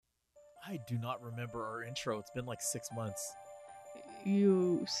I do not remember our intro. It's been like 6 months.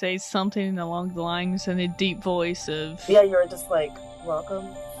 You say something along the lines in a deep voice of... Yeah, you were just like, welcome.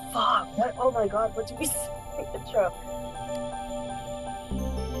 Fuck, what? Oh my god, what did we say? Intro.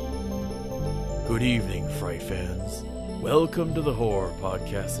 Good evening, Fright fans. Welcome to the horror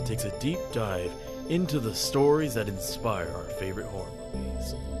podcast that takes a deep dive into the stories that inspire our favorite horror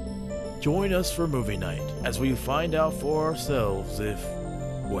movies. Join us for movie night as we find out for ourselves if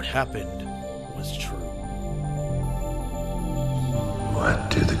what happened was true. What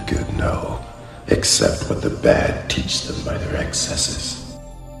do the good know, except what the bad teach them by their excesses?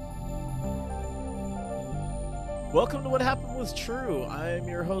 Welcome to What Happened Was True. I'm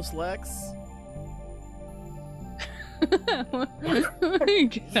your host, Lex.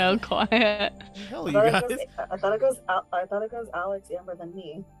 Get out quiet. Hell, you guys. I thought it goes Alex, Amber, then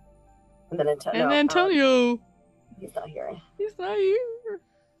me. And then Antonio. He's not here. He's not here.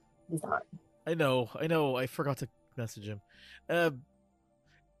 He's not. I know. I forgot to message him.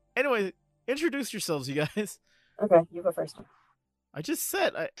 Anyway, introduce yourselves, you guys. Okay, you go first. I just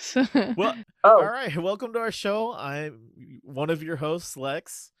said. Well, Oh, all right. Welcome to our show. I'm one of your hosts,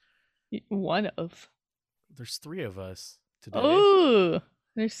 Lex. One of. There's 3 of us today. Oh,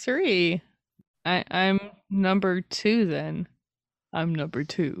 there's 3. I'm number 2 then. I'm number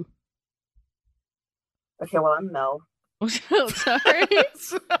 2. okay, well, I'm Mel. Sorry.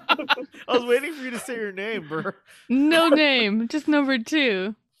 I was waiting for you to say your name, bro. No name, just number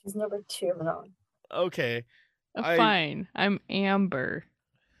 2. She's number 2, Mel. Okay. Fine. I'm Amber.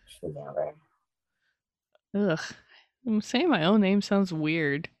 She's Amber. Ugh. I'm saying my own name sounds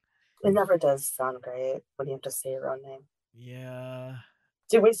weird. It never does sound great when you have to say your own name. Yeah.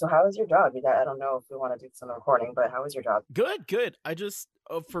 Dude, wait, so how is your job? I don't know if we want to do this on the recording, but how is your job? Good. I just,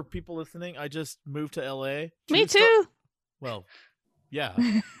 for people listening, I just moved to LA. Me too. Well, yeah.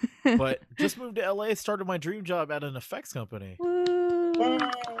 But just moved to LA, started my dream job at an effects company. Woo. Yay!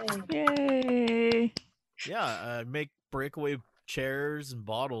 Yay. Yeah, I make breakaway chairs and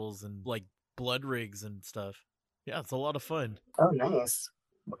bottles and like blood rigs and stuff. Yeah, it's a lot of fun. Oh, nice.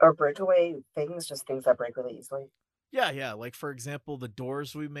 Are breakaway things just things that break really easily? Yeah. Like, for example, the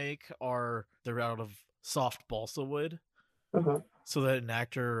doors we make they're out of soft balsa wood. Mm-hmm. So that an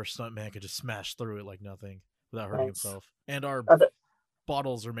actor or stuntman could just smash through it like nothing without hurting himself. And our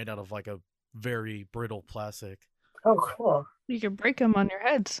bottles are made out of like a very brittle plastic. Oh, cool. You can break them on your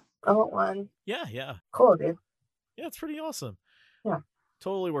heads. I want one. Yeah. Cool, dude. Yeah, it's pretty awesome. Yeah.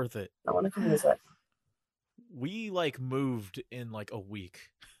 Totally worth it. I want to come use it. We like moved in like a week.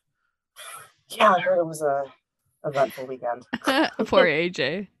 Yeah, I heard it was a eventful weekend. Poor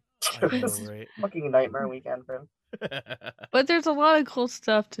AJ. I know, right? Fucking nightmare weekend for him. But there's a lot of cool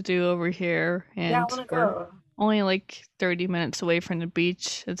stuff to do over here, and Yeah, I want to we're go. only like 30 minutes away from the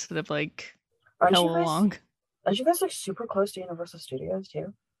beach instead of like Aren't hella long. you guys like super close to Universal Studios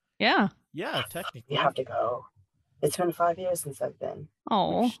too? Yeah. Yeah, technically. You have to go. It's been 5 years since I've been. We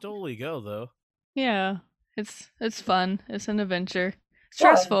Oh, should totally go though. yeah. It's fun. It's an adventure.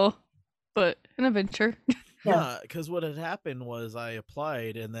 Stressful, but an adventure. Yeah, because what had happened was I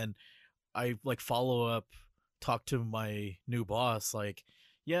applied and then I like follow up, talk to my new boss. Like,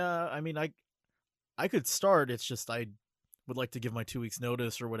 yeah, I mean, I could start. It's just I would like to give my 2 weeks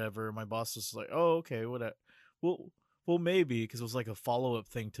notice or whatever. My boss was like, oh, okay, whatever. Well, maybe, because it was like a follow up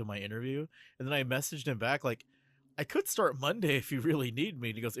thing to my interview. And then I messaged him back like, I could start Monday if you really need me.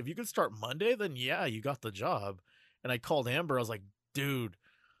 And he goes, if you could start Monday, then yeah, you got the job. And I called Amber. I was like, dude,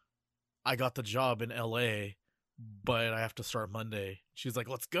 I got the job in LA, but I have to start Monday. She's like,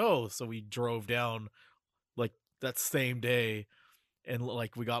 let's go. So we drove down like that same day, and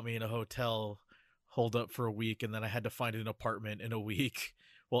like we got me in a hotel, holed up for a week, and then I had to find an apartment in a week.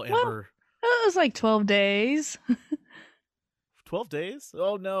 Well, Amber, It was like 12 days. 12 days?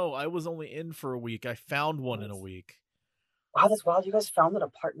 Oh no, I was only in for a week. I found one in a week. Wow, that's wild. You guys found an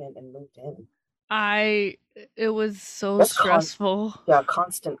apartment and moved in. It was so That's stressful. Yeah,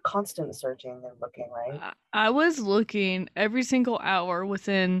 constant searching and looking, right? I was looking every single hour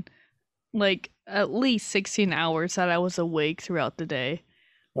within like at least 16 hours that I was awake throughout the day.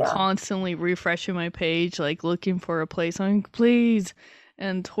 Yeah. Constantly refreshing my page, like looking for a place. I'm like, please.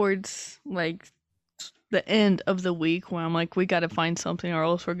 And towards like the end of the week when I'm like, we got to find something or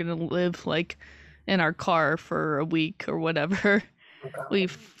else we're going to live like in our car for a week or whatever. Okay. We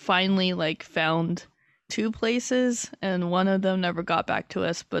finally like found 2 places, and one of them never got back to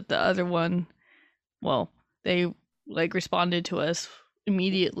us, but the other one, well, they like responded to us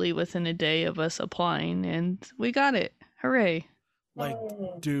immediately within a day of us applying, and we got it. Hooray. Like,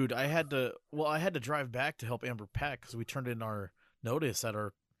 dude, I had to drive back to help Amber pack because we turned in our notice at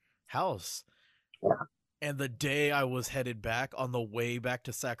our house. Yeah. And the day I was headed back, on the way back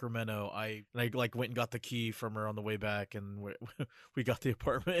to Sacramento, I like went and got the key from her on the way back, and we got the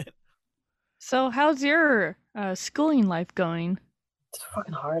apartment. So, how's your schooling life going? It's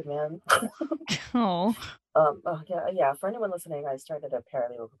fucking hard, man. Oh, Yeah. For anyone listening, I started a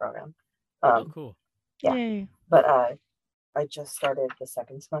paralegal program. Oh, cool. Yeah. yay. But I just started the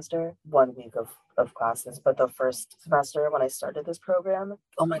second semester, 1 week of classes. But the first semester, when I started this program,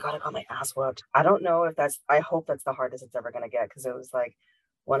 oh my God, I got my ass whooped. I don't know if I hope that's the hardest it's ever going to get, because it was like,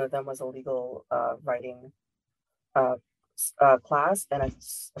 one of them was a legal writing class. And I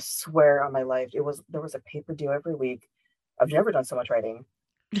swear on my life, there was a paper due every week. I've never done so much writing.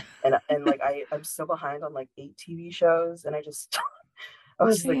 And like, I'm so behind on like 8 TV shows. And I just, I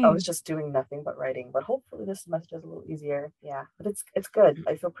was just doing nothing but writing, but hopefully this semester is a little easier. Yeah, but it's good.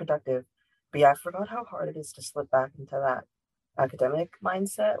 I feel productive. But yeah, I forgot how hard it is to slip back into that academic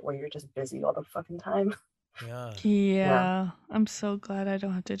mindset where you're just busy all the fucking time. Yeah. Yeah, I'm so glad I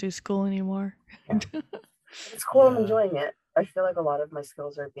don't have to do school anymore. Yeah. It's cool. I'm Yeah. enjoying it. I feel like a lot of my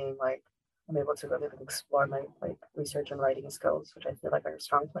skills are being like, I'm able to really like, explore my like research and writing skills, which I feel like are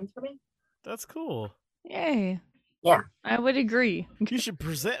strong points for me. That's cool. Yay. Yeah. I would agree. You should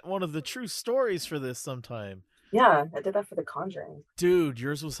present one of the true stories for this sometime. Yeah, I did that for The Conjuring. Dude,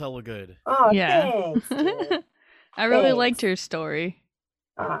 yours was hella good. Oh, Yeah. thanks, dude. I really Thanks. liked her story.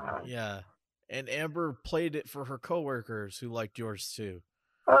 Yeah. And Amber played it for her coworkers who liked yours too.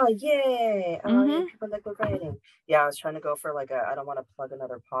 Oh, yay. Oh, yeah, Mhm. people like good writing. Yeah, I was trying to go for like I don't want to plug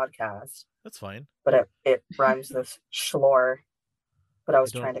another podcast, That's fine. but it rhymes with schlor. But I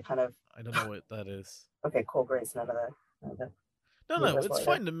was don't- trying to kind of, I don't know what that is. okay, cool, Grace, none of that. No, Yeah, that's it's why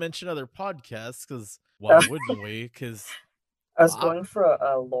fine to mention other podcasts, because why wouldn't we? Because, I was Wow. going for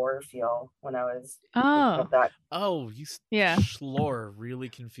a lore feel when I was Oh, of that. oh, yeah. Schlor really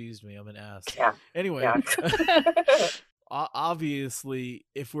confused me. I'm an ass. Yeah, Anyway, yeah. obviously,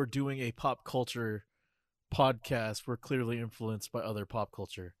 if we're doing a pop culture podcast, we're clearly influenced by other pop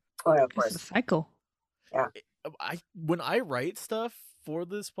culture. Oh, yeah, of It's course. a cycle. When I write stuff for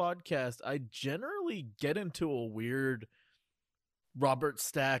this podcast, I generally get into a weird Robert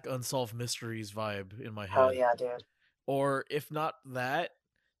Stack Unsolved Mysteries vibe in my head. Hell yeah, dude. Or if not that,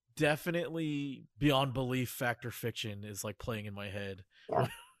 definitely Beyond Belief Fact or Fiction is like playing in my head. Yeah.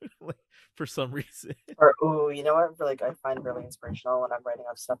 Like, for some reason. Or ooh, you know what? Like I find really inspirational when I'm writing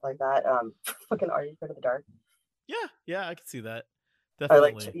up stuff like that. Fucking Are You Afraid of the Dark? Yeah, I can see that. I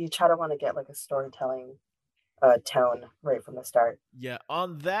Definitely. like you try to want to get like a storytelling tone right from the start. Yeah,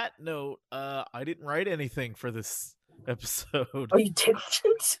 on that note, I didn't write anything for this episode. Oh, you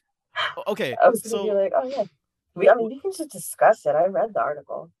didn't? Okay, I was gonna be so like, oh yeah. We can just discuss it. I read the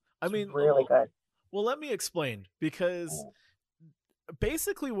article. I It's mean, really good. well, let me explain, because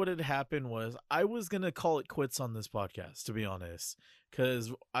basically what had happened was I was going to call it quits on this podcast, to be honest,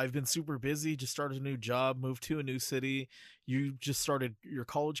 because I've been super busy, just started a new job, moved to a new city. You just started your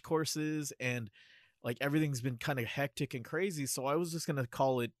college courses, and like everything's been kind of hectic and crazy. So I was just going to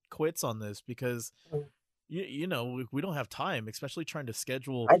call it quits on this because, Mm. you know, we don't have time, especially trying to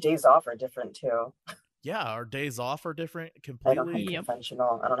schedule. My days off are different too. Yeah, our days off are different I don't have completely. Yep.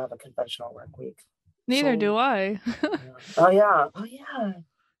 conventional. I don't have a conventional work week. Neither So- do I. Oh yeah. Oh yeah.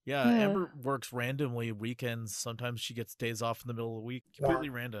 Yeah, Yeah. Amber works randomly weekends. Sometimes she gets days off in the middle of the week, Yeah. completely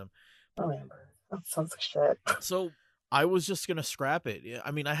random. Oh Amber. That sounds like shit. So I was just gonna scrap it.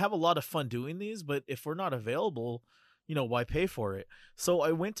 I mean, I have a lot of fun doing these, but if we're not available, you know, why pay for it? So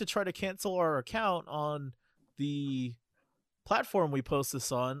I went to try to cancel our account on the platform we post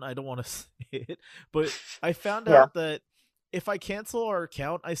this on. I don't want to say it, but I found Yeah. out that if I cancel our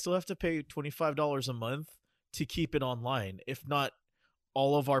account, I still have to pay $25 a month to keep it online. If not,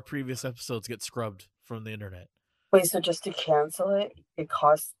 all of our previous episodes get scrubbed from the internet. Wait, so just to cancel it, it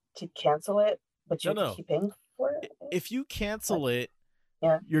costs to cancel it, but you No, have no. to keep paying for it? If you cancel it,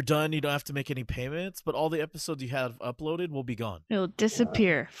 Yeah. you're done. You don't have to make any payments, but all the episodes you have uploaded will be gone. It'll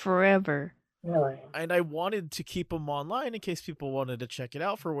disappear forever. Really? And I wanted to keep them online in case people wanted to check it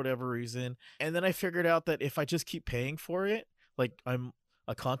out for whatever reason. And then I figured out that if I just keep paying for it, like I'm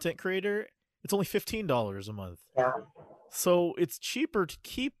a content creator, it's only $15 a month. Yeah. So it's cheaper to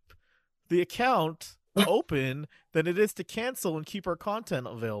keep the account open than it is to cancel and keep our content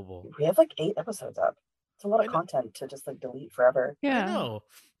available. We have like 8 episodes up. It's a lot I of know. content to just like delete forever. Yeah. I know.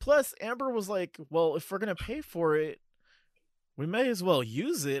 Plus, Amber was like, well, if we're going to pay for it, we may as well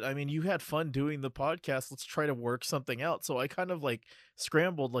use it. I mean, you had fun doing the podcast. Let's try to work something out. So I kind of like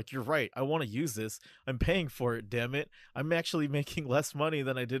scrambled, like, you're right. I want to use this. I'm paying for it, damn it. I'm actually making less money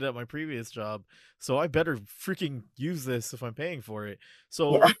than I did at my previous job. So I better freaking use this if I'm paying for it.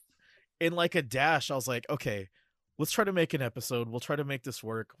 So Yeah. in like a dash, I was like, okay, let's try to make an episode. We'll try to make this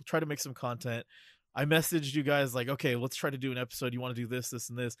work. We'll try to make some content. I messaged you guys like, okay, let's try to do an episode. You want to do this, this,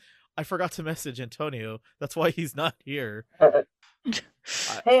 and this. I forgot to message Antonio. That's why he's not here.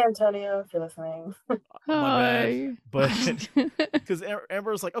 Hey, Antonio, if you're listening. My bad. Hi. But because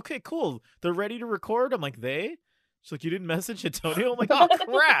Amber was like, okay, cool. They're ready to record. I'm like, they? She's like, you didn't message Antonio? I'm like, oh,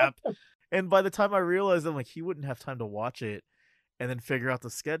 crap. And by the time I realized, I'm like, he wouldn't have time to watch it and then figure out the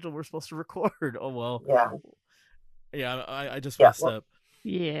schedule we're supposed to record. Oh, well. Yeah. Yeah, I just Yeah, messed well- up.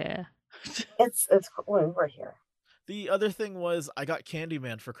 Yeah. It's we're here. The other thing was I got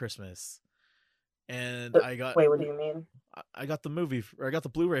Candyman for Christmas. And But- I got Wait, what do you mean? I got the movie, or I got the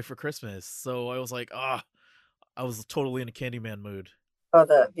Blu-ray for Christmas. So I was like, I was totally in a Candyman mood. Oh,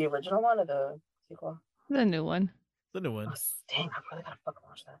 the original one or the sequel? The new one. The new one. Oh, dang, I really gotta fucking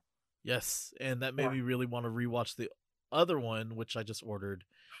watch that. Yes, and that made Yeah. me really want to rewatch the other one, which I just ordered.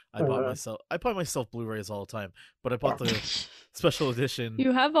 I Mhm. buy myself Blu-rays all the time, but I bought the special edition.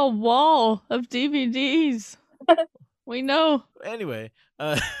 You have a wall of DVDs. We know. Anyway,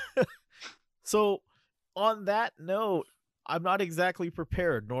 so on that note, I'm not exactly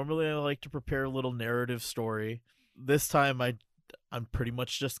prepared. Normally, I like to prepare a little narrative story. This time, I'm pretty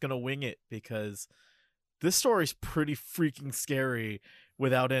much just gonna wing it because this story's pretty freaking scary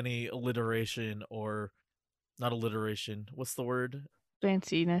without any alliteration or not alliteration. What's the word?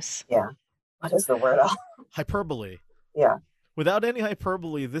 Fanciness. What is the word? Hyperbole. Yeah. Without any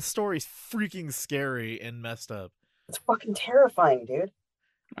hyperbole, this story's freaking scary and messed up. It's fucking terrifying, dude.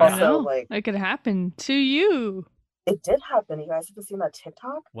 I Also, know. like- It could happen to you. It did happen. You guys haven't seen that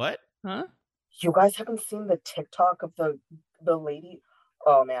TikTok? What? Huh? You guys haven't seen the TikTok of the lady?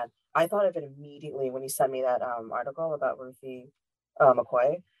 Oh man, I thought of it immediately when you sent me that article about Ruthie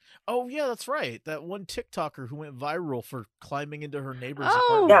McCoy. Oh yeah, that's right. That one TikToker who went viral for climbing into her neighbor's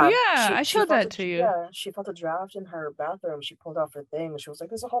Oh, apartment. yeah. I showed felt that to you. Yeah, she felt a draft in her bathroom. She pulled off her thing. She was like,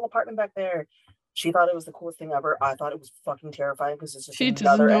 "There's a whole apartment back there." She thought it was the coolest thing ever. I thought it was fucking terrifying because it's just She doesn't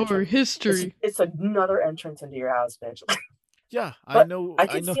another know her entrance. history. It's another entrance into your house, bitch. Yeah, I But know. I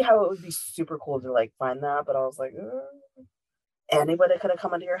could see how it would be super cool to like find that, but I was like, anybody could have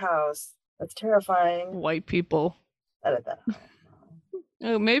come into your house. That's terrifying. White people. Edit that out.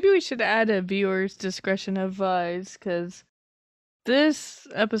 Oh, maybe we should add a viewer's discretion advised because this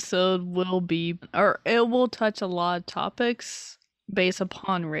episode will be, or it will touch a lot of topics based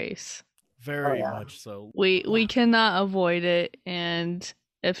upon race. Very yeah. much so. We cannot avoid it, and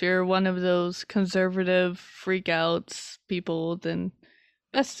if you're one of those conservative freakouts people, then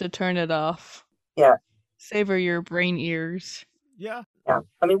best to turn it off. Yeah. Savor your brain ears. Yeah, Yeah,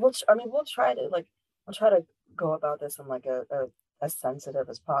 we'll try to we'll try to go about this in like a as sensitive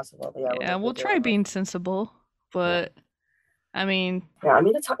as possible. But Yeah, we'll try being sensible, but I mean, Yeah,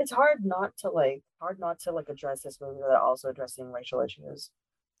 it's hard not to address this movie without also addressing racial issues.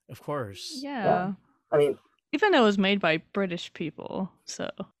 of course. yeah. I mean, Even though it was made by British people, so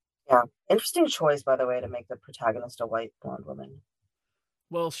interesting choice by the way to make the protagonist a white blonde woman.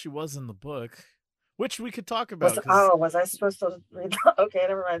 Well, she was in the book, which we could talk about. 'cause- Was I supposed to read? Okay,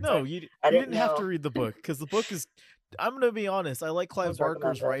 never mind. no, sorry. you I didn't didn't have to know. read the book because the book is. I'm gonna be honest. I like Clive was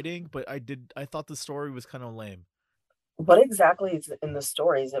Barker's recommended. writing, but I thought the story was kind of lame. What exactly is in the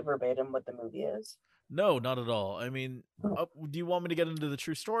story? Is it verbatim what the movie is? No, not at all. I mean, Oh. do you want me to get into the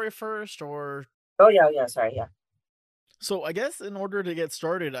true story first, or? Oh yeah, sorry, yeah. So I guess in order to get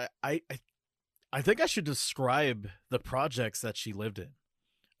started, I think I should describe the projects that she lived in.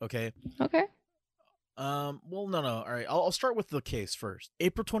 Okay. okay. Well, no. All right. I'll start with the case first.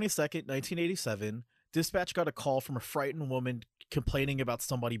 April 22nd, 1987, dispatch got a call from a frightened woman complaining about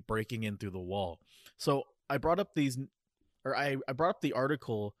somebody breaking in through the wall. So I brought up I brought up the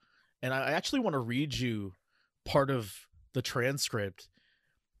article, and I actually want to read you part of the transcript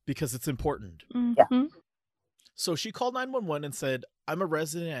because it's important. Mhm. So she called 911 and said, "I'm a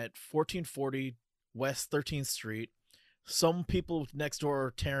resident at 1440 West 13th Street. Some people next door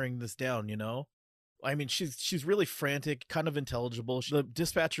are tearing this down, you know?" I mean, she's really frantic, kind of intelligible. The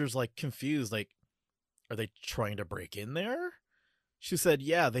dispatcher's like confused, like, are they trying to break in there? She said,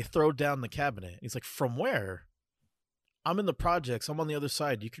 "Yeah, they throw down the cabinet." He's like, "From where?" "I'm in the projects. I'm on the other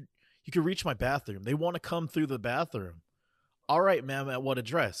side. You could reach my bathroom. They want to come through the bathroom." "All right, ma'am, at what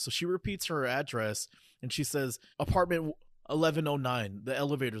address?" So she repeats her address and she says, "Apartment 1109. The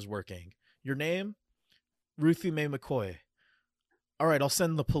elevator's working. Your name?" "Ruthie Mae McCoy." "All right, I'll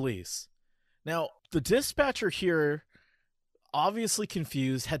send the police." Now, the dispatcher here, obviously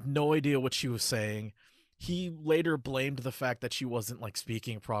confused, had no idea what she was saying. He later blamed the fact that she wasn't like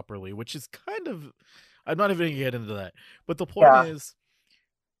speaking properly, which is kind of, I'm not even gonna get into that. But the point Yeah. is,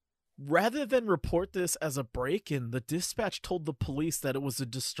 Rather than report this as a break-in, the dispatch told the police that it was a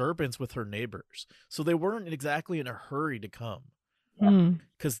disturbance with her neighbors. So they weren't exactly in a hurry to come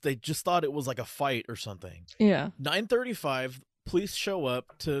because they just thought it was like a fight or something. Yeah. 9:35, police show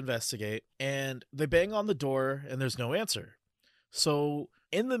up to investigate, and they bang on the door, and there's no answer. So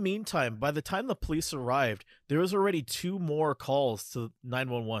in the meantime, by the time the police arrived, there was already 2 more calls to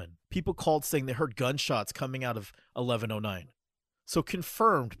 911. People called saying they heard gunshots coming out of 1109. So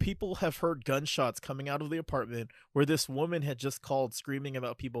confirmed, people have heard gunshots coming out of the apartment where this woman had just called screaming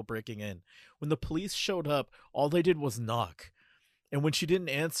about people breaking in. When the police showed up, all they did was knock. And when she didn't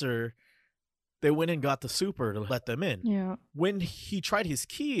answer, they went and got the super to let them in. Yeah. When he tried his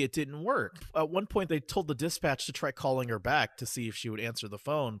key, it didn't work. At one point, they told the dispatch to try calling her back to see if she would answer the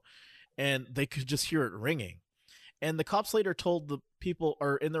phone, and they could just hear it ringing. And the cops later told the people,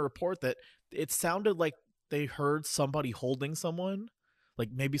 or in the report, that it sounded like they heard somebody holding someone, like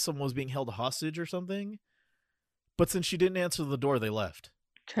maybe someone was being held hostage or something. But since she didn't answer the door, they left.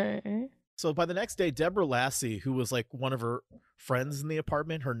 Okay. So by the next day, Deborah Lassie, who was like one of her friends in the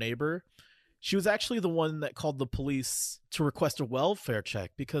apartment, her neighbor, she was actually the one that called the police to request a welfare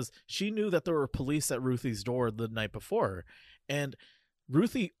check because she knew that there were police at Ruthie's door the night before. And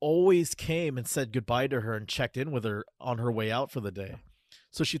Ruthie always came and said goodbye to her and checked in with her on her way out for the day.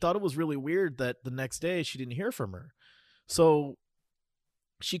 So she thought it was really weird that the next day she didn't hear from her. So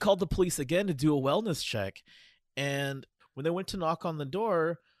she called the police again to do a wellness check. And when they went to knock on the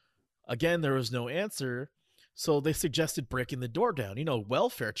door, again, there was no answer. So they suggested breaking the door down.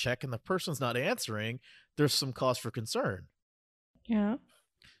 Welfare check, and the person's not answering. There's some cause for concern. Yeah.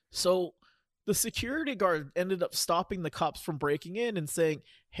 So the security guard ended up stopping the cops from breaking in and saying,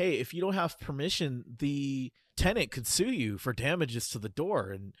 hey, if you don't have permission, the tenant could sue you for damages to the door,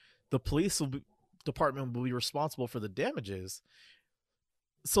 and the police department will be responsible for the damages.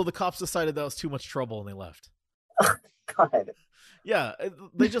 So the cops decided that was too much trouble, and they left. God. Yeah,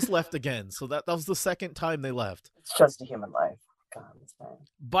 they just left again. So that was the second time they left. It's just a human life. God, it's fine.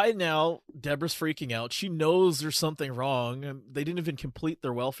 By now, Deborah's freaking out. She knows there's something wrong, and they didn't even complete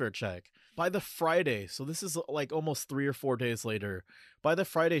their welfare check. By the Friday, so this is like almost 3 or 4 days later, by the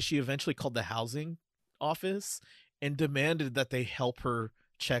Friday, she eventually called the housing office and demanded that they help her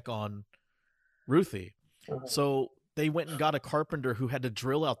check on Ruthie. Mhm. So they went and got a carpenter who had to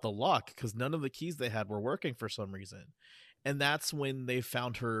drill out the lock because none of the keys they had were working for some reason. And that's when they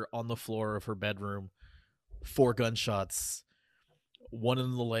found her on the floor of her bedroom, 4 gunshots, 1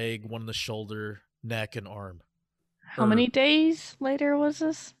 in the leg, 1 in the shoulder, neck, and arm. How many days later was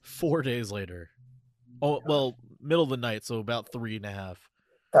this? 4 days later. Oh, well, middle of the night, so about 3.5.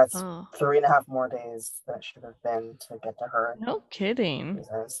 That's Oh. 3.5 more days that should have been to get to her. No kidding.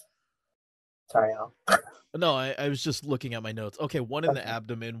 Jesus. Sorry, Al. No, I was just looking at my notes. Okay, 1 in the Okay.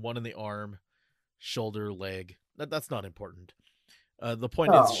 abdomen, 1 in the arm, shoulder, leg. That's not important. The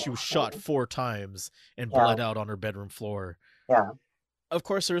point is she was shot 4 times and bled out on her bedroom floor. Yeah. Of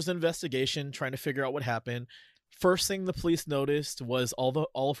course, there was an investigation trying to figure out what happened. First thing the police noticed was all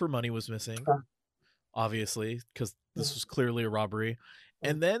of her money was missing, obviously, because this was clearly a robbery.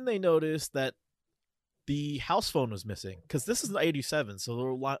 And then they noticed that the house phone was missing, because this is 87, so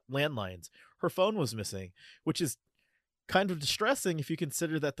there were landlines. Her phone was missing, which is kind of distressing if you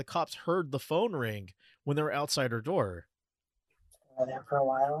consider that the cops heard the phone ring when they were outside her door. Were there for a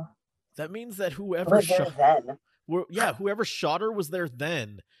while. That means that I whoever was there then. whoever shot her was there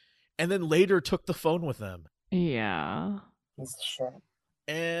then, and then later took the phone with them. Yeah. Piece of shit.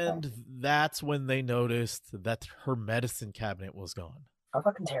 And that's when they noticed that her medicine cabinet was gone. How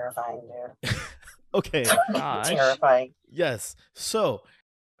fucking terrifying, dude. Okay. Gosh. Terrifying. Yes. So,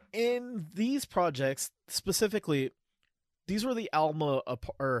 in these projects, specifically, these were the Alba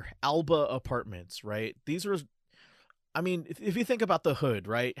apartments, right? These were, I mean, if you think about the hood,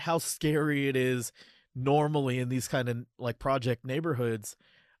 right? How scary it is normally in these kind of like project neighborhoods.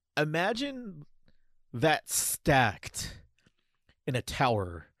 Imagine that stacked in a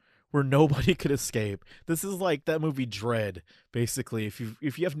tower where nobody could escape. This is like that movie Dread, basically. If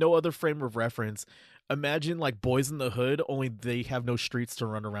you have no other frame of reference, imagine like Boys in the Hood, only they have no streets to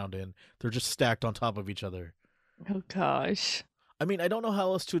run around in. They're just stacked on top of each other. Oh gosh. I mean, I don't know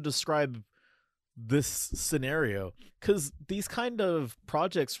how else to describe this scenario, because these kind of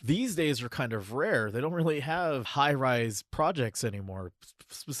projects these days are kind of rare. They don't really have high-rise projects anymore,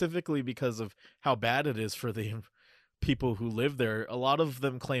 specifically because of how bad it is for the people who live there. A lot of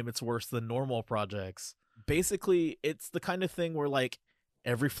them claim it's worse than normal projects. Basically, it's the kind of thing where like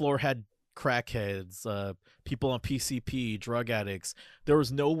every floor had crackheads, people on PCP, drug addicts. There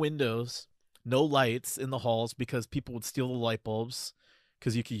was no windows, no lights in the halls because people would steal the light bulbs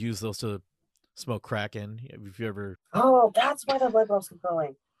because you could use those to smoke crack in. If you ever, Oh, that's why the light bulbs keep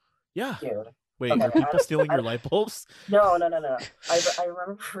going, yeah. dude. Wait, Okay, were people stealing your light bulbs? No. I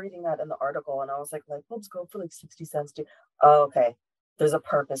remember reading that in the article, and I was like, light bulbs go for like 60 cents, dude. Oh, okay. There's a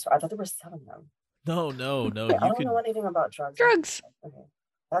purpose. I thought they were selling them. No. Okay, I don't know anything about drugs. Drugs. Okay,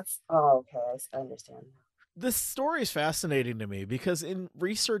 okay. I understand. This story is fascinating to me because in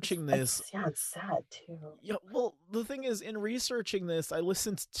researching this, It's sad too. yeah, well, the thing is, in researching this, I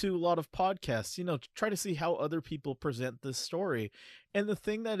listened to a lot of podcasts, to try to see how other people present this story. And the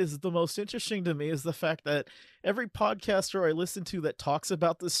thing that is the most interesting to me is the fact that every podcaster I listen to that talks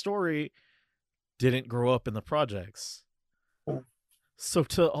about this story didn't grow up in the projects. Mm. So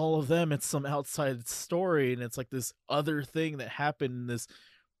to all of them, it's some outside story, and it's like this other thing that happened in this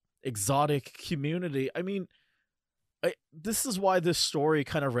exotic community. I mean, this is why this story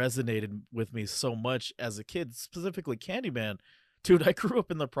kind of resonated with me so much as a kid, specifically Candyman. Dude, I grew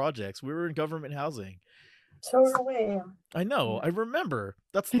up in the projects. We were in government housing. So are we. I know. I remember.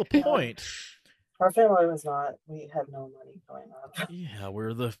 That's the point. Our family was not. We had no money growing up. Yeah,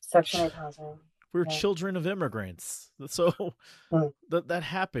 we're the Section 8 housing. we're Yeah. children of immigrants. So Mm. that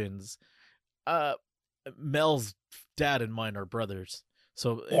happens. Mel's dad and mine are brothers.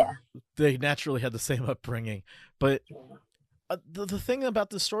 So Yeah. they naturally had the same upbringing. But Yeah. the thing about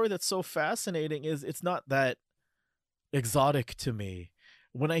the story that's so fascinating is it's not that exotic to me.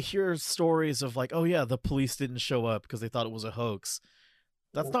 When I hear stories of like, oh yeah, the police didn't show up because they thought it was a hoax,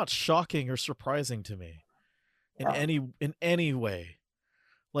 that's Mhm. not shocking or surprising to me in Yeah. any way.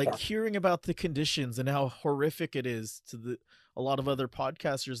 Like Yeah. hearing about the conditions and how horrific it is to a lot of other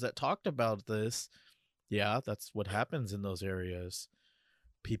podcasters that talked about this. Yeah, that's what happens in those areas.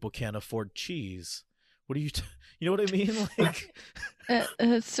 People can't afford cheese. What do you you know what I mean?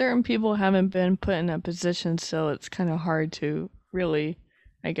 Like, Certain people haven't been put in that position, so it's kind of hard to really,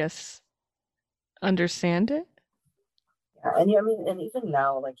 I guess, understand it. Yeah, and I mean, and even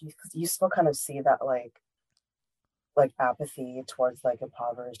now, like you still kind of see that like apathy towards like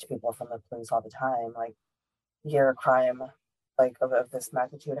impoverished people from the police all the time. Like, you hear a crime like of this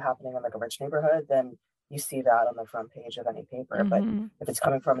magnitude happening in like a rich neighborhood, then you see that on the front page of any paper. But Mhm. if it's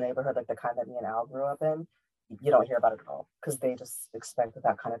coming from a neighborhood like the kind that me and Al grew up in, you don't hear about it at all because they just expect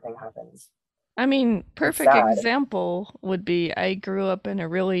that kind of thing happens. I mean, perfect sad. example would be I grew up in a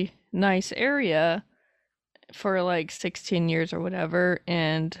really nice area for like 16 years or whatever,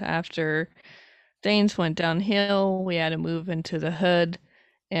 and after things went downhill, we had to move into the hood,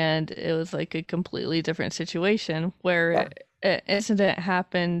 and it was like a completely different situation where Yeah. an incident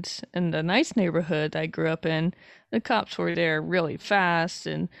happened in the nice neighborhood I grew up in. The cops were there really fast,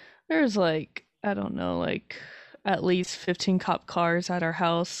 and there's like, I don't know, like at least 15 cop cars at our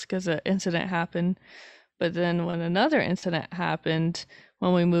house because an incident happened. But then when another incident happened,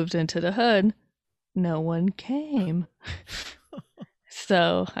 when we moved into the hood, no one came.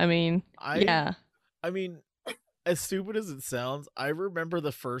 So, I mean, yeah. I mean, as stupid as it sounds, I remember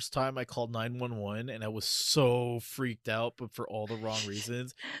the first time I called 911 and I was so freaked out, but for all the wrong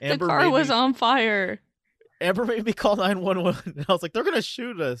reasons. The car was on fire. Amber made me call 911 and I was like, they're gonna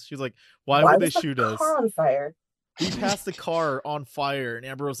shoot us. She's like, why would they was the shoot us? car on fire? We passed the car on fire, and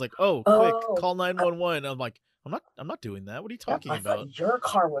Amber was like, "Oh, quick, call 911." I'm like, "I'm not doing that. What are you talking I about?" thought your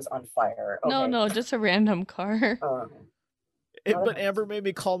car was on fire. Okay. No, just a random car. But Amber made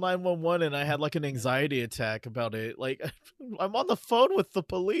me call 911, and I had like an anxiety attack about it. Like, I'm on the phone with the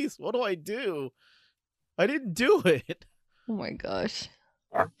police. What do I do? I didn't do it. Oh my gosh.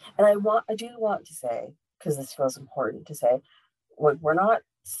 Yeah, and I do want to say, because this feels important to say, we're not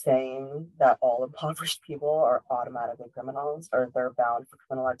saying that all impoverished people are automatically criminals or they're bound for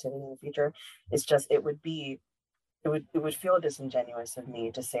criminal activity in the future. It's just it would feel disingenuous of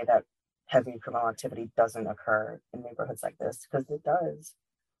me to say that heavy criminal activity doesn't occur in neighborhoods like this, because it does.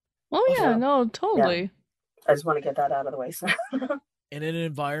 Oh yeah, no, totally. Yeah. I just want to get that out of the way. In an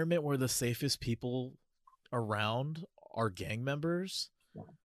environment where the safest people around are gang members,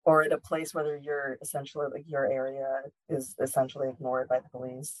 or at a place where you're essentially like your area is essentially ignored by the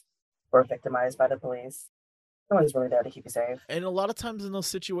police or victimized by the police. No one's really there to keep you safe. And a lot of times in those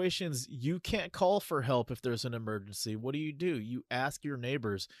situations, you can't call for help if there's an emergency. What do? You ask your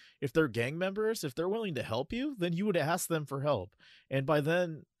neighbors. If they're gang members, if they're willing to help you, then you would ask them for help. And by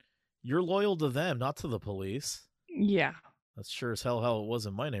then, you're loyal to them, not to the police. Yeah. That's sure as hell how it was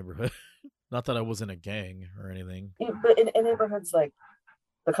in my neighborhood. Not that I was in a gang or anything. Yeah, but in neighborhoods like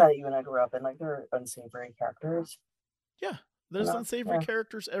the kind that you and I grew up in, like, there are unsavory characters. Yeah, there's unsavory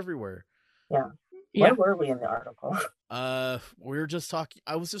characters everywhere. Yeah. Where were we in the article? We were just talking.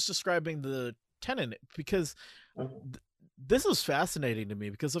 I was just describing the tenant because this is fascinating to me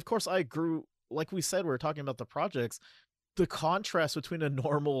because, of course, I grew, like we said, we were talking about the projects. The contrast between a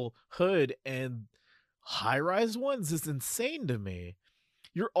normal hood and high-rise ones is insane to me.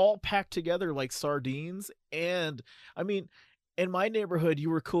 You're all packed together like sardines, and I mean, in my neighborhood, you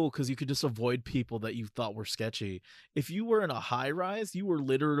were cool because you could just avoid people that you thought were sketchy. If you were in a high-rise, you were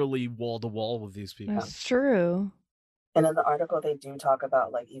literally wall to wall with these people. That's true. And in the article, they do talk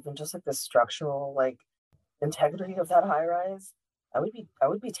about like even just like the structural like integrity of that high rise. I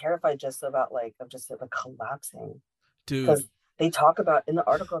would be terrified just about like of just like collapsing. Dude, Because they talk about in the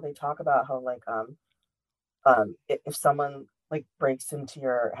article, they talk about how like if someone like breaks into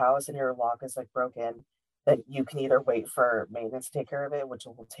your house and your lock is like broken, then you can either wait for maintenance to take care of it, which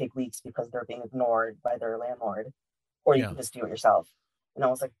will take weeks because they're being ignored by their landlord, or you Yeah. can just do it yourself. And I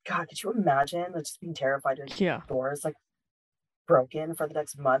was like, God, could you imagine like, just being terrified your Yeah. door is like broken for the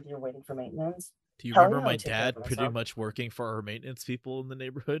next month? You're waiting for maintenance. do you Hell remember yeah, I my would take care of dad pretty myself. much working for our maintenance people in the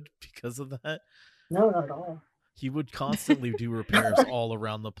neighborhood because of that? No, not at all. He would constantly do repairs all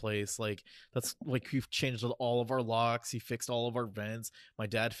around the place. Like that's like we've changed all of our locks. He fixed all of our vents. My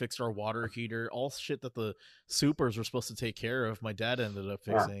dad fixed our water heater. All shit that the supers were supposed to take care of. My dad ended up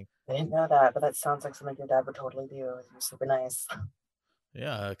Yeah. fixing. I didn't know that, but that sounds like something your dad would totally do. He was super nice.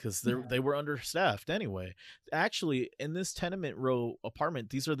 Yeah, because they were understaffed anyway. Actually, in this tenement row apartment,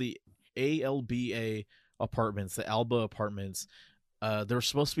 these are the ALBA apartments, the Alba apartments. There were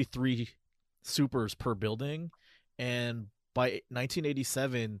supposed to be 3 supers per building, and by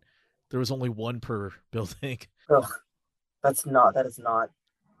 1987, there was only 1 per building. Ugh, that is not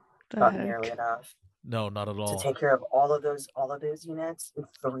The not heck? nearly enough No, not at to all. take care of all of those units in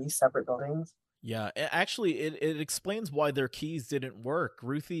 3 separate buildings. Yeah, actually, it explains why their keys didn't work.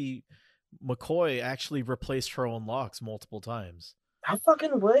 Ruthie McCoy actually replaced her own locks multiple times. I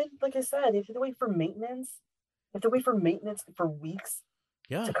fucking would. Like I said, if you have to wait for maintenance, for weeks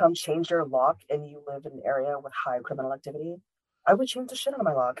Yeah, to come change your lock, and you live in an area with high criminal activity, I would change the shit out of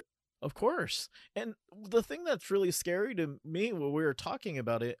my lock. of course. And the thing that's really scary to me when we were talking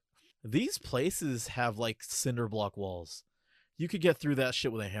about it, these places have like cinder block walls. You could get through that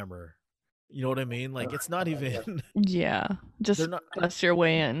shit with a hammer. You know what I mean? Like it's not even Yeah. Just they're not bust your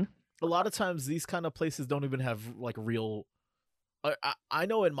way in. a lot of times these kind of places don't even have like real I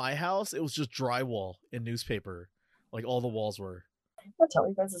know in my house it was just drywall and newspaper. Like all the walls were. I'll tell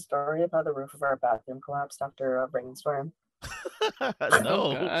you guys a story about the roof of our bathroom collapsed after a rainstorm. Oh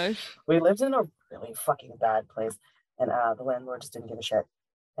No. gosh. We lived in a really fucking bad place, and the landlord just didn't give a shit.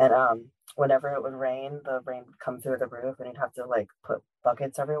 And whenever it would rain, the rain would come through the roof, and he'd have to like put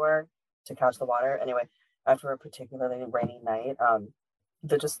buckets everywhere to catch the water. Anyway, after a particularly rainy night,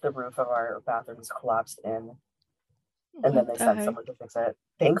 the roof of our bathrooms collapsed in, and then What they the sent heck? someone to fix it.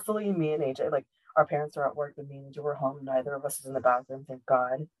 Thankfully, me and AJ, like our parents are at work, but me and AJ were home. Neither of us is in the bathroom, thank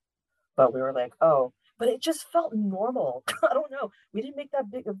God. But we were like, oh, but it just felt normal. I don't know. We didn't make that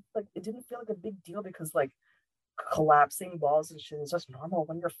big of like it didn't feel like a big deal because like collapsing walls and shit is just normal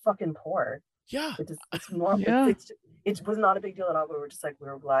when you're fucking poor. Yeah. It's normal. Yeah. It was not a big deal at all. But we were just like we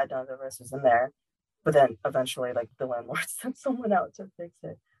were glad none of us was in there. But then eventually, like the landlord sent someone out to fix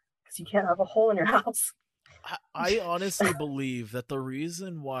it because you can't have a hole in your house. I honestly believe that the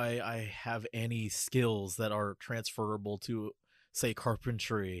reason why I have any skills that are transferable to, say,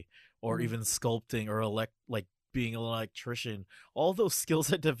 carpentry or Mhm. even sculpting or like being an electrician, all those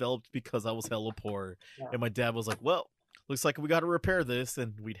skills I developed because I was hella poor. Yeah. And my dad was like, well, looks like we got to repair this,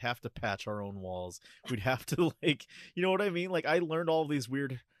 and we'd have to patch our own walls. We'd have to like, you know what I mean? Like I learned all these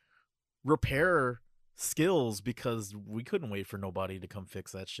weird repair skills because we couldn't wait for nobody to come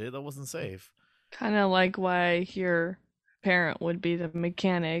fix that shit. That wasn't safe. Kind of like why your parent would be the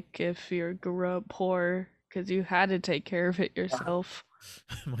mechanic if you grew up poor, because you had to take care of it yourself.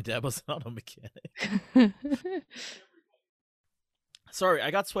 My dad was not a mechanic. Sorry,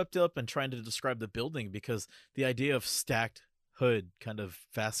 I got swept up in trying to describe the building because the idea of stacked hood kind of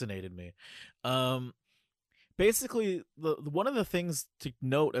fascinated me. Basically, one of the things to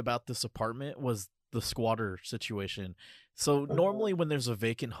note about this apartment was the squatter situation. So normally when there's a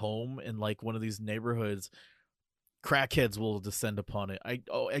vacant home in like one of these neighborhoods, crackheads will descend upon it. I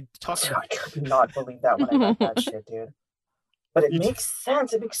talked about I could not believe that when I read that shit, dude. But it You makes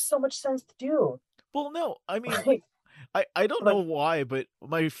sense. It makes so much sense to do. well, no, I mean Like, I don't Like- know why, but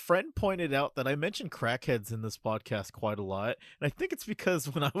my friend pointed out that I mentioned crackheads in this podcast quite a lot, and I think it's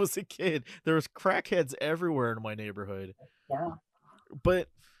because when I was a kid, there was crackheads everywhere in my neighborhood. yeah. But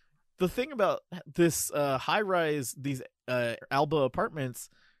the thing about this high rise, these Alba apartments,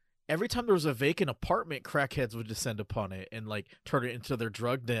 every time there was a vacant apartment, crackheads would descend upon it and like turn it into their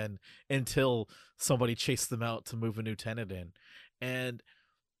drug den until somebody chased them out to move a new tenant in. And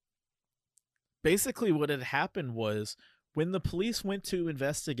basically what had happened was when the police went to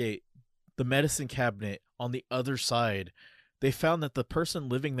investigate the medicine cabinet on the other side, they found that the person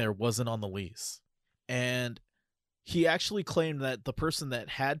living there wasn't on the lease. And he actually claimed that the person that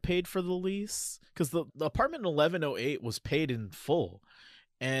had paid for the lease, because the apartment in 1108 was paid in full,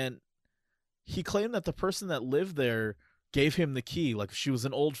 and he claimed that the person that lived there gave him the key. Like, she was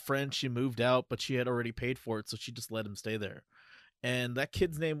an old friend, she moved out, but she had already paid for it, so she just let him stay there. And that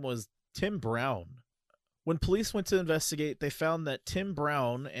kid's name was Tim Brown. When police went to investigate, they found that Tim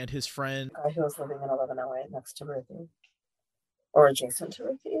Brown and his friend... The guy who was living in 1108 next to Ruthie. Or adjacent to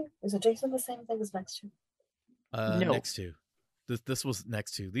Ruthie? Is adjacent the same thing as next to? No. Next to. This was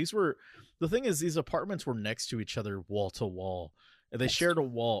next to. These were... The thing is, these apartments were next to each other, wall to wall. And they shared a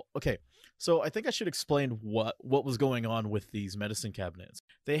wall. Okay, so I think I should explain what was going on with these medicine cabinets.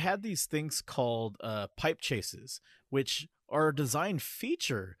 They had these things called pipe chases, which are a design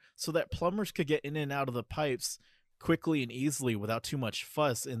feature so that plumbers could get in and out of the pipes quickly and easily without too much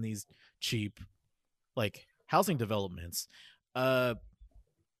fuss in these cheap, like, housing developments.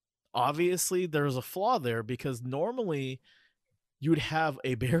 Obviously, there's a flaw there because normally you would have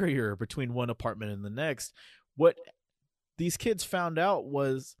a barrier between one apartment and the next. What these kids found out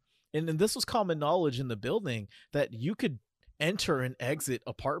was, and this was common knowledge in the building, that you could enter and exit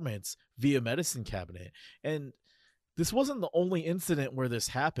apartments via medicine cabinet. And this wasn't the only incident where this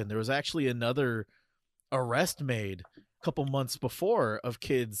happened. There was actually another arrest made a couple months before of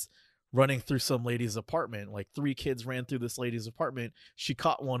kids running through some lady's apartment. Like 3 kids ran through this lady's apartment. She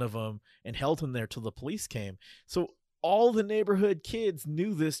caught one of them and held him there till the police came. So all the neighborhood kids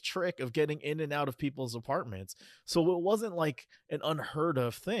knew this trick of getting in and out of people's apartments. So it wasn't like an unheard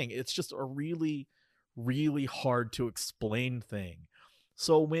of thing. It's just a really, really hard to explain thing.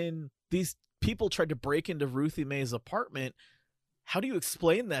 So when these people tried to break into Ruthie Mae's apartment, how do you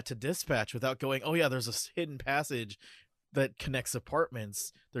explain that to dispatch without going, oh yeah, there's a hidden passage that connects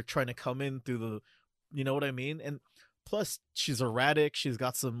apartments? They're trying to come in through the, you know what I mean? And plus she's erratic. She's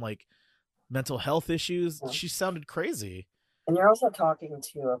got some like mental health issues. She sounded crazy. And you're also talking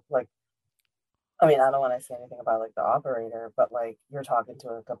to, like, I mean, I don't want to say anything about like the operator, but like you're talking to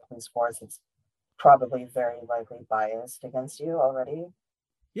like a police force that's probably very likely biased against you already.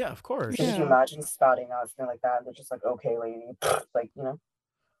 Yeah, of course. Could you imagine spouting out something like that? And they're just like, okay, lady, like, you know.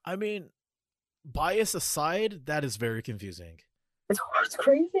 I mean, bias aside, that is very confusing. It's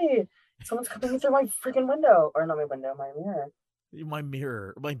crazy. Someone's coming through my freaking window, or not my window, my mirror. My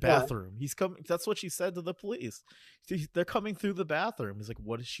mirror, my bathroom. Yeah. He's coming. That's what she said to the police. They're coming through the bathroom. He's like,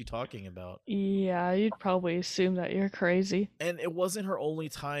 what is she talking about? Yeah, you'd probably assume that you're crazy. And it wasn't her only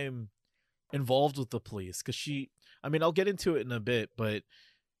time involved with the police, because I mean, I'll get into it in a bit, but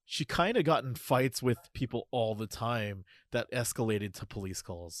she kind of got in fights with people all the time that escalated to police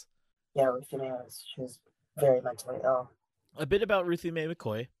calls. Yeah, Ruthie Mae she was very mentally ill. A bit about Ruthie Mae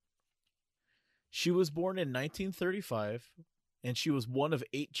McCoy. She was born in 1935, and she was one of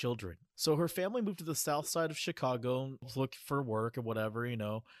 8 children. So her family moved to the south side of Chicago, look for work or whatever, you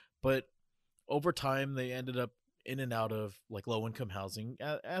know. But over time, they ended up in and out of like low-income housing,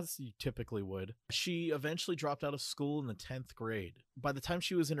 as you typically would. She eventually dropped out of school in the 10th grade. By the time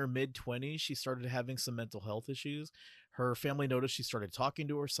she was in her mid-20s, she started having some mental health issues. Her family noticed she started talking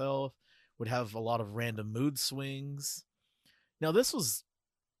to herself, would have a lot of random mood swings. Now, this was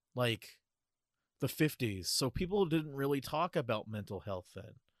like the 50s, so people didn't really talk about mental health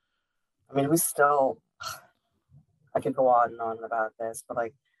then. I mean, I could go on and on about this, but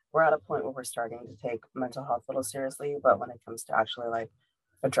like, we're at a point where we're starting to take mental health a little seriously, but when it comes to actually like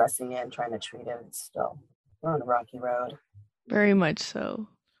addressing it and trying to treat it, we're on a rocky road. Very much so.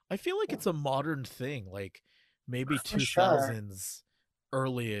 I feel like it's a modern thing. Like maybe 2000s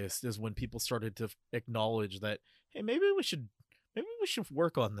earliest is when people started to acknowledge that, hey, maybe we should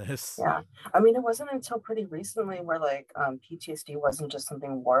work on this. Yeah. I mean, it wasn't until pretty recently where like PTSD wasn't just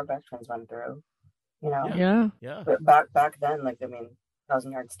something war veterans went through, you know? Yeah. But back then, like, I mean,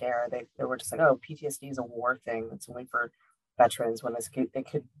 Thousand Yard Stare, they were just like, oh, PTSD is a war thing. It's only for veterans, when it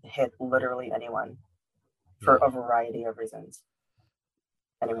could hit literally anyone for a variety of reasons.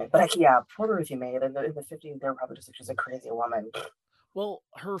 Anyway, but like, yeah, poor Ruthie Mae in the 50s, they were probably just like, she's a crazy woman. Well,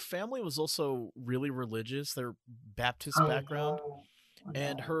 her family was also really religious. They're Baptist background. No.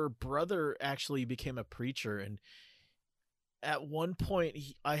 And her brother actually became a preacher. And at one point,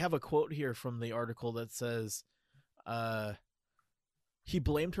 I have a quote here from the article that says, he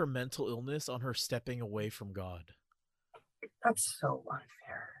blamed her mental illness on her stepping away from God. That's so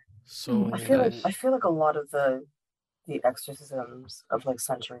unfair. So I feel like a lot of the exorcisms of like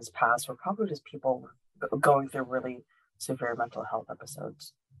centuries past were probably just people going through really severe mental health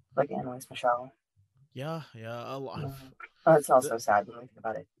episodes, like Annalise Michelle. yeah, a lot. It's also sad when we think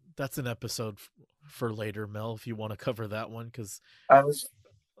about it. That's an episode for later, Mel, if you want to cover that one, because I was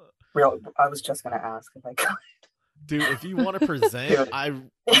just gonna ask if I could. Dude, if you want to present, I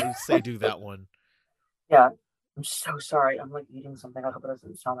say do that one. Yeah, I'm so sorry. I'm like eating something. I hope it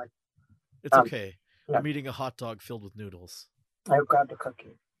doesn't sound like. It's okay. Yeah. I'm eating a hot dog filled with noodles. I grabbed a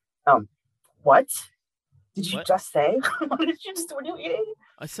cookie. What did you just say? What did you just? What are you eating?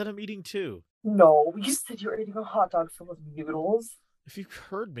 I said I'm eating too. No, you said you were eating a hot dog filled with noodles. If you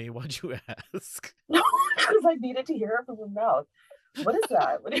heard me, why'd you ask? No, because I needed to hear it from your mouth. What is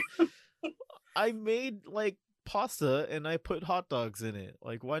that? I made like pasta and I put hot dogs in it.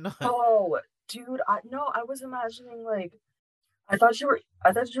 Like, why not? Oh, dude, I was imagining like I thought you were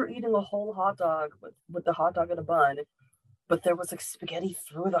eating a whole hot dog with the hot dog in a bun, but there was like spaghetti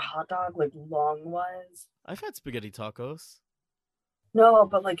through the hot dog, like long ones. I've had spaghetti tacos. No,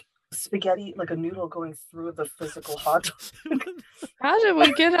 but like spaghetti, like a noodle going through the physical hot dog. How did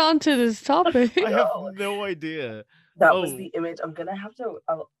we get onto this topic? I have no idea. That was the image. I'm gonna have to.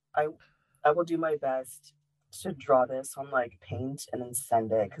 I will do my best to draw this on like paint and then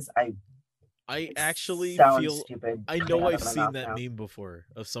send it because I actually feel stupid. I know I've seen that meme before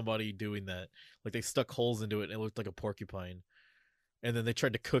of somebody doing that. Like they stuck holes into it and it looked like a porcupine. And then they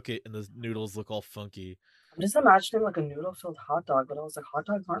tried to cook it and the noodles look all funky. I'm just imagining like a noodle-filled hot dog, but I was like, hot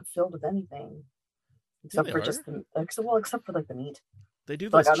dogs aren't filled with anything. Except for just the except for like the meat. They do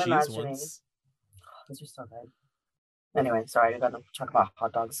those cheese ones. Those are so good. Anyway, sorry, I gotta talk about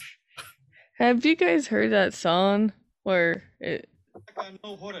hot dogs. Have you guys heard that song where it I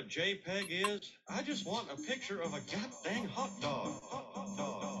know what a JPEG is. I just want a picture of a goddamn hot dog.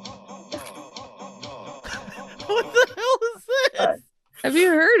 What the hell is this? Have you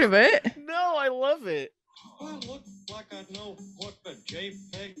heard of it? No, I love it. I look like I know what a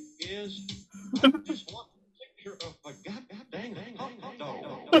JPEG is. I just want a picture of a goddamn hot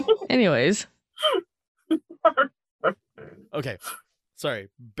dog. Anyways. Okay. Sorry.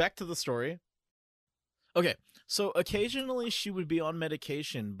 Back to the story. Okay. So occasionally she would be on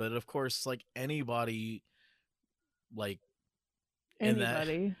medication, but of course, like anybody, like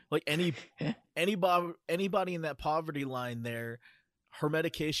anybody in that poverty line there, her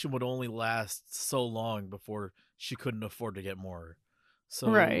medication would only last so long before she couldn't afford to get more. So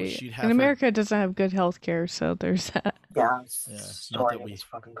right. She'd have and America doesn't have good health care, so there's that. Yeah. Not that we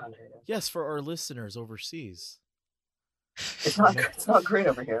fucking country. Yes, for our listeners overseas. It's not great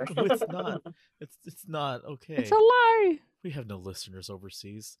over here. It's not. It's not okay. It's a lie. We have no listeners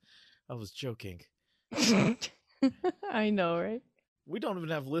overseas. I was joking. I know, right? We don't even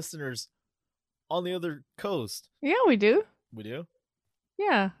have listeners on the other coast. Yeah, we do. We do?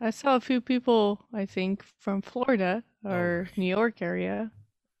 Yeah, I saw a few people, I think, from Florida or New York area.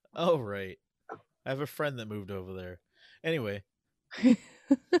 Oh, right. I have a friend that moved over there. Anyway.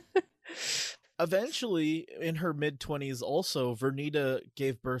 Eventually, in her mid-20s also, Vernita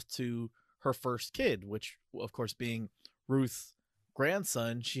gave birth to her first kid, which, of course, being Ruth's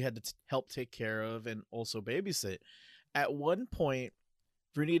grandson, she had to help take care of and also babysit. At one point,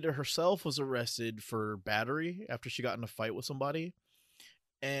 Vernita herself was arrested for battery after she got in a fight with somebody.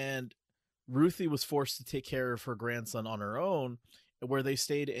 And Ruthie was forced to take care of her grandson on her own, where they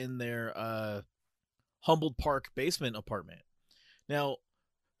stayed in their Humboldt Park basement apartment. Now,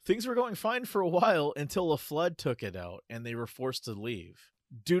 things were going fine for a while until a flood took it out, and they were forced to leave.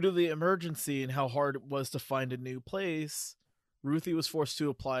 Due to the emergency and how hard it was to find a new place, Ruthie was forced to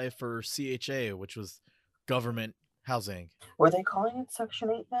apply for CHA, which was government housing. Were they calling it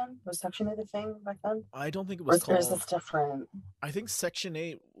Section 8 then? Was Section 8 a thing back then? I don't think it was called. Or is this different? I think Section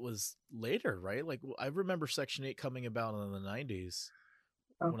 8 was later, right? Like, I remember Section 8 coming about in the 90s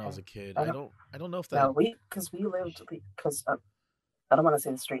when I was a kid. I don't know if that... No, because we lived... Because I don't want to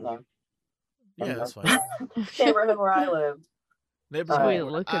say the street name. Yeah, that's fine. Neighborhood where I lived. Neighborhood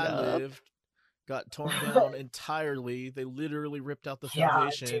where I lived got torn down entirely. They literally ripped out the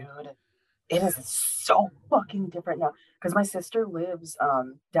foundation. Yeah, dude. It is so fucking different now. Because my sister lives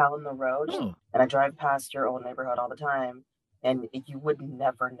down the road, and I drive past your old neighborhood all the time, and you would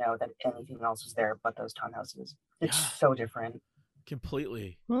never know that anything else was there but those townhouses. It's so different.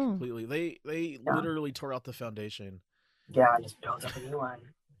 Completely. They literally tore out the foundation. Yeah, I just built up a new one.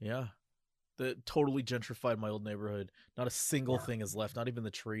 Yeah. That totally gentrified my old neighborhood. Not a single thing is left, not even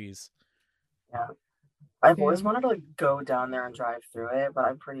the trees. Yeah. I've always wanted to like go down there and drive through it, but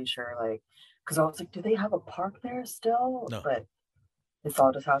I'm pretty sure like because I was like, do they have a park there still? No. But It's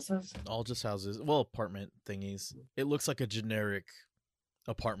all just houses. All just houses. Well, apartment thingies. It looks like a generic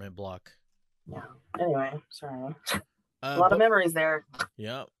apartment block. Yeah. Anyway, sorry. A lot But of memories there.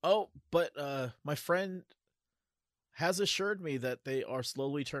 yeah. Oh, but my friend has assured me that they are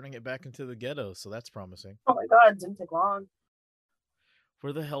slowly turning it back into the ghetto, so that's promising. Oh my god, it didn't take long.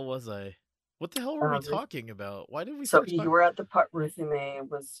 Where the hell was I? What the hell were we Ruth- talking about? Why did we So start you talking? were at the part Ruthie May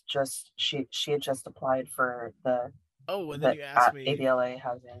was just she had just applied for the Oh, and then you asked me. ABLA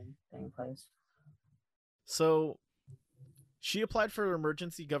housing thing place. So she applied for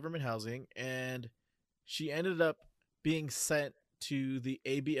emergency government housing, and she ended up being sent to the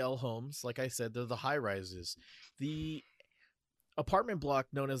ABL homes. Like I said, they're the high rises. The apartment block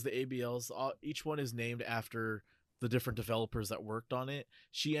known as the ABLs, each one is named after the different developers that worked on it.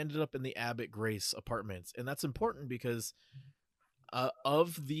 She ended up in the Abbott Grace apartments, and that's important because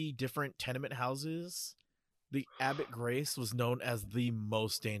of the different tenement houses, the Abbott Grace was known as the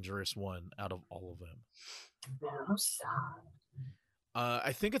most dangerous one out of all of them. Man, how sad.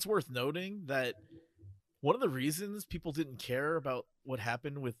 I think it's worth noting that one of the reasons people didn't care about what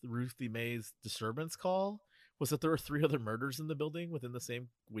happened with Ruthie May's disturbance call was that there were 3 other murders in the building within the same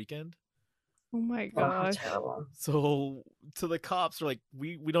weekend. Oh my Oh, how gosh. terrible. So to the cops, they're like,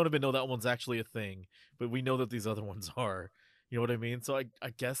 we don't even know that one's actually a thing, but we know that these other ones are. You know what I mean? So I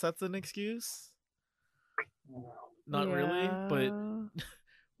guess that's an excuse. Not really,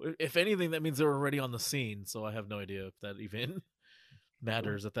 but if anything, that means they're already on the scene. So I have no idea if that even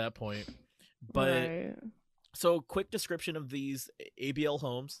matters at that point. But Right. so quick description of these ABL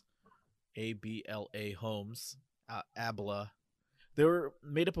homes, ABLA homes, ABLA. They were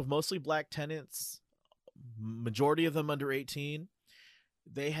made up of mostly black tenants, majority of them under 18.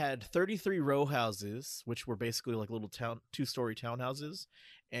 They had 33 row houses, which were basically like little 2-story townhouses,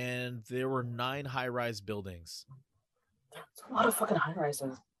 and there were 9 high-rise buildings. It's a lot of fucking high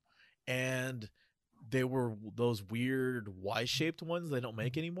rises. And they were those weird Y-shaped ones they don't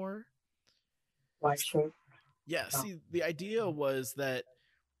make anymore. Why shape? Yeah, Oh. see, the idea was that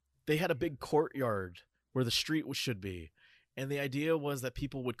they had a big courtyard where the street should be. And the idea was that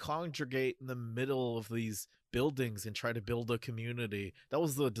people would congregate in the middle of these buildings and try to build a community. That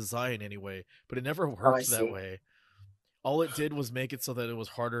was the design anyway, but it never worked that see. way. All it did was make it so that it was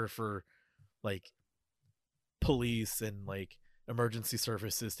harder for like police and like emergency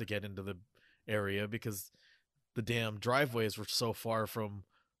services to get into the area because the damn driveways were so far from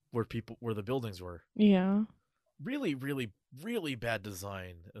where the buildings were. Yeah. Really, really, really bad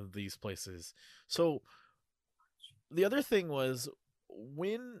design of these places. So the other thing was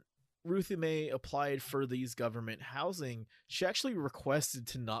when Ruthie May applied for these government housing, she actually requested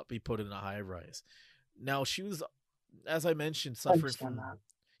to not be put in a high rise. Now she was, as I mentioned, I suffering understand from that.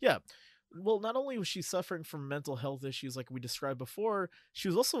 yeah. Well, not only was she suffering from mental health issues like we described before, she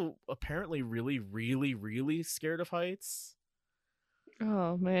was also apparently really, really, really scared of heights.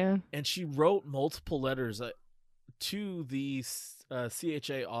 Oh man. And she wrote multiple letters to the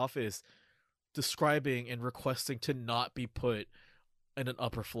CHA office describing and requesting to not be put in an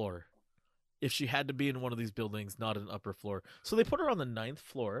upper floor. If she had to be in one of these buildings, not an upper floor. So they put her on the 9th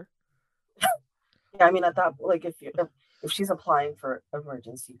floor. Yeah, I mean, at that, like, if she's applying for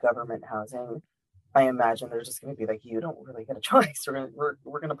emergency government housing, I imagine they're just going to be like, you don't really get a choice.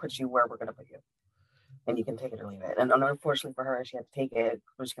 We're gonna put you where we're gonna put you, and you can take it or leave it. And unfortunately for her, she had to take it.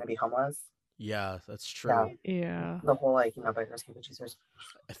 Was she gonna be homeless? Yeah, that's true. Yeah. Yeah. The whole like beggars can't be choosers.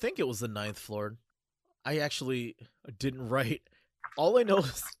 I think it was the 9th floor. I actually didn't write. All I know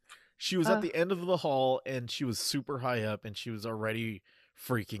is she was at the end of the hall and she was super high up and she was already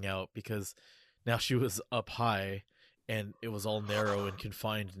freaking out because now she was up high and it was all narrow and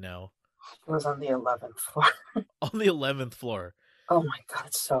confined now. It was on the 11th floor. On the 11th floor. Oh my god,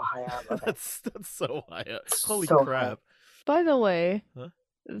 it's so high up. Okay. That's so high up. Holy So crap. By the way, Huh?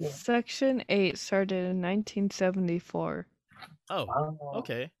 Yeah. Section 8 started in 1974. Oh, Oh,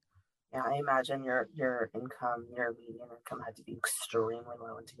 okay. Yeah, I imagine your income, your median income had to be extremely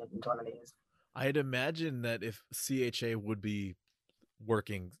low to get into one of these. I'd imagine that if CHA would be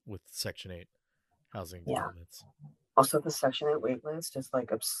working with Section 8 housing Yeah. developments. Also, the Section 8 wait list is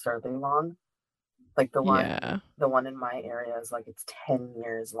like absurdly long. Like the one in my area is like it's 10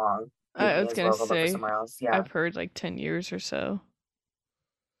 years long. I was Maybe as gonna well go look for say, somewhere else. Yeah. I've heard like 10 years or so.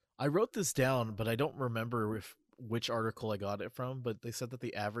 I wrote this down, but I don't remember which article I got it from, but they said that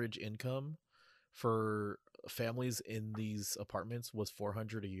the average income for families in these apartments was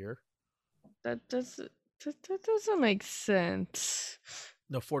 $400 a year. That doesn't make sense.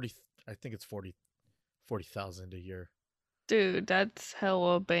 No, 40. I think it's 40,000 a year. Dude, that's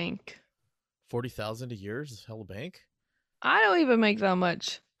hella bank. 40,000 a year is hella bank. I don't even make that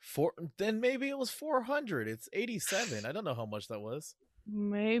much. Then maybe it was 400. It's 87. I don't know how much that was.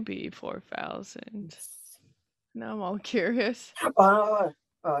 Maybe 4,000. Now I'm all curious. Oh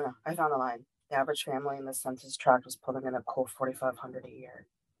no, I found the line. The average family in the census tract was pulling in a cool $4,500 a year.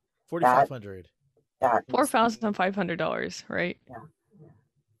 4,500. That $4,500, right? Yeah.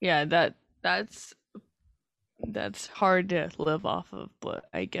 Yeah, that's hard to live off of, but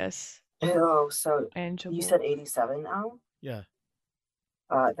I guess Oh, so manageable. you said 87 now? Yeah.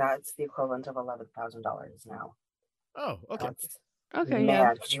 That's the equivalent of $11,000 now. Oh, okay. Okay,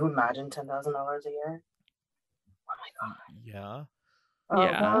 Man, could you imagine $10,000 a year? Oh my god. Yeah. Oh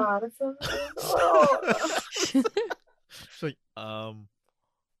Yeah. god, it's so oh. It's like, huh.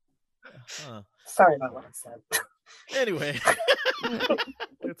 Sorry about what I said. Anyway,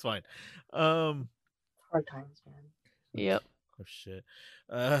 it's fine. Hard times, man. Yep. Oh shit.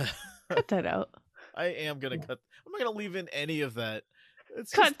 Cut that out. I am gonna cut. I'm not gonna leave in any of that.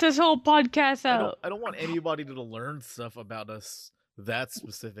 It's Cut just, this whole podcast out. I don't want anybody to learn stuff about us that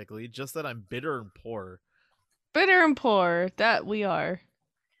specifically. Just that I'm bitter and poor. Bitter and poor, that we are.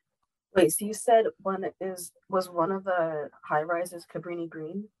 Wait, so you said was one of the high rises Cabrini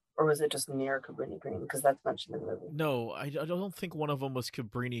Green? Or was it just near Cabrini Green? Because that's mentioned in the movie. No, I don't think one of them was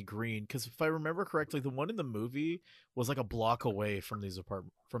Cabrini Green. Because if I remember correctly, the one in the movie was like a block away from these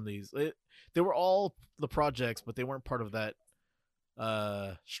they were all the projects, but they weren't part of that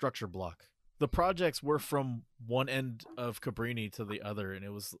structure block. The projects were from one end of Cabrini to the other, and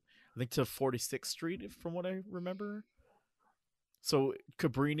it was, I think, to 46th Street, from what I remember. So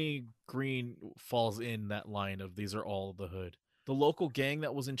Cabrini Green falls in that line of these are all the hood. The local gang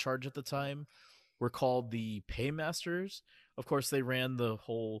that was in charge at the time were called the Paymasters. Of course, they ran the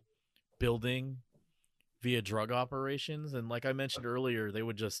whole building via drug operations, and like I mentioned earlier, they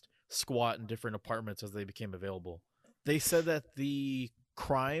would just squat in different apartments as they became available. They said that the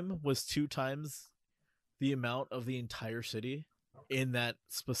crime was 2 times the amount of the entire city in that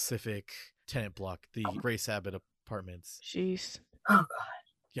specific tenant block, the Grace Abbott apartments. Jeez. Oh god.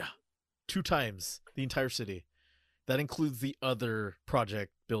 Yeah. 2 times the entire city. That includes the other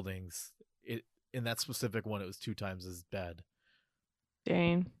project buildings. In that specific one, it was 2 times as bad.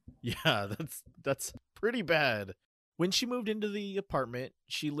 Dang. Yeah, that's pretty bad. When she moved into the apartment,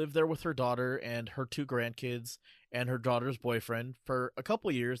 she lived there with her daughter and her 2 grandkids and her daughter's boyfriend for a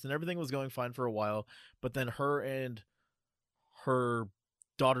couple years, and everything was going fine for a while. But then her and her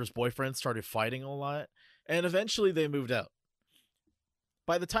daughter's boyfriend started fighting a lot, and eventually they moved out.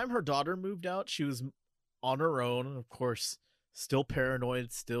 By the time her daughter moved out, she was on her own, of course, still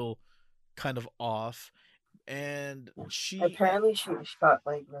paranoid, still kind of off, and she Apparently she got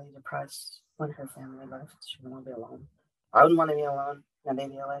like really depressed when her family left. She didn't want to be alone. I wouldn't want to be alone in a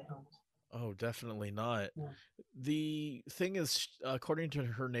baby LA home. Oh, definitely not. Yeah. The thing is, according to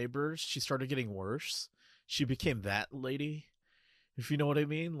her neighbors, she started getting worse. She became that lady, if you know what I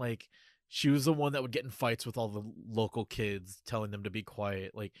mean. Like, she was the one that would get in fights with all the local kids, telling them to be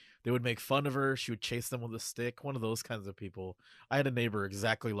quiet. Like, they would make fun of her. She would chase them with a stick. One of those kinds of people. I had a neighbor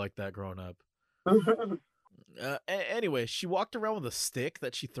exactly like that growing up. Anyway, she walked around with a stick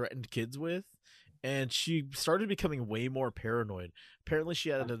that she threatened kids with, and she started becoming way more paranoid. Apparently, she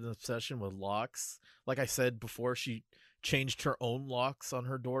had an obsession with locks. Like I said before, she changed her own locks on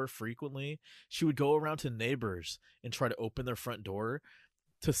her door frequently. She would go around to neighbors and try to open their front door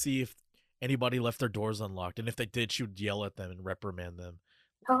to see if anybody left their doors unlocked, and if they did, she would yell at them and reprimand them.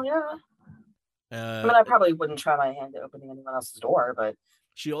 Hell yeah. I mean, I probably wouldn't try my hand at opening anyone else's door, but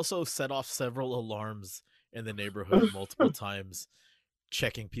she also set off several alarms in the neighborhood multiple times,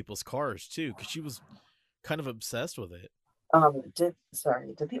 checking people's cars too, because she was kind of obsessed with it.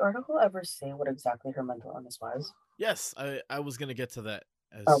 Did the article ever say what exactly her mental illness was? Yes, I was gonna get to that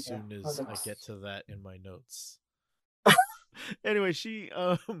as soon as I get to that in my notes. Anyway, she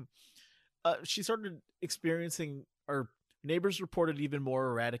started experiencing, or neighbors reported even more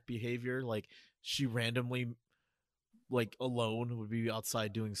erratic behavior. Like, she randomly, like, alone would be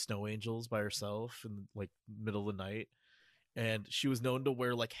outside doing snow angels by herself in like middle of the night, and she was known to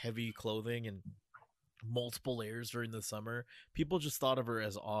wear like heavy clothing and multiple layers during the summer. People just thought of her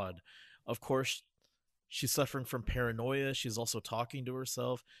as odd. Of course, she's suffering from paranoia. She's also talking to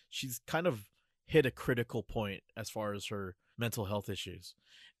herself. She's kind of hit a critical point as far as her mental health issues.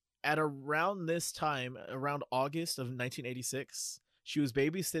 At around this time, around August of 1986, she was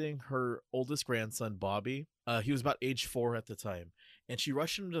babysitting her oldest grandson, Bobby. He was about age 4 at the time, and she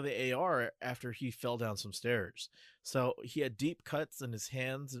rushed him to the AR after he fell down some stairs. So he had deep cuts in his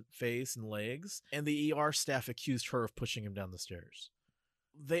hands, face, and legs, and the ER staff accused her of pushing him down the stairs.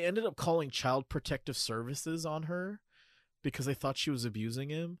 They ended up calling Child Protective Services on her, because they thought she was abusing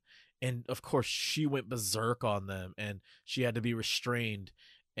him. And of course, she went berserk on them, and she had to be restrained,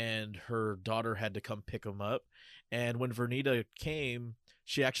 and her daughter had to come pick him up. And when Vernita came,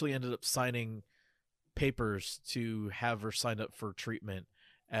 she actually ended up signing papers to have her signed up for treatment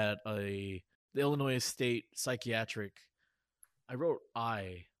at the Illinois State Psychiatric. I wrote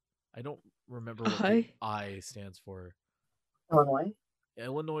I. I don't remember what the I stands for.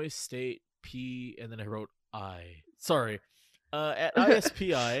 Illinois State P, and then I wrote I. Sorry. At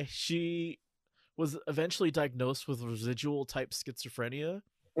ISPI, she was eventually diagnosed with residual type schizophrenia.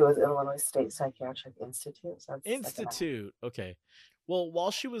 It was Illinois State Psychiatric Institute. So Institute. Okay. Well,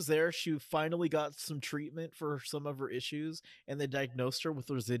 while she was there, she finally got some treatment for some of her issues, and they diagnosed her with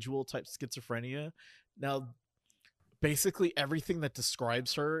residual type schizophrenia. Now, basically everything that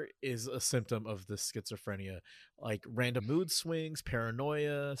describes her is a symptom of this schizophrenia, like random mood swings,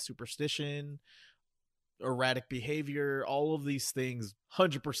 paranoia, superstition, erratic behavior. All of these things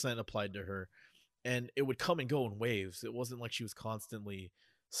 100% applied to her, and it would come and go in waves. It wasn't like she was constantly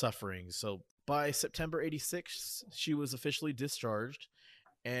suffering. So by September 86, she was officially discharged,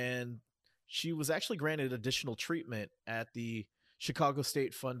 and she was actually granted additional treatment at the Chicago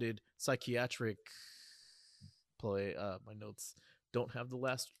State funded psychiatric my notes don't have the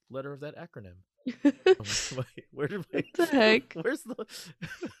last letter of that acronym. Wait, where did what the heck? Where's the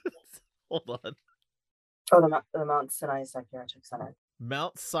hold on. Oh, the Mount Sinai Psychiatric Center.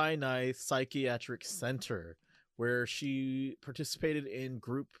 Mount Sinai Psychiatric Center, where she participated in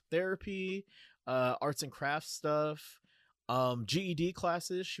group therapy, arts and crafts stuff, GED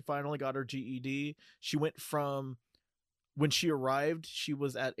classes. She finally got her GED. She went from, when she arrived, she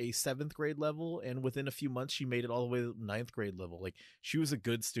was at a 7th grade level, and within a few months, she made it all the way to 9th grade level. Like, she was a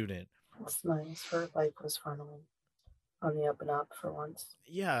good student. That's nice. Her life was finally on the up and up for once.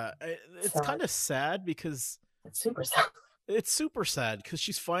 Yeah, it's kind of sad because it's super sad. It's super sad because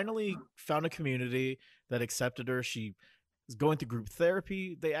she's finally found a community that accepted her. She is going through group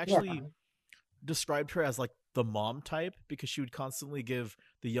therapy. They actually described her as like the mom type because she would constantly give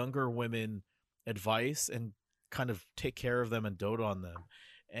the younger women advice and kind of take care of them and dote on them.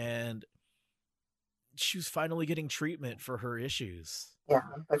 And she was finally getting treatment for her issues. Yeah,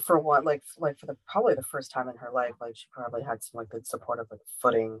 like for what, like for the probably the first time in her life, like she probably had some like good supportive like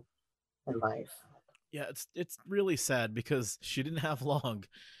footing in life. Yeah, it's really sad because she didn't have long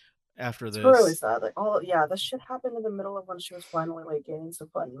after this. It's really sad. Like, this shit happened in the middle of when she was finally like gaining some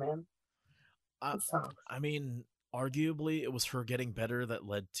footing, man. I mean, arguably, it was her getting better that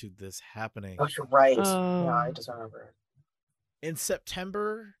led to this happening. Oh, you're right. Yeah, I just remember. In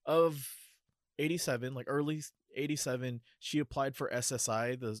September of 87, like early 87, she applied for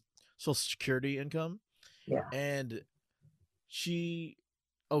SSI, the Social Security income. Yeah. And she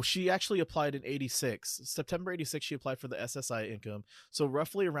actually applied in 86. September 86, she applied for the SSI income. So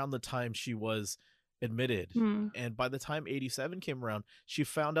roughly around the time she was admitted. And by the time 87 came around, she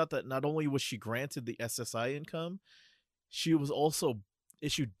found out that not only was she granted the SSI income, she was also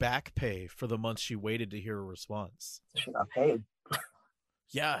issued back pay for the months she waited to hear a response. She got paid.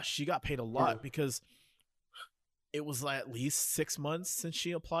 Yeah, she got paid a lot because it was at least 6 months since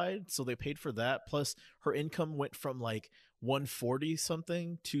she applied, so they paid for that. Plus, her income went from like 140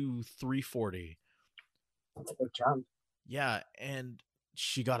 something to 340. That's a big jump. Yeah, and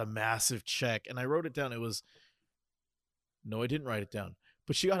she got a massive check, and I wrote it down. No, I didn't write it down,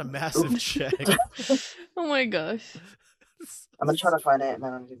 but she got a massive check. Oh my gosh. I'm gonna try to find it, and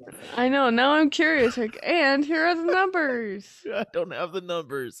then I'm gonna do that. I know. Now I'm curious. Like, and here are the numbers. I don't have the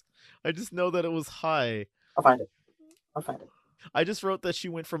numbers. I just know that it was high. I'll find it. I just wrote that she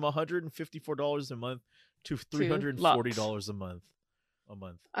went from $154 a month to $340 a month.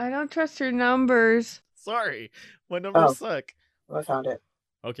 I don't trust your numbers. Sorry, my numbers suck. I found it.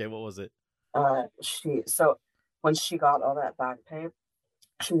 Okay, what was it? So when she got all that back pay,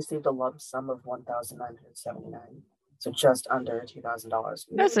 she received a lump sum of $1,979. So just under $2,000.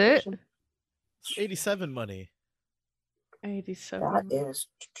 That's it. 87 money. 87.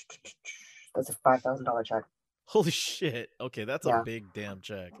 That's a $5,000 check. Holy shit. Okay, that's a big damn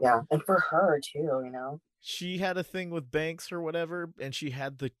check. Yeah, and for her too, you know. She had a thing with banks or whatever, and she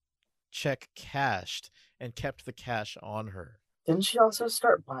had the check cashed and kept the cash on her. Didn't she also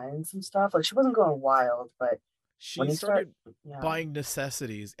start buying some stuff? Like, she wasn't going wild, but she started buying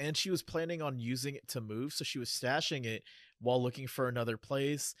necessities, and she was planning on using it to move, so she was stashing it while looking for another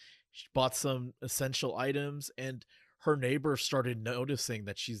place. She bought some essential items, and her neighbor started noticing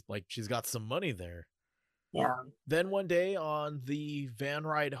that she's got some money there. Yeah. Then one day on the van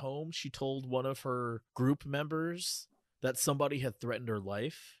ride home, she told one of her group members that somebody had threatened her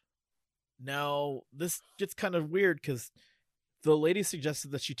life. Now, this gets kind of weird because The lady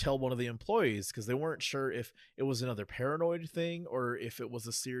suggested that she tell one of the employees because they weren't sure if it was another paranoid thing or if it was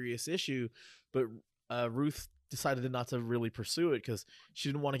a serious issue. But Ruth decided not to really pursue it because she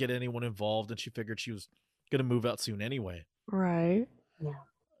didn't want to get anyone involved, and she figured she was going to move out soon anyway. Right. Yeah.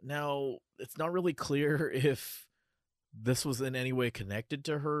 Now, it's not really clear if this was in any way connected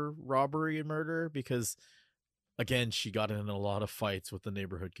to her robbery and murder because, again, she got in a lot of fights with the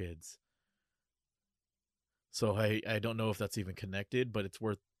neighborhood kids. So I don't know if that's even connected, but it's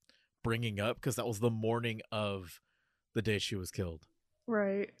worth bringing up because that was the morning of the day she was killed.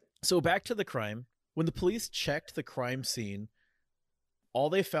 Right. So back to the crime. When the police checked the crime scene, all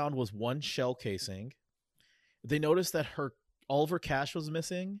they found was one shell casing. They noticed that all of her cash was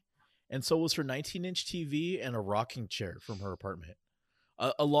missing, and so was her 19-inch TV and a rocking chair from her apartment,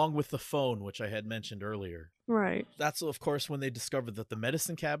 along with the phone, which I had mentioned earlier. Right. That's, of course, when they discovered that the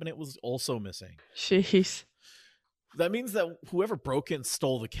medicine cabinet was also missing. Jeez. That means that whoever broke in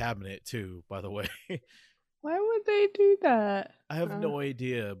stole the cabinet, too, by the way. Why would they do that? I have no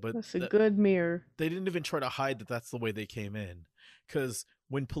idea, but That's a good mirror. they didn't even try to hide that that's the way they came in. Because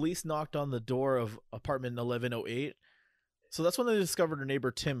when police knocked on the door of apartment 1108, so that's when they discovered her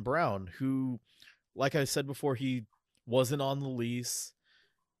neighbor Tim Brown, who, like I said before, he wasn't on the lease.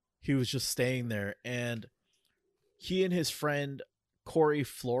 He was just staying there. And he and his friend Corey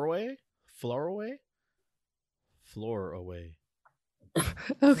Floroway?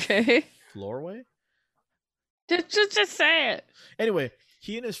 Okay. Floroway? Just say it. Anyway,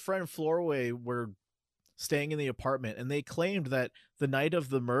 he and his friend Floroway were staying in the apartment, and they claimed that the night of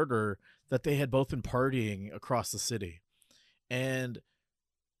the murder that they had both been partying across the city. And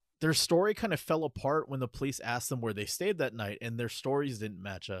their story kind of fell apart when the police asked them where they stayed that night, and their stories didn't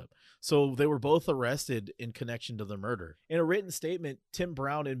match up. So they were both arrested in connection to the murder. In a written statement, Tim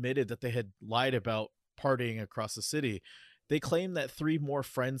Brown admitted that they had lied about partying across the city. They claimed that 3 more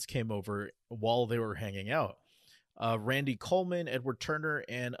friends came over while they were hanging out. Randy Coleman, Edward Turner,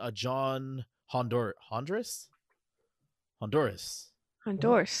 and John Honduras.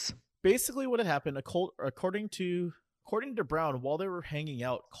 Basically, what had happened, according to Brown, while they were hanging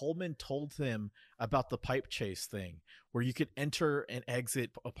out, Coleman told him about the pipe chase thing, where you could enter and exit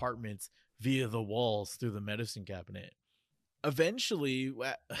apartments via the walls through the medicine cabinet. Eventually,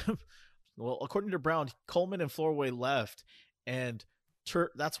 well, according to Brown, Coleman and Floroway left, and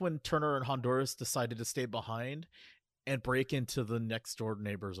that's when Turner and Honduras decided to stay behind and break into the next door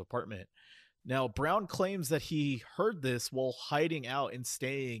neighbor's apartment. Now, Brown claims that he heard this while hiding out and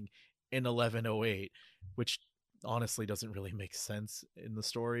staying in 1108, which honestly doesn't really make sense in the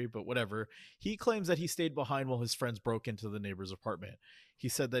story, but whatever. He claims that he stayed behind while his friends broke into the neighbor's apartment. He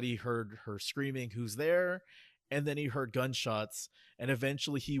said that he heard her screaming, "Who's there?" And then he heard gunshots, and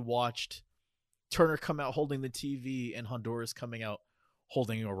eventually he watched Turner come out holding the TV and Honduras coming out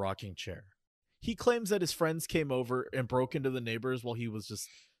holding a rocking chair. He claims that his friends came over and broke into the neighbors while he was just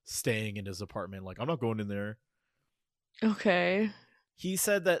staying in his apartment. Like, I'm not going in there. Okay. He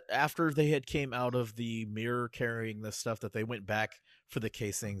said that after they had came out of the mirror carrying this stuff, that they went back for the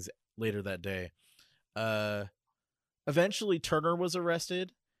casings later that day. Eventually, Turner was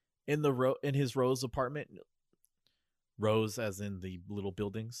arrested in his Rose apartment. Rose, as in the little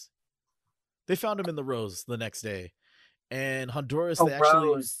buildings. They found him in the Rose the next day. And Honduras, they actually...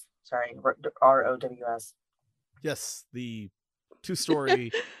 Rose. Sorry, ROWS. Yes, the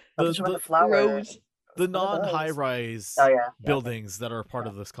 2-story... the flower. Rose. The non-high-rise buildings that are part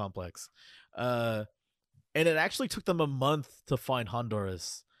of this complex. And it actually took them a month to find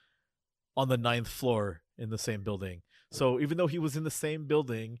Honduras on the 9th floor in the same building. So even though he was in the same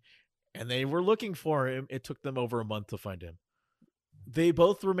building and they were looking for him, it took them over a month to find him. They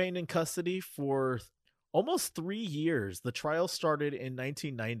both remained in custody for almost 3 years. The trial started in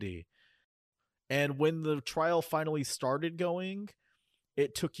 1990. And when the trial finally started going,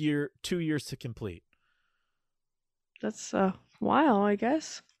 it took 2 years to complete. That's a while, I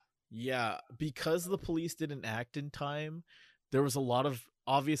guess. Yeah, because the police didn't act in time, there was a lot of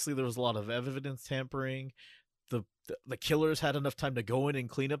evidence tampering. The killers had enough time to go in and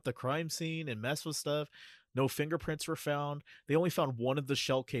clean up the crime scene and mess with stuff. No fingerprints were found. They only found one of the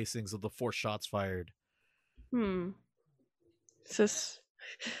shell casings of the 4 shots fired.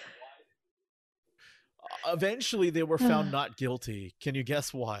 Eventually, they were found not guilty. Can you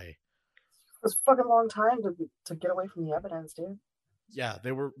guess why? It was a fucking long time to get away from the evidence, dude. Yeah,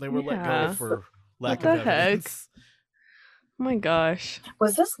 they were let go for lack What of the evidence. heck? Oh my gosh.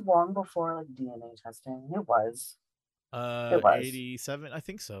 Was this long before like DNA testing? It was. 87, I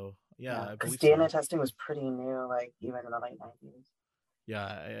think so. Yeah, I because believe DNA so. testing was pretty new, like even in the late 90s. Yeah,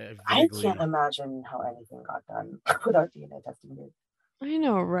 I I vaguely. can't imagine how anything got done without DNA testing, dude. I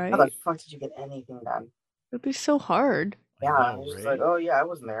know, How right? the fuck did you get anything done? It'd be so hard. I Yeah, know, it's just right? like, oh yeah, I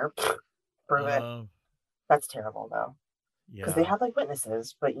wasn't there. Prove it. Um, That's terrible though, because they yeah. had like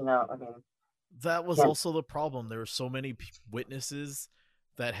witnesses, but you know, I mean, That was can't. also the problem. There were so many witnesses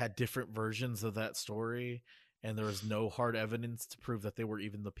that had different versions of that story, and there was no hard evidence to prove that they were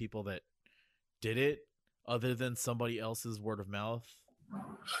even the people that did it, other than somebody else's word of mouth.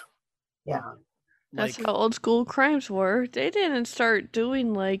 Yeah, That's Like, how old school crimes were. They didn't start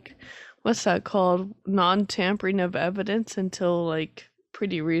doing like, what's that called? Non-tampering of evidence until like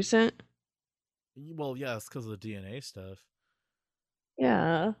pretty recent. well, yeah, it's because of the DNA stuff.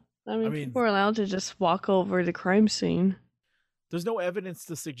 Yeah. I mean, mean- people are allowed to just walk over the crime scene. There's no evidence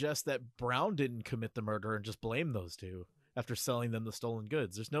to suggest that Brown didn't commit the murder and just blame those two after selling them the stolen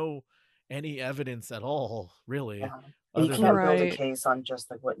goods. There's no any evidence at all, really. yeah. And you Other can't than build a Right. case on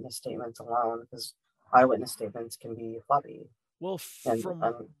just like witness statements alone, because eyewitness statements can be floppy well, and from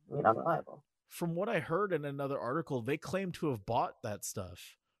unreliable. from what I heard in another article, they claim to have bought that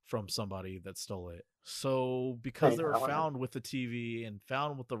stuff from somebody that stole it. So because they were Anyhow, found with the TV and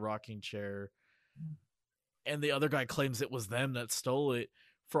found with the rocking chair, and the other guy claims it was them that stole it,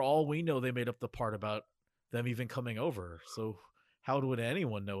 for all we know, they made up the part about them even coming over. So how would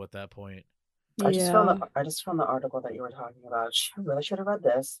anyone know at that point? I just Yeah. found the article that you were talking about. I really should have read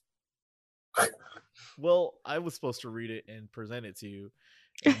this. Well, I was supposed to read it and present it to you,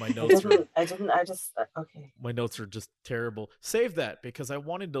 and my I notes are didn't. I just. Okay. my notes are just terrible. Save that because I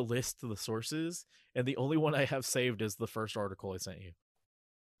wanted to list the sources, and the only one I have saved is the first article I sent you.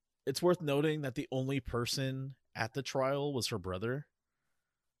 It's worth noting that the only person at the trial was her brother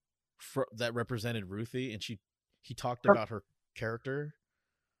that represented Ruthie, and he talked Her- about her character.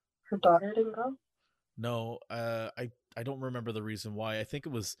 Her daughter didn't go. No, I don't remember the reason why. I think it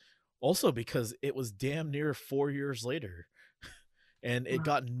was also because it was damn near 4 years later. And it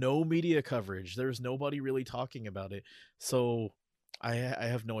got no media coverage. There's nobody really talking about it. So I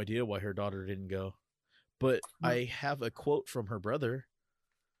have no idea why her daughter didn't go. But I have a quote from her brother.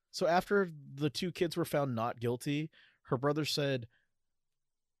 So after the two kids were found not guilty, her brother said,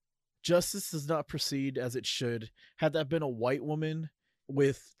 "Justice does not proceed as it should. Had that been a white woman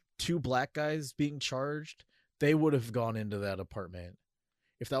with two black guys being charged, they would have gone into that apartment.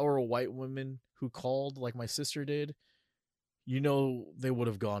 If that were a white woman who called like my sister did, you know they would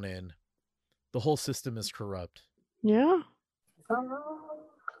have gone in. The whole system is corrupt." Yeah. He's not wrong.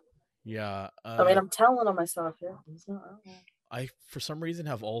 Yeah. I mean, I'm telling on myself here. He's not wrong. I, for some reason,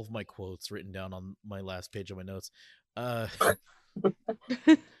 have all of my quotes written down on my last page of my notes.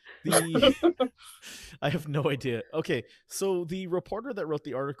 I have no idea. Okay, so the reporter that wrote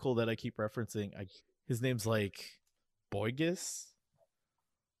the article that I keep referencing, his name's like Boygus.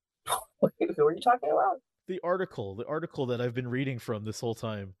 Who are you talking about? The article that I've been reading from this whole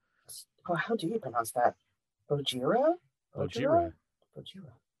time. Oh, how do you pronounce that? Ojira? Ojira.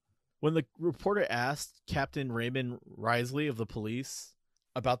 Ojira. When the reporter asked Captain Raymond Risley of the police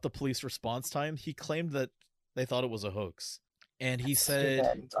about the police response time, he claimed that they thought it was a hoax. And he said,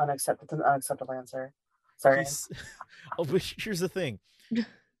 Stupid. It's unacceptable. It's an unacceptable answer. Sorry. Oh, but here's the thing.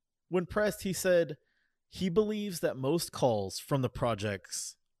 When pressed, he said he believes that most calls from the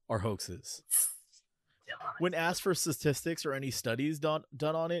projects are hoaxes. When asked for statistics or any studies done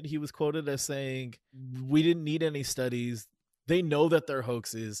on it, he was quoted as saying, "We didn't need any studies. They know that they're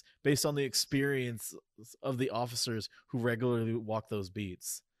hoaxes based on the experience of the officers who regularly walk those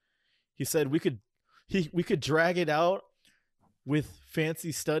beats." He said we could drag it out with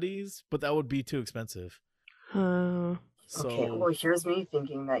fancy studies, but that would be too expensive. Uh, So Okay, well, here's me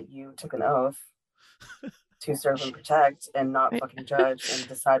thinking that you took an oath to serve and protect and not fucking judge and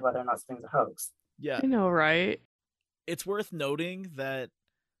decide whether or not something's a hoax. yeah, I know, right? it's worth noting that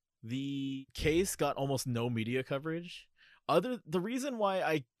the case got almost no media coverage. The reason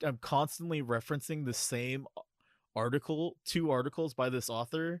why I'm constantly referencing the same two articles by this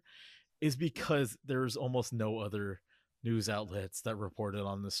author, is because there's almost no other news outlets that reported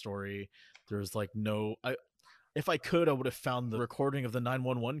on this story. There's like if I could, I would have found the recording of the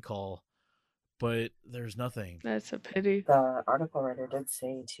 911 call, but there's nothing. That's a pity. The article writer did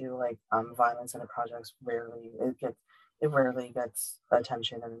say too, like, violence in the projects rarely gets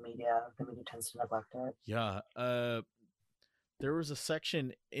attention in the media. The media tends to neglect it. Yeah. There was a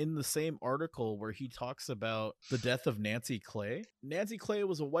section in the same article where he talks about the death of Nancy Clay. Nancy Clay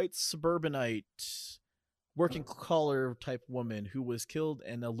was a white suburbanite, working collar type woman who was killed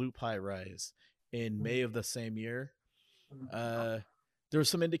in a loop high rise in May of the same year. There were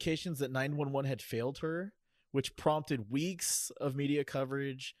some indications that 911 had failed her, which prompted weeks of media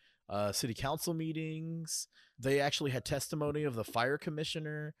coverage, city council meetings. They actually had testimony of the fire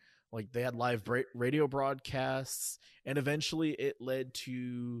commissioner. Like, they had live radio broadcasts, and eventually it led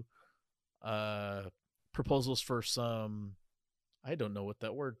to proposals for some, I don't know what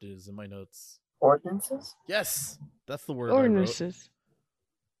that word is in my notes. Ordinances? Yes, that's the word I wrote. Ordinances.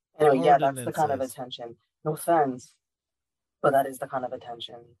 Anyway, yeah, that's the kind of Ordinances. attention. No offense, but that is the kind of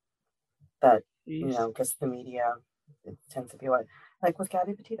attention that, you Jeez. know, gets the media. It tends to be what, like with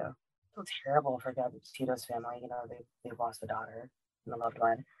Gabby Petito. So terrible for Gabby Petito's family. You know, they've lost a daughter and a loved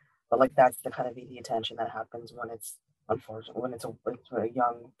one. But like, that's the kind of media attention that happens when it's unfortunate, when it's a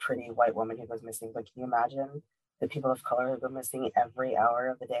young, pretty white woman who goes missing. But can you imagine the people of color who go missing every hour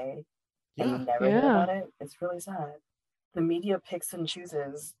of the day and you Yeah. never hear Yeah. about it? It's really sad. The media picks and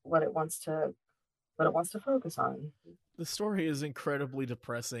chooses what it wants to focus on. The story is incredibly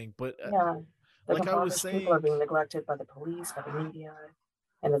depressing, but Yeah, like like I was impoverished people are saying, being neglected by the police, by the media,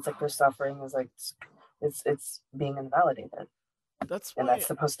 and it's like their suffering is like it's being invalidated, that's and why. that's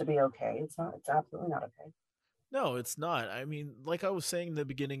supposed to be okay. It's not. It's absolutely not okay. No, it's not. I mean, like I was saying in the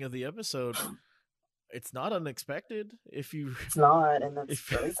beginning of the episode, it's not unexpected. If you, It's not, and that's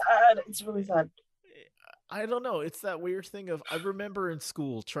if really sad. It's really sad. I don't know, it's that weird thing of, I remember in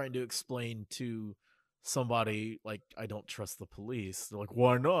school trying to explain to somebody, like, I don't trust the police. They're like,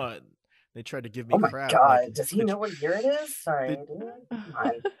 why not? They tried to give me Oh my crap. god, Like, does he know what year it is? Sorry, Did- dude. Come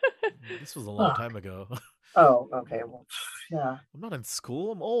on. this was a long Fuck. time ago. Oh, okay. Well, yeah. I'm not in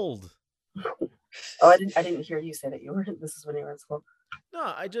school. I'm old. Oh, I didn't hear you say that you were. This is when you were in school.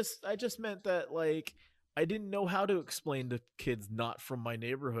 No, I just meant that, like, I didn't know how to explain to kids not from my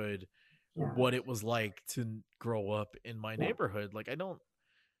neighborhood Yeah. what it was like to grow up in my Yeah. neighborhood. Like, I don't,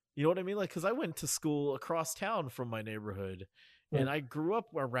 you know what I mean? Like, because I went to school across town from my neighborhood, and Yeah. I grew up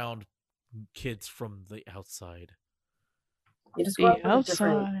around kids from the outside. You just grow The up with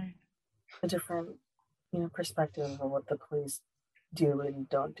outside. a different, you know, perspective of what the police do and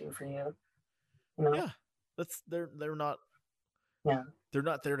don't do for you. You know? Yeah, that's they're not. Yeah. They're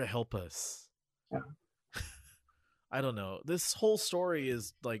not there to help us. Yeah. I don't know. This whole story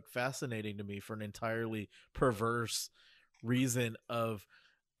is, like, fascinating to me for an entirely perverse reason of,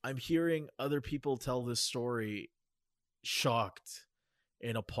 I'm hearing other people tell this story shocked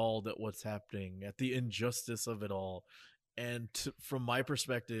and appalled at what's happening, at the injustice of it all. And from my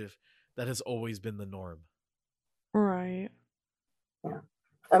perspective, that has always been the norm. Right.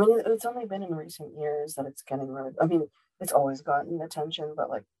 I mean, it's only been in recent years that it's getting really. I mean, it's always gotten attention, but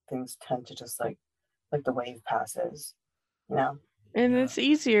like things tend to just like the wave passes, you know. And Yeah. it's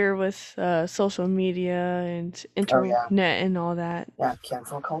easier with social media and Oh, yeah. internet and all that. Yeah,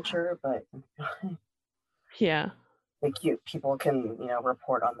 cancel culture, but Yeah. like people can, you know,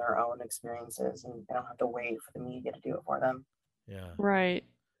 report on their own experiences, and they don't have to wait for the media to do it for them. Yeah. Right.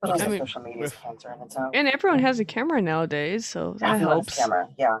 But Okay. also, I mean- social media is cancer in itself. And everyone has a camera nowadays, so that Everyone has a helps.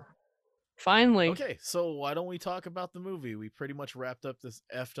 camera, yeah. Finally. Okay, so why don't we talk about the movie? We pretty much wrapped up this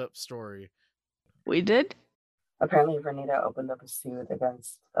effed up story. We did? Apparently, Vernita opened up a suit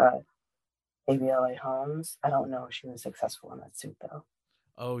against ABLA Homes. I don't know if she was successful in that suit, though.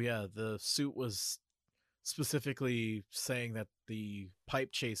 Oh yeah, the suit was specifically saying that the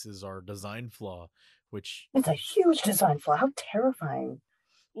pipe chases are a design flaw, which, It's a huge design flaw. How terrifying.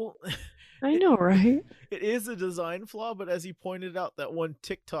 well, I know, right? it is a design flaw, but as you pointed out, that one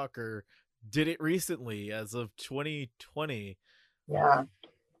TikToker did it recently, as of 2020. Yeah.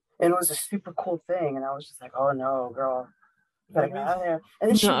 And it was a super cool thing. And I was just like, oh no, girl. You gotta I get mean, out of there.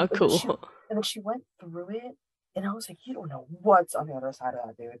 And then Not cool. And then she went through it. And I was like, you don't know what's on the other side of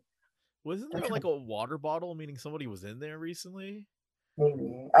that, dude. Wasn't there like a water bottle, meaning somebody was in there recently?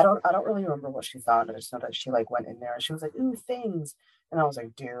 Maybe. I don't really remember what she found. I just know that she like went in there and she was like, ooh, things. And I was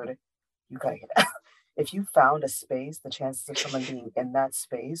like, dude, you gotta get out. If you found a space, the chances of someone being in that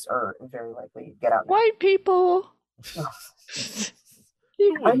space are very likely. Get out now. White people.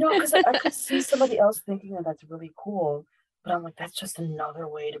 I know, because I could see somebody else thinking that that's really cool, but I'm like, that's just another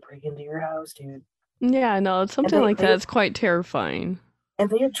way to break into your house, dude. Yeah, no, something they- like they- that's quite terrifying. And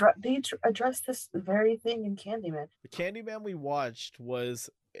they address this very thing in Candyman. The Candyman we watched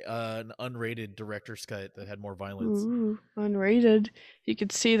was an unrated director's cut that had more violence. Ooh, unrated. You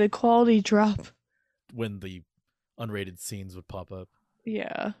could see the quality drop. When the unrated scenes would pop up.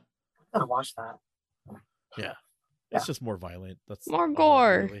 Yeah. I gotta watch that. Yeah. Yeah. It's just more violent. That's More all,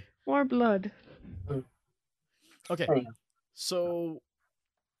 gore. really. More blood. Okay. Anyhow. So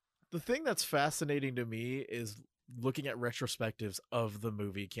the thing that's fascinating to me is looking at retrospectives of the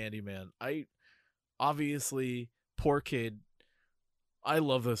movie Candyman. I obviously, poor kid, I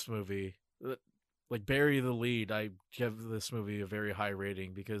love this movie. like bury the lead, I give this movie a very high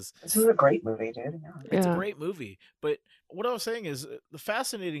rating because This is a great movie, dude. Yeah. it's a Yeah. great movie. But what I was saying is the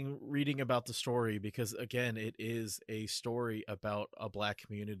fascinating reading about the story, because again, it is a story about a black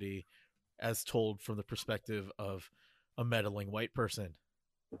community as told from the perspective of a meddling white person.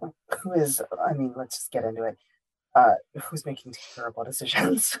 Who is? I mean, let's just get into it. Who's making terrible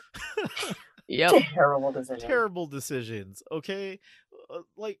decisions? Yep. Terrible decisions. Terrible decisions, okay?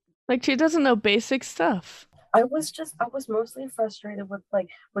 Like, Like she doesn't know basic stuff. I was mostly frustrated with like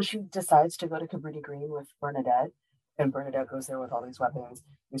when she decides to go to Cabrini Green with Bernadette, and Bernadette goes there with all these weapons,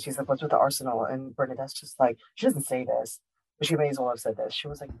 and she's like, "What's with the arsenal?" And Bernadette's just like, she doesn't say this, but she may as well have said this. She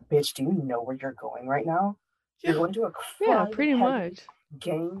was like, "Bitch, do you know where you're going right now? You're yeah, going to a Yeah, pretty crime-heavy much.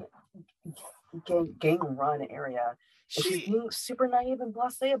 gang run area." And she's she being super naive and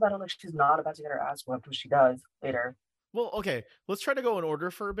blasé about it, like she's not about to get her ass whipped, which she does later. well, okay, let's try to go in order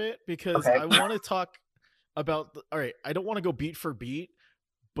for a bit because Okay. I want to talk about all right, I don't want to go beat for beat,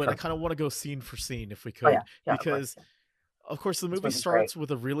 but I Sure. kind of want to go scene for scene if we could, Oh yeah, yeah. because of course the movie movie's starts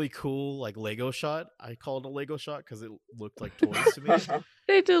with a really cool like Lego shot. I call it a Lego shot because it looked like toys to me.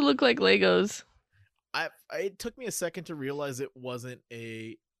 They do look like Legos. It took me a second to realize it wasn't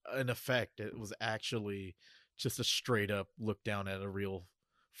an effect. It was actually just a straight up look down at a real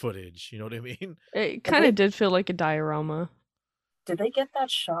footage. You know what I mean? It kind of did feel like a diorama. Did they get that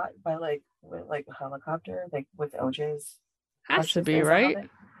shot by with a helicopter, like with OJ's? Has to Is be, that how right? they-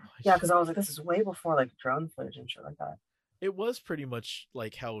 Yeah, because I was like, this is way before like drone footage and shit like that. It was pretty much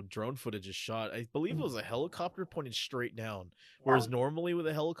like how drone footage is shot. I believe it was a helicopter pointed straight down, whereas Yeah. normally with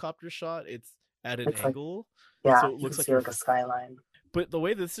a helicopter shot, it's at an It's like- angle. Yeah, So it you looks can like see you're like a skyline. But the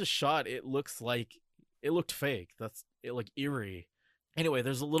way this is shot, it looks like it looked fake. That's it, like eerie. Anyway,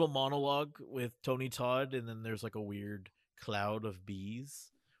 there's a little monologue with Tony Todd, and then there's like a weird cloud of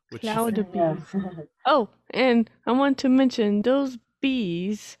bees. Which Cloud of Yeah. Oh, and I want to mention those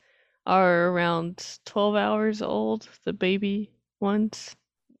bees are around 12 hours old, the baby ones.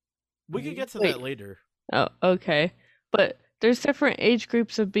 we could get to Wait. that later. Oh, okay. But there's different age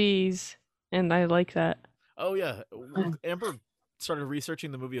groups of bees, and I like that. Oh yeah, Amber started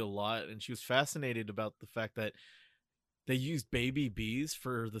researching the movie a lot, and she was fascinated about the fact that they used baby bees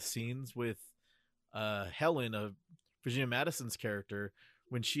for the scenes with Helen, Virginia Madison's character.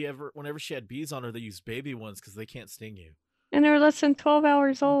 Whenever she had bees on her, they used baby ones because they can't sting you. And they're less than 12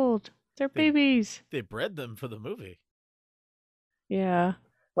 hours old. They're They- babies. They bred them for the movie. Yeah.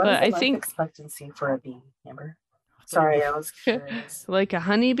 What But is the I life think- expectancy for a bee, Amber? Sorry, I was curious. Like a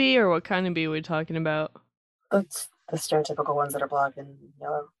honeybee, or what kind of bee are we talking about? That's the stereotypical ones that are black and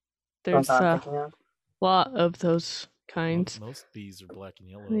yellow. The There's ones I'm a thinking of. lot of those kinds. Most bees are black and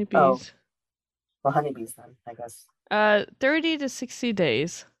yellow. Honeybees. Oh. Well, honeybees then, I guess. 30 to 60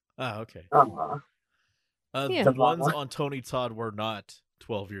 days. Ah, okay. Oh, Yeah. The The long ones one. on Tony Todd were not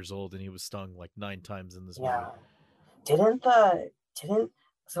 12 years old, and he was stung like 9 times in this yeah. movie.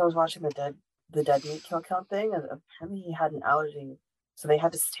 So I was watching the dead meat kill count thing, and apparently he had an allergy, so they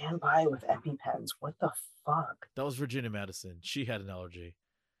had to stand by with EpiPens. What the fuck? That was Virginia Madison. She had an allergy.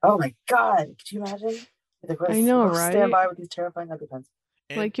 Oh my god! Could you imagine? They were I know, supposed to right? Stand by with these terrifying EpiPens.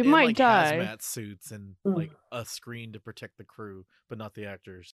 And, Like, you and, might die. hazmat suits and Mm. like a screen to protect the crew, but not the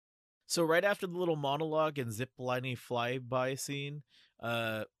actors. So right after the little monologue and zip-lining flyby scene,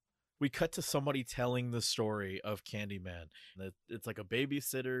 we cut to somebody telling the story of Candyman. It's like a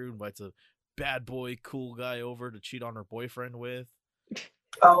babysitter who invites a bad boy, cool guy over to cheat on her boyfriend with.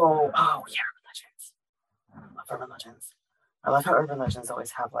 Oh yeah, urban legends. I love urban legends. I love how urban legends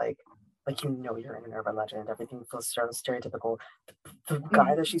always have like you're in an urban legend. Everything feels so stereotypical. The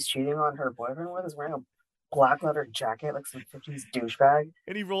guy that she's cheating on her boyfriend with is wearing a black leather jacket, like some 50s douchebag.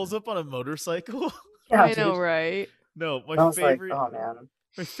 And he rolls up on a motorcycle. Yeah, I know, dude. right? No, I my was favorite like, oh man,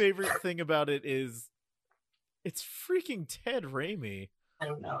 my favorite thing about it is it's freaking Ted Raimi. I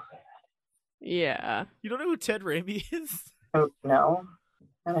don't know. Yeah. You don't know who Ted Raimi is? Oh, no,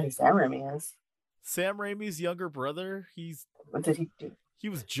 I don't know who Sam Raimi is. Sam Raimi's younger brother. What did he do? He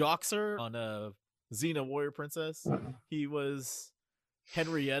was Joxer on Xena Warrior Princess. Mm. He was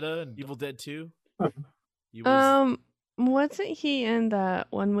Henrietta in Evil Dead 2. Mm. He was Wasn't he in that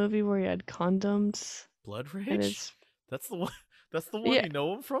one movie where he had condoms? Blood And Rage. it's That's the one. That's the one Yeah. you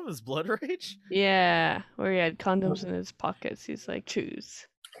know him from. Is Blood Rage? yeah, where he had condoms in his pockets. He's like, choose.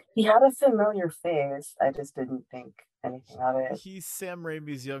 He had a familiar face. I just didn't think anything of it. He's Sam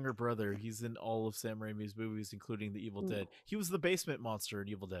Raimi's younger brother. He's in all of Sam Raimi's movies, including The Evil Dead. He was the basement monster in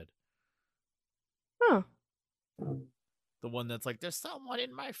Evil Dead. Huh. Mm. The one that's like, there's someone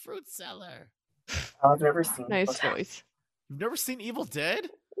in my fruit cellar. I've never seen. Nice okay. voice. You've never seen Evil Dead?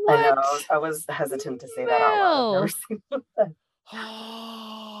 What? I know. I was hesitant to say that out loud. I've never Mel. seen the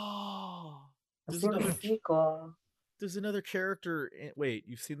Oh, I've there's seen the another sequel. there's another character. Wait,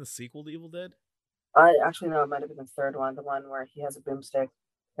 you've seen the sequel to Evil Dead? I actually know it might have been the third one, the one where he has a boomstick.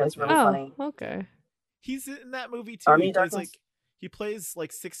 It's really Oh, funny. okay. He's in that movie too. Army He of plays Darkness? he plays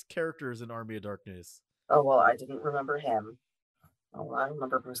like 6 characters in Army of Darkness. Oh well, I didn't remember him. Oh well, I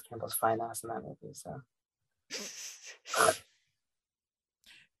remember Bruce Campbell's fine ass in that movie. So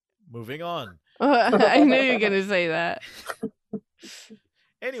Moving on. I knew you were gonna say that.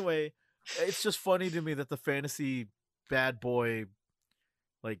 Anyway, it's just funny to me that the fantasy bad boy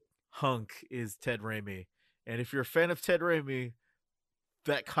like hunk is Ted Raimi. And if you're a fan of Ted Raimi,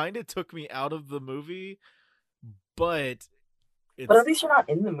 that kind of took me out of the movie, but it's but at least you're not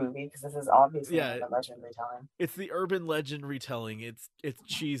in the movie because this is obviously Yeah. a legend retelling. it's the urban legend retelling. It's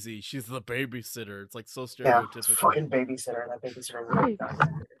cheesy. She's the babysitter. It's like so Yeah, stereotypical. fucking babysitter. That babysitter is really bad.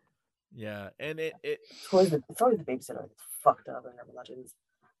 Yeah, and it It's always the babysitter that's fucked up in Urban Legends.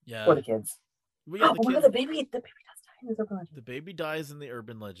 yeah. Or the kids. Well, yeah, Oh the no, kid, the baby does die in this Urban Legend. the baby dies in the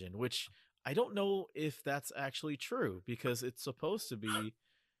urban legend, which I don't know if that's actually true because it's supposed to be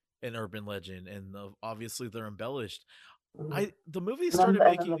an urban legend, and obviously they're embellished. The movie started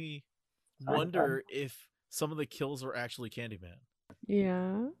then making the- me Sorry, wonder if some of the kills were actually Candyman.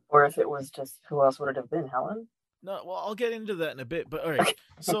 Yeah. Or if it was just, who else would it have been? Helen? No, well, I'll get into that in a bit. But all right,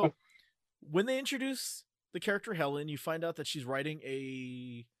 so when they introduce the character Helen, you find out that she's writing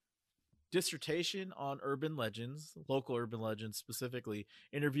a dissertation on urban legends, local urban legends specifically,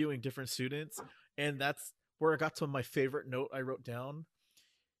 interviewing different students, and that's where I got to my favorite note I wrote down.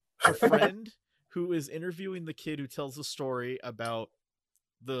 Her friend who is interviewing the kid who tells the story about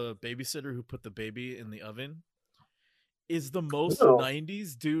the babysitter who put the baby in the oven is the most Ooh.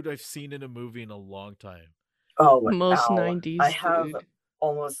 90s dude I've seen in a movie in a long time. Oh, Most wow. 90s. I have dude.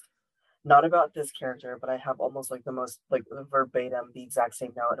 almost, not about this character, but I have almost like the most, like verbatim, the exact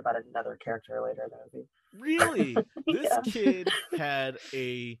same note about another character later in the movie. Really? This Yeah. kid had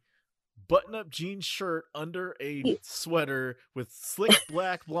a button-up jean shirt under a sweater with slick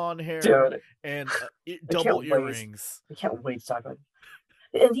black blonde hair Dude, and can't double wait. earrings. I can't wait to talk about it.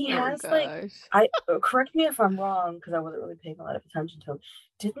 And he Oh, has like, correct me if I'm wrong, because I wasn't really paying a lot of attention to him.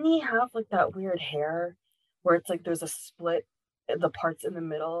 Didn't he have like that weird hair where it's like there's a split in the parts in the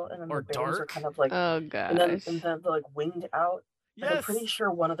middle and then Or the bangs are dark? kind of like, Oh and gosh. then they're like winged out? Like, I'm Yes. pretty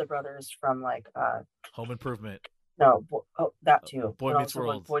sure one of the brothers from like Home Improvement. no, that too. Boy but Meets also, like,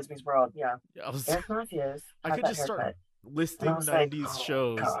 World. Boys Meets World, yeah. I was Eric Matthews. I had could that just start haircut. listing And I was like, 90s oh,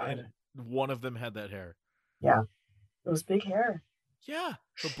 shows God. and one of them had that hair. Yeah, it was big hair. Yeah,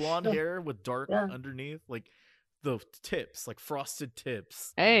 the blonde Yeah. hair with dark Yeah. underneath, like the tips, like frosted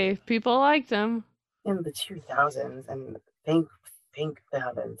tips. Hey, people like them. In the 2000s, and thank the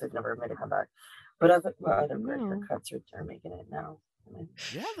heavens they've never made a comeback. But other weird No. haircuts are making it now.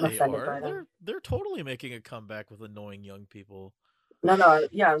 Yeah, I'm they offended by are. them. They're totally making a comeback with annoying young people. No,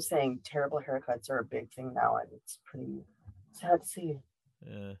 yeah, I'm saying terrible haircuts are a big thing now, and it's pretty sad to see.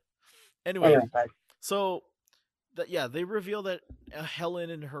 Yeah. Anyway, Anyway, but so they reveal that Helen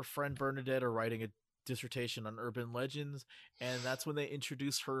and her friend Bernadette are writing a dissertation on urban legends, and that's when they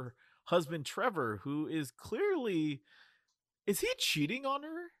introduce her husband Trevor, who is clearly he cheating on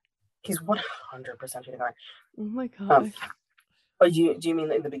her? he's 100% cheating on her. Oh my gosh. Oh, do you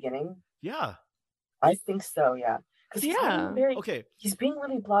mean in the beginning? Yeah. I think so, yeah. Because he's Yeah. being very, Okay. he's being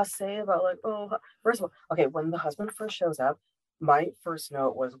really blasé about like, oh, first of all, okay, when the husband first shows up, my first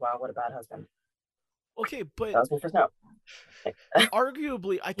note was, wow, what a bad husband. Okay, That but was my first note.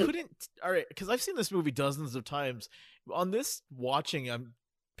 arguably I couldn't. All right, because I've seen this movie dozens of times. On this watching, I'm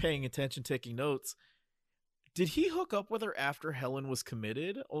paying attention, taking notes. Did he hook up with her after Helen was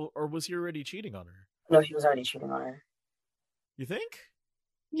committed, or was he already cheating on her? No, he was already cheating on her. You think?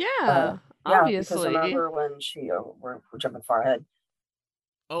 Yeah, Yeah, obviously. because remember when she, we're jumping far ahead.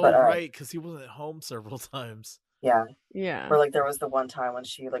 Oh, But, right, because he wasn't at home several times. Yeah, Yeah. or like there was the one time when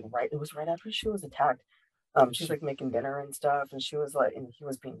she like it was right after she was attacked. She's like making dinner and stuff, and she was like, and he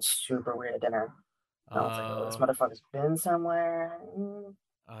was being super weird at dinner. And I was like, oh, this motherfucker's been somewhere.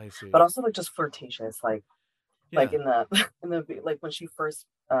 I see. But also like just flirtatious, like yeah, in the like when she first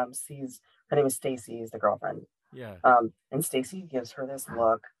sees, her name is Stacy, is the girlfriend. yeah. And Stacy gives her this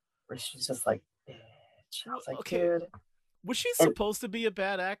look where she's just like, bitch. I was like, Okay. dude. Was she and- supposed to be a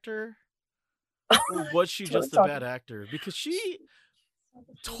bad actor? Or was she Dude, just a talk- bad actor? Because she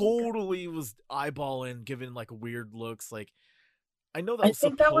totally was eyeballing, giving like weird looks. Like, I know that I was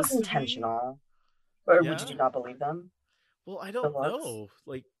think that was supposed to be- intentional. Or Yeah. did you not believe them? Well, I don't looks? know.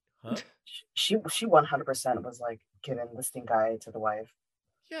 Like, huh? She 100% was like giving the stink eye to the wife.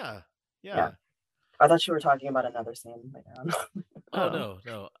 Yeah, yeah. Yeah. I thought you were talking about another scene later on. Oh, Oh.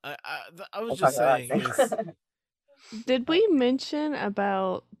 no. I was We'll just talk about saying that is scene. Did we mention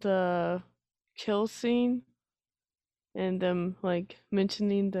about the kill scene and them like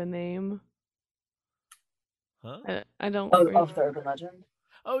mentioning the name? huh? I don't. Of the urban legend.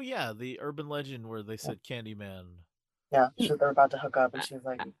 Oh yeah, the urban legend where they said Candyman. Yeah, they're about to hook up, and she's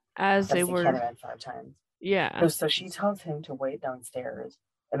like, As "I've they seen were, Candyman 5 times." yeah. No, so she tells him to wait downstairs,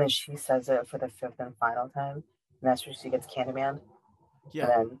 and then she says it for the fifth and final time, and that's where she gets Candyman.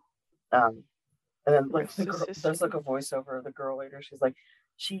 Yeah, Um, and then like Rest the is girl, history. there's like a voiceover of the girl later. She's like,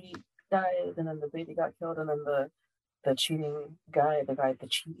 she died, and then the baby got killed, and then the cheating guy, the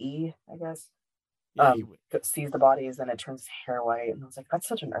cheatee, I guess, yeah. sees the bodies, and it turns hair white, and I was like, that's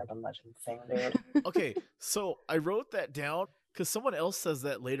such an urban legend thing, dude. Okay, so I wrote that down because someone else says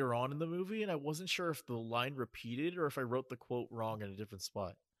that later on in the movie, and I wasn't sure if the line repeated or if I wrote the quote wrong in a different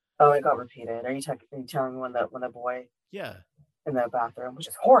spot. Oh, it got repeated. Are you telling me when the boy Yeah. in the bathroom, which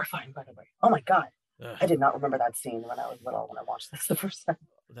is horrifying, by the way? Oh my god, Ugh, I did not remember that scene when I was little when I watched this the first time.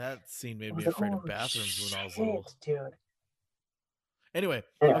 that scene made I me was like, afraid of holy bathrooms when I was shit, little. dude. Anyway,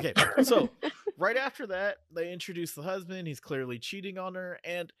 Anyway. okay, so right after that, they introduce the husband. He's clearly cheating on her,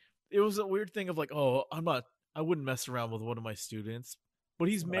 and it was a weird thing of like, oh, I wouldn't mess around with one of my students, but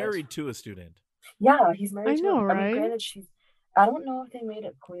he's Right. married to a student. Yeah, he's married I to know, him. I mean, right? granted, I don't know if they made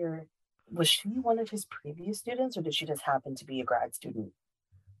it clear. Was she one of his previous students, or did she just happen to be a grad student?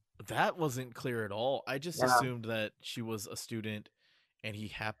 That wasn't clear at all. I just Yeah. assumed that she was a student and he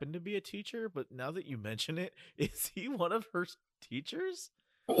happened to be a teacher, but now that you mention it, is he one of her teachers?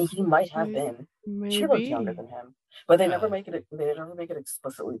 He might have Maybe. been. She looked younger than him, but they never Yeah. make it. They never make it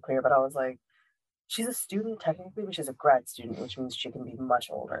explicitly clear. But I was like, she's a student technically, but she's a grad student, which means she can be much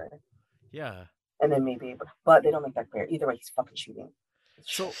older. Yeah. And then maybe, but they don't make that clear. Either way, he's fucking cheating.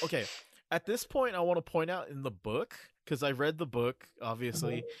 So, okay. At this point, I want to point out in the book, because I read the book,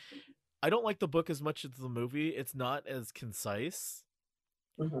 obviously. I don't like the book as much as the movie. It's not as concise.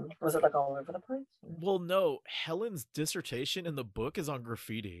 Was it like all over the place? Well, no. Helen's dissertation in the book is on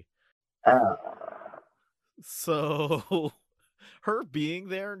graffiti. Uh, So, her being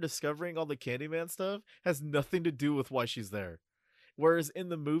there and discovering all the Candyman stuff has nothing to do with why she's there. Whereas in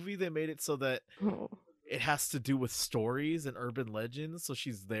the movie, they made it so that Oh. it has to do with stories and urban legends. So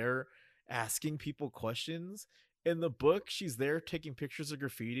she's there asking people questions. In the book, she's there taking pictures of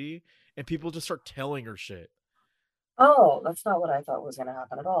graffiti, and people just start telling her shit. Oh, that's not what I thought was gonna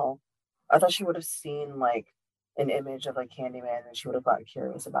happen at all. I thought she would have seen like an image of like Candyman, and she would have gotten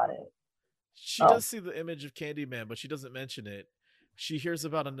curious about it. She does see the image of Candyman, but she doesn't mention it. She hears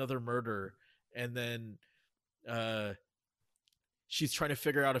about another murder, and then she's trying to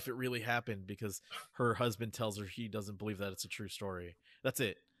figure out if it really happened because her husband tells her he doesn't believe that it's a true story. That's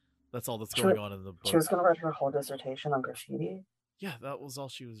it. That's all that's going on in the book. She was gonna write her whole dissertation on graffiti. Yeah, that was all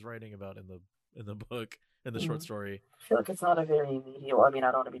she was writing about in the book, in the short story. I feel like it's not a very meaty. Well, I mean,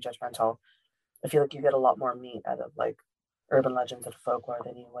 I don't want to be judgmental. I feel like you get a lot more meat out of like urban legends and folklore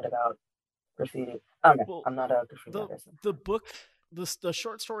than you would about graffiti. I don't know. Well, I'm not a graffiti person. The book, the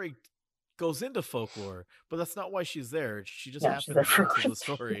short story goes into folklore, but that's not why she's there. She just Yeah, she's happens there for into the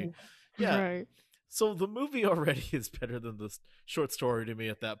story. Yeah. Right. So the movie already is better than the short story to me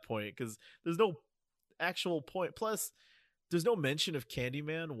at that point because there's no actual point. Plus, there's no mention of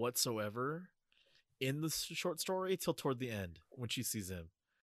Candyman whatsoever in the short story till toward the end when she sees him.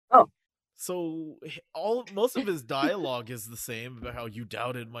 Oh. So most of his dialogue is the same about how you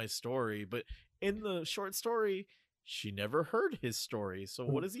doubted my story, but in the short story, she never heard his story. So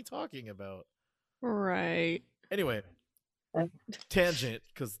what is he talking about? Right. Anyway, tangent,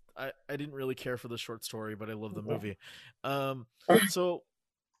 because I didn't really care for the short story, but I love the movie. So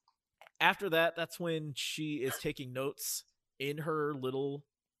after that, that's when she is taking notes in her little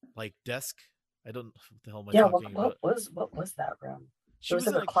like desk. I don't know what the hell am I talking about. What was that room? She was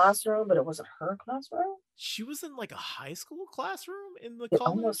in a classroom, but it wasn't her classroom. She was in like a high school classroom in the It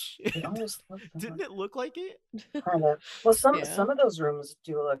college. almost Didn't it look like it? Kind of. Well, some Yeah. of those rooms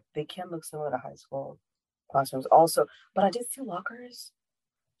do look. They can look similar to high school classrooms, also. But I did see lockers.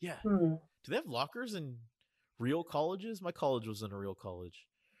 Yeah. Do they have lockers in real colleges? My college was in a real college.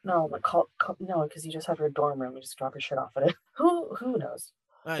 No, like no, because you just have your dorm room. You just drop your shit off at it. Who knows?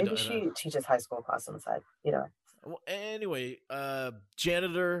 Maybe she teaches high school class on the side. You know. Well, anyway,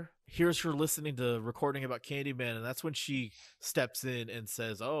 janitor hears her listening to recording about Candyman, and that's when she steps in and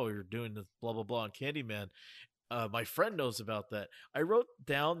says, "Oh, you're doing this blah blah blah on Candyman." My friend knows about that. I wrote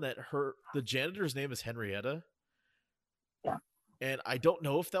down that the janitor's name is Henrietta. Yeah. And I don't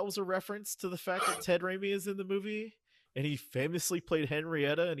know if that was a reference to the fact that Ted Raimi is in the movie, and he famously played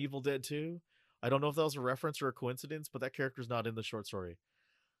Henrietta in Evil Dead 2. I don't know if that was a reference or a coincidence, but that character's not in the short story.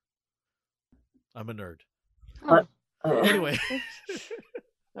 I'm a nerd. Oh, Anyway.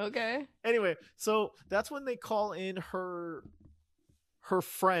 okay. Anyway, so that's when they call in her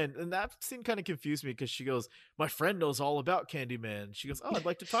friend, and that scene kind of confused me because she goes, "My friend knows all about Candyman." She goes, "Oh, I'd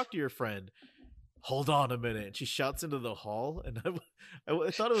like to talk to your friend." Hold on a minute. And she shouts into the hall, and I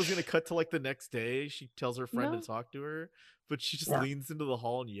thought it was going to cut to like the next day. She tells her friend No. to talk to her, but she just Yeah. leans into the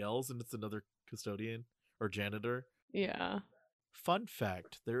hall and yells, and it's another custodian or janitor. Yeah. Fun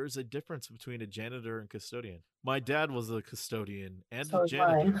fact, there is a difference between a janitor and custodian. My dad was a custodian and So a is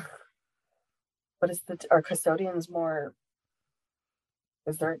janitor. mine. But are custodians more?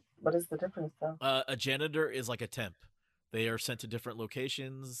 What is the difference though? A janitor is like a temp. They are sent to different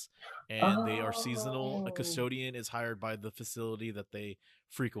locations and they are seasonal. A Oh. custodian is hired by the facility that they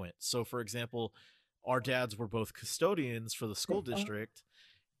frequent. So, for example, our dads were both custodians for the school district,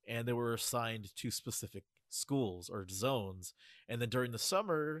 and they were assigned to specific schools or zones. And then during the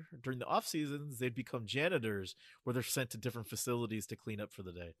summer, during the off seasons, they'd become janitors, where they're sent to different facilities to clean up for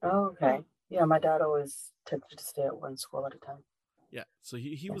the day. Oh, okay. Yeah, my dad always tended to stay at one school at a time. Yeah, so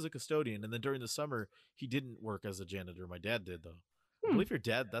he was a custodian, and then during the summer he didn't work as a janitor. My dad did though. I believe your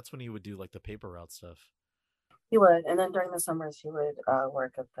dad. That's when he would do like the paper route stuff. He would, and then during the summers he would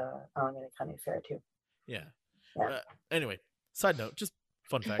work at the Alameda County Fair too. Yeah. Yeah. Anyway, side note, just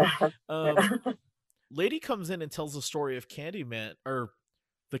fun fact. Lady comes in and tells the story of Candyman or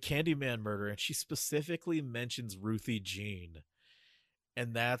the Candyman murder, and she specifically mentions Ruthie Jean,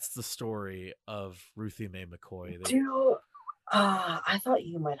 and that's the story of Ruthie Mae McCoy. I thought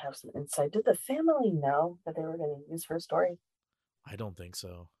you might have some insight. Did the family know that they were going to use her story? I don't think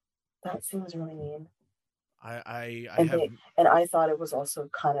so. That seems really mean. I And have. and I thought it was also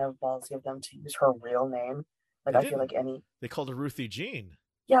kind of ballsy of them to use her real name. Like, They I feel like They called her Ruthie Jean.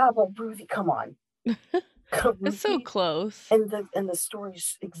 yeah, but Ruthie, come on. It's so Ruthie, close. and the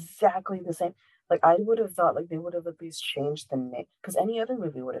story's exactly the same. Like, I would have thought like they would have at least changed the name, because any other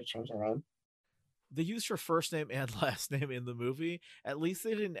movie would have changed the name. They used her first name and last name in the movie. At least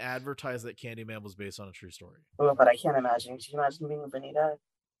they didn't advertise that Candyman was based on a true story. Well, but I can't imagine. Could you imagine being Benita,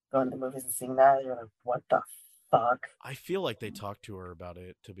 going to the movies and seeing that? You're like, what the fuck? I feel like they talked to her about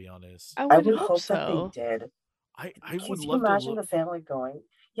it, to be honest. I I would would hope hope so. that they did. I Could would you love to imagine look. the family going?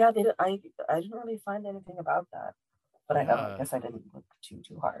 Yeah, they did. I didn't really find anything about that, but I Yeah. guess I didn't look too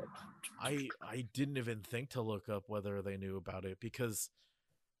hard. I didn't even think to look up whether they knew about it, because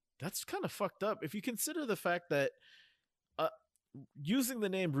that's kind of fucked up. If you consider the fact that using the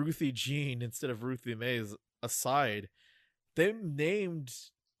name Ruthie Jean instead of Ruthie Mae aside, they named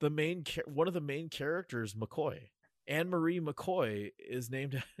one of the main characters McCoy. Anne Marie McCoy is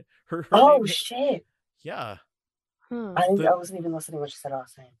named her Oh name. shit! Yeah. Huh. I The- wasn't even listening what she said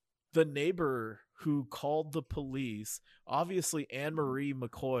last time. The neighbor who called the police, obviously Anne Marie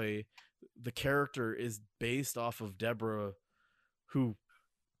McCoy, the character, is based off of Deborah, who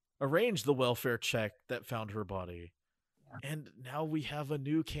arranged the welfare check that found her body. And now we have a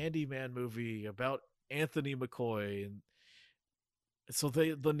new Candyman movie about Anthony McCoy, and so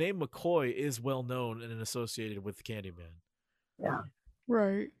the name McCoy is well known and associated with Candyman. Yeah,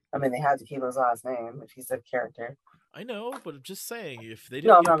 Right. I mean they had to keep his last name if he's a character. I know, but I'm just saying, if they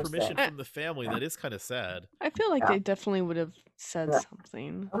No, didn't get I'm just permission saying. from the family, that is kind of sad. I feel like Yeah. they definitely would have said Yeah.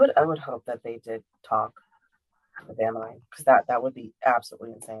 something. I would hope that they did talk to the family, because that would be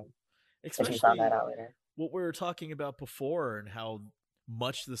absolutely insane if he Especially found that out later. what we were talking about before and how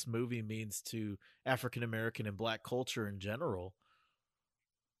much this movie means to African American and Black culture in general.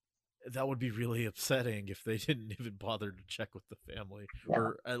 That would be really upsetting if they didn't even bother to check with the family, Yeah.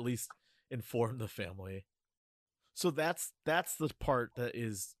 or at least inform the family. So that's the part that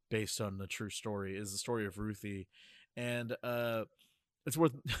is based on the true story, is the story of Ruthie. And it's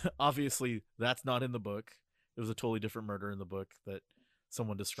worth obviously that's not in the book. It was a totally different murder in the book that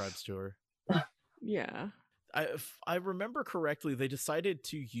someone describes to her. Yeah. If I remember correctly, they decided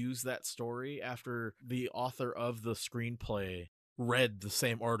to use that story after the author of the screenplay read the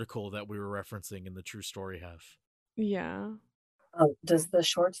same article that we were referencing in the True Story Half. Yeah. Does the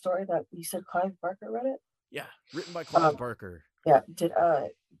short story that you said Clive Barker read it? Yeah, written by Clive Barker. Yeah. Did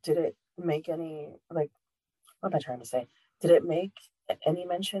it make any, like, what am I trying to say? Did it make any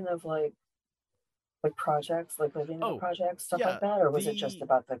mention of like projects, like living in Oh, projects, stuff yeah, like that, or was it just the-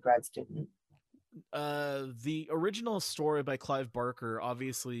 about the grad student? The original story by Clive Barker,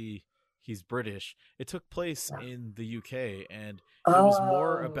 obviously he's British. It took place Yeah. in the UK, and it was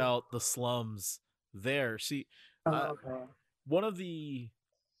more Oh. about the slums there. See, Oh, uh, okay. one of the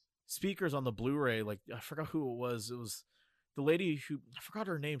speakers on the Blu-ray. Like I forgot who it was. It was the lady who I forgot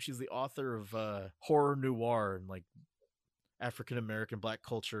her name. She's the author of horror noir and like African American Black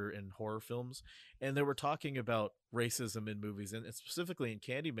culture in horror films, and they were talking about racism in movies and specifically in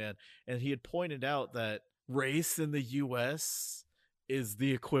Candyman. And he had pointed out that race in the U.S. is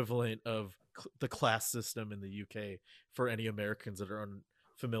the equivalent of the class system in the UK for any Americans that are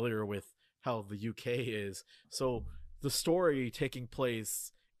unfamiliar with how the UK is. So the story taking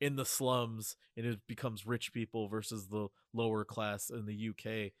place in the slums and it becomes rich people versus the lower class in the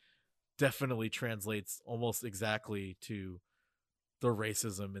UK definitely translates almost exactly to the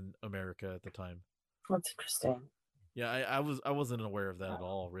racism in America at the time. That's interesting. Yeah, I wasn't aware of that at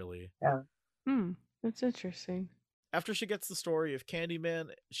all, really. Yeah. That's interesting. After she gets the story of Candyman,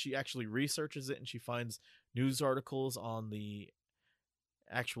 she actually researches it and she finds news articles on the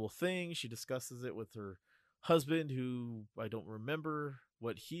actual thing. She discusses it with her husband, who I don't remember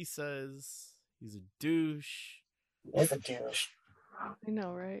what he says. He's a douche. He's a douche. I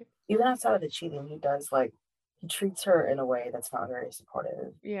know, right? Even outside of the cheating, he treats her in a way that's not very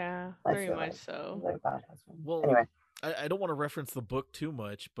supportive. Yeah, I very feel much like so. He's like a bad husband. Well, Anyway, I don't want to reference the book too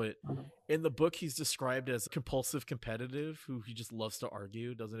much, but in the book, he's described as compulsive competitive, who he just loves to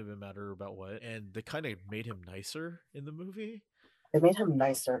argue, doesn't even matter about what. And they kind of made him nicer in the movie. they made him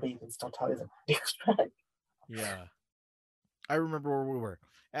nicer, but you can still tell he's a douchebag. Yeah. I remember where we were.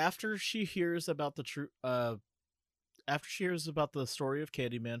 After she hears about the story of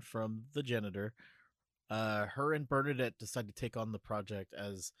Candyman from the janitor, her and Bernadette decide to take on the project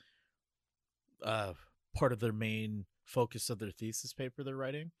as part of their main focus of their thesis paper they're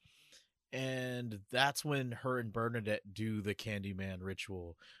writing. And that's when her and Bernadette do the Candyman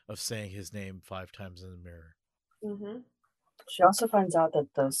ritual of saying his name 5 times in the mirror. Mm-hmm. She also finds out that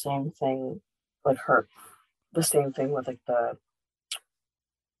the same thing with like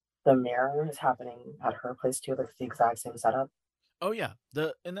the mirror is happening at her place too, like the exact same setup. Oh yeah,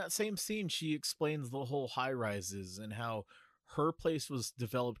 in that same scene, she explains the whole high rises and how her place was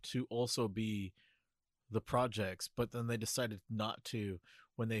developed to also be the projects, but then they decided not to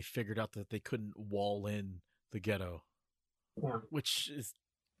when they figured out that they couldn't wall in the ghetto. Yeah. Which is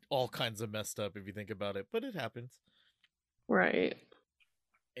all kinds of messed up if you think about it, but it happens. Right.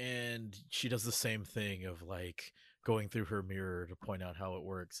 And she does the same thing of like going through her mirror to point out how it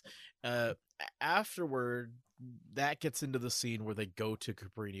works. Afterward, that gets into the scene where they go to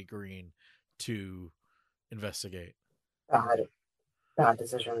Cabrini Green to investigate. Bad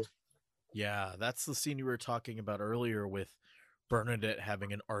decisions. Yeah, that's the scene you were talking about earlier with Bernadette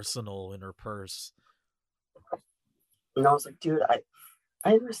having an arsenal in her purse. And I was like, dude,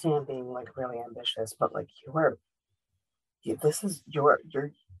 I understand being like really ambitious, but like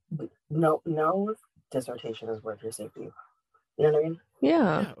no dissertation is worth your safety. You know what I mean?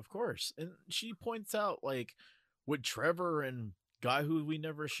 Yeah, of course. And she points out, like, would Trevor and guy who we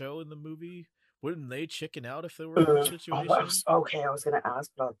never show in the movie, wouldn't they chicken out if they were in a situation? I was gonna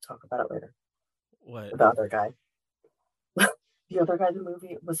ask, but I'll talk about it later. What? The other guy. The other guy in the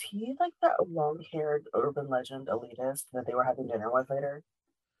movie, was he like that long-haired urban legend elitist that they were having dinner with later?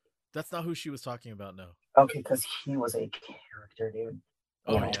 That's not who she was talking about, no. Okay, because he was a character, dude.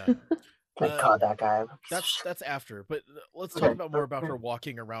 Oh, yeah. God, that guy. That's after, but let's talk about more about her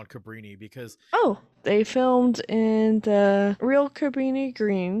walking around Cabrini, because they filmed in the real Cabrini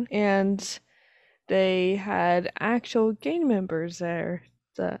Green, and they had actual gang members there.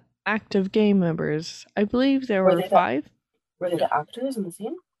 The active gang members. I believe there were 5. Were they the actors in the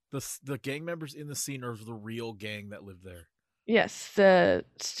scene? The gang members in the scene are the real gang that lived there. Yes, the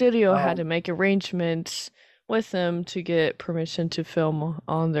studio had to make arrangements with them to get permission to film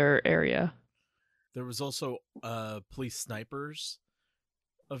on their area. There was also police snipers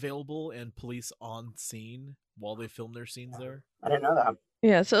available and police on scene while they filmed their scenes there. I didn't know that.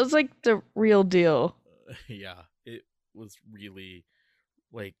 Yeah, so it was like the real deal. Yeah, it was really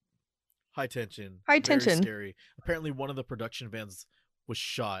like high tension. High very tension. Scary. Apparently one of the production vans was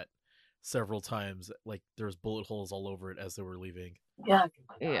shot several times. Like there was bullet holes all over it as they were leaving. Yeah.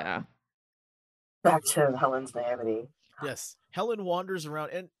 Back to Helen's naivety. Yes. Helen wanders around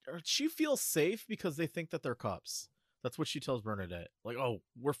and she feels safe because they think that they're cops. That's what she tells Bernadette. Like, oh,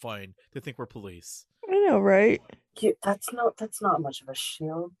 we're fine. They think we're police. I know, right? Yeah, that's not much of a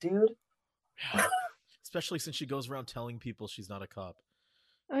shield, dude. Especially since she goes around telling people she's not a cop.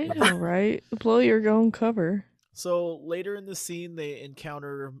 I know, right? Blow your own cover. So later in the scene, they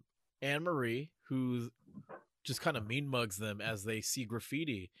encounter Anne-Marie, who just kind of mean mugs them as they see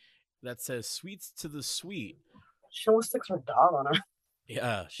graffiti that says "Sweets to the Sweet." She almost sticks her dog on her.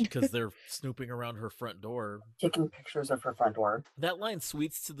 Yeah, because they're snooping around her front door. Taking pictures of her front door. That line,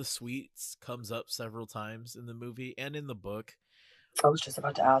 "sweets to the sweets," comes up several times in the movie and in the book. I was just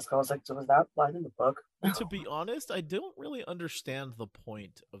about to ask. I was like, so was that line in the book? To be honest, I don't really understand the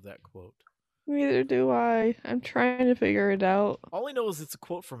point of that quote. Neither do I. I'm trying to figure it out. All I know is it's a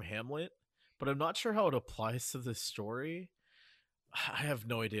quote from Hamlet, but I'm not sure how it applies to this story. I have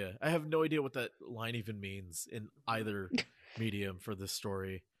no idea. I have no idea what that line even means in either medium for this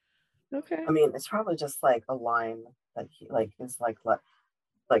story. Okay. I mean, it's probably just like a line that he like is like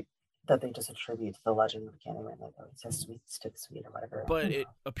that they just attribute to the legend of Candyman, like oh, it says "sweets to the sweet" or whatever. But it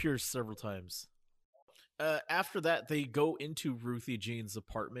appears several times. After that, they go into Ruthie Jean's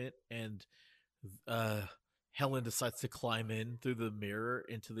apartment, and Helen decides to climb in through the mirror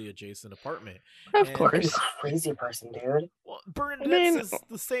into the adjacent apartment. Of And- Fucking course. crazy person, dude. Well, Bernadette mean- says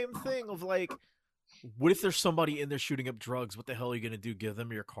the same thing of like, what if there's somebody in there shooting up drugs? What the hell are you gonna do? Give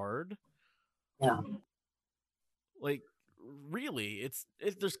them your card? Yeah. Like, really?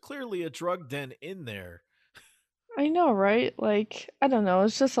 There's clearly a drug den in there. I know, right? Like, I don't know.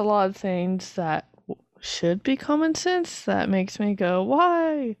 It's just a lot of things that should be common sense that makes me go,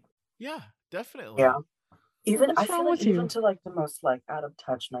 why? Yeah, definitely. Yeah. Even What's I feel wrong like with you? even to like the most like out of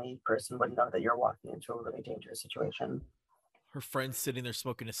touch naive person would know that you're walking into a really dangerous situation. Her friend's sitting there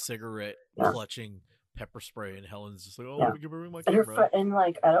smoking a cigarette, Yeah. clutching pepper spray, and Helen's just like, "Oh, Yeah. let me give her my And her camera." friend, and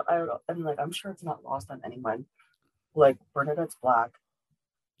like I don't, and like I'm sure it's not lost on anyone. Like Bernadette's black.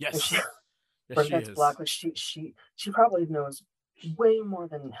 Yes, she- yes, she Bernadette's is. black. Like she probably knows way more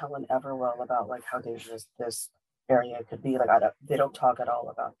than Helen ever will about like how dangerous this area could be. Like they don't talk at all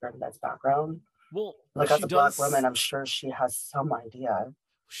about Bernadette's background. Well, Like she as a black does. woman, I'm sure she has some idea.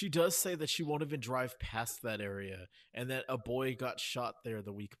 She does say that she won't even drive past that area, and that a boy got shot there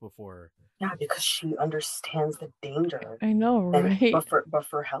the week before. Yeah, because she understands the danger. I know, And right? but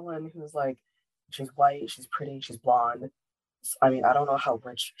for Helen, who's like, she's white, she's pretty, she's blonde. I mean, I don't know how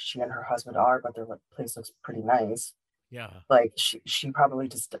rich she and her husband are, but their place looks pretty nice. Yeah, Like she probably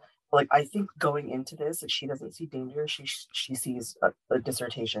just like I think going into this, she doesn't see danger. She sees a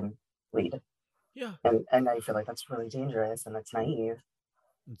dissertation lead, yeah, and I feel like that's really dangerous and that's naive.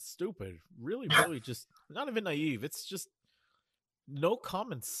 it's stupid. Really, really, just not even naive. It's just no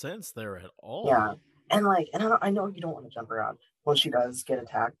common sense there at all. Yeah, and like, and I know you don't want to jump around when she does get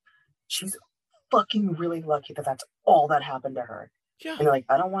attacked. She's fucking really lucky that that's all that happened to her. Yeah, And like,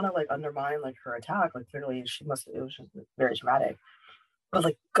 I don't want to like undermine like her attack. Like, clearly, it was just very traumatic. But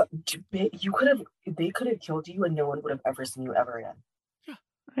like, they could have killed you, and no one would have ever seen you ever again.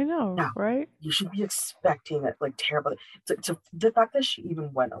 I know, Yeah. right? You should be expecting it, like terrible. The fact that she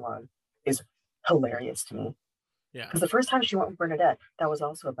even went alone is hilarious to me. yeah, Because the first time she went with Bernadette, that was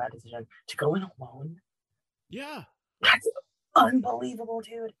also a bad decision. To go in alone, yeah. that's unbelievable,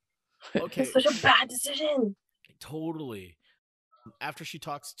 dude. Okay, It's such a bad decision. totally. After she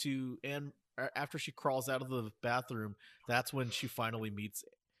talks to Anne, after she crawls out of the bathroom, that's when she finally meets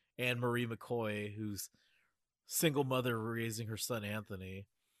Anne Marie McCoy, who's single mother raising her son Anthony.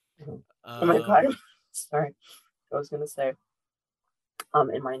 Mhm. Oh my Um, god. Sorry. I was gonna say,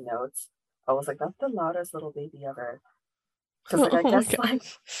 in my notes, I was like, that's the loudest little baby ever. Because like Oh my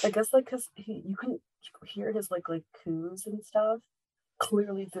I guess like because you can hear his like coos and stuff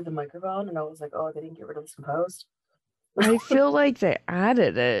clearly through the microphone, and I was like, oh, they didn't get rid of this composed. I feel like they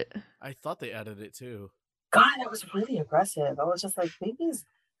added it. I thought they added it too. God, that was really aggressive. I was just like, babies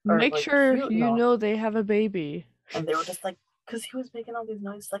are Make like, sure cute you and all. know they have a baby. And they were just like, because he was making all these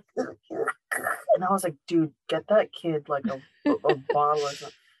noises like, and I was like, dude, get that kid like a bottle or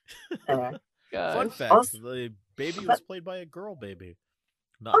something. Anyway. Fun Gosh. fact: Also- the baby was but- played by a girl baby.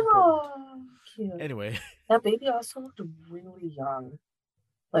 Not important. Oh, cute. Anyway, That baby also looked really young,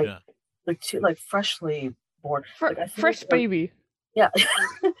 like Yeah. like freshly born. Like, I feel Fresh like, baby. Yeah.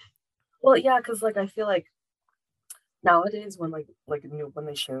 Well, yeah, because like I feel like nowadays when when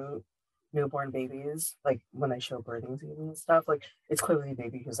they show newborn babies, like when they show birthing scenes and stuff, like it's clearly a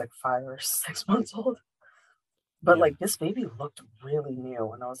baby who's like 5 or 6 months old. But Yeah. like this baby looked really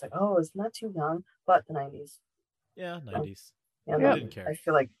new, and I was like, oh, isn't that too young? But the 90s. yeah, 90s. Yeah, Yeah. no, Didn't care. I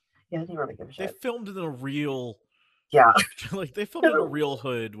feel like I didn't really give a They shit. filmed in a real, Yeah, like they filmed in a real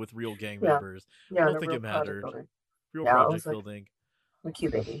hood with real gang Yeah. members. yeah. don't and a think real it project mattered. builder. Real Yeah, I project was like- building. A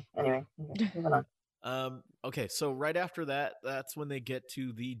cute baby. Anyway, okay, moving on. Okay, so right after that, that's when they get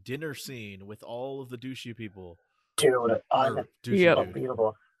to the dinner scene with all of the douchey people. Dude, Or douchey Yep. dude.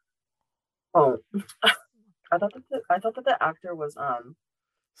 unbelievable. Oh, I thought that the actor was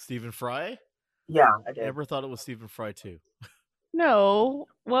Stephen Fry? yeah, I did. Amber thought it was Stephen Fry too. No.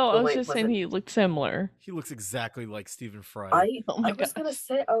 Well, I Oh, was wait, just was saying it? he looked similar. He looks exactly like Stephen Fry. Oh my I was gonna gosh.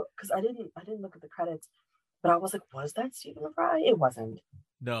 say, oh, because I didn't look at the credits, but I was like, was that Stephen Fry? It wasn't.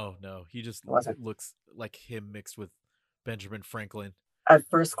 No, he just It wasn't. looks like him mixed with Benjamin Franklin. At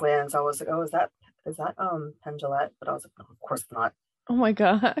first glance, I was like, oh, is that Penn Jillette? But I was like, no, of course not. Oh my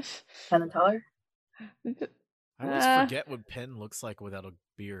gosh. Penn and Teller. I always Uh, forget what Penn looks like without a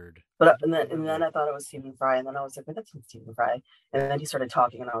beard. But I don't and then remember. I thought it was Stephen Fry, and then I was like, wait, that's not Stephen Fry. And then he started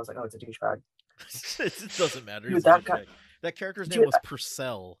talking, and I was like, oh, it's a douchebag. It doesn't matter. Dude, He's a that guy. douchebag. That character's name Dude, was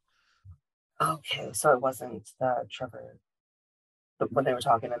Purcell. okay, so it wasn't Trevor. When they were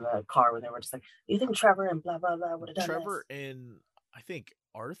talking in the car, when they were just like, you think Trevor and blah blah blah would have done Trevor this? and I think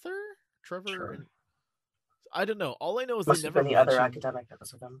Arthur? Trevor Sure. and I don't know. All I know is Must they have never been the other mentioned. academic that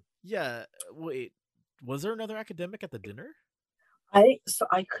was with him. Yeah, wait. Was there another academic at the dinner? I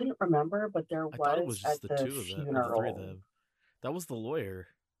couldn't remember, but there I thought it was was just at the the two of them, or the three of funeral. them. That was the lawyer.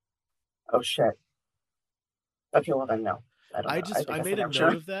 Oh shit. Okay, well then no. I don't know. I guess made a never note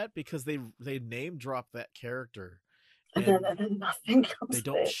showed. of that because they name dropped that character, And and then nothing comes they of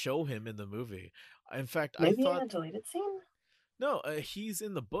don't it. show him in the movie. In fact, Maybe I in a thought deleted scene? no, he's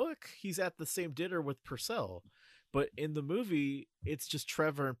in the book. He's at the same dinner with Purcell, but in the movie, it's just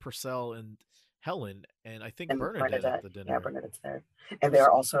Trevor and Purcell and Helen, and I think And Bernadette at the dinner. Yeah, Bernadette's there. And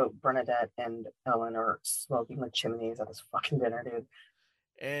they're also, Bernadette and Ellen are smoking like chimneys at this fucking dinner, dude.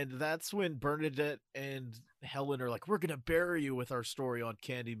 And that's when Bernadette and Helen are like, "We're gonna bury you with our story on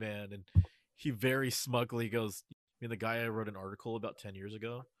Candyman," and he very smugly goes, "You mean the guy I wrote an article about 10 years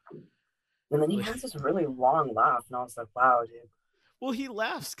ago?" And then he has this really long laugh, and I was like, wow, dude. Well, he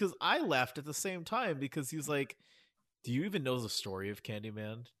laughs because I laughed at the same time because he's like, "Do you even know the story of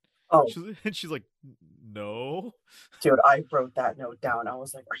Candyman?" Oh, And she's like, "No." dude, I wrote that note down. I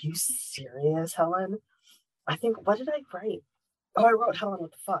was like, are you serious, Helen? I think, what did I write? Oh, I wrote, Helen,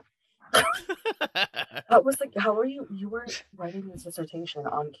 what the fuck? I was like, how are you? You were writing this dissertation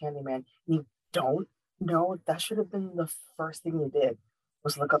on Candyman, and you don't know? That should have been the first thing you did,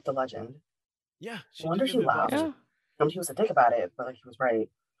 was look up the legend. Yeah, I she wonder didn't he even laughed. bother. yeah. I mean, he was a dick about it, but like he was right.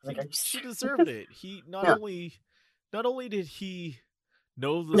 I was like, are you She serious? deserved it. He not Yeah. only did he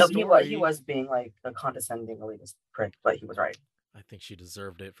know the No, story. he was being like a condescending elitist prick, but he was right. I think she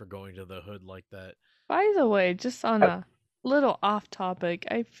deserved it for going to the hood like that. By the way, just on a little off topic,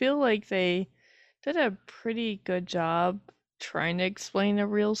 I feel like they did a pretty good job trying to explain a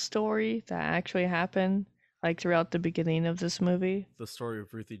real story that actually happened, like throughout the beginning of this movie. The story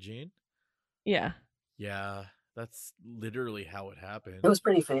of Ruthie Jean? Yeah. Yeah, that's literally how it happened. It was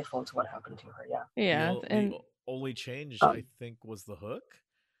pretty faithful to what happened to her, yeah. Yeah. The only change, Um, I think, was the hook.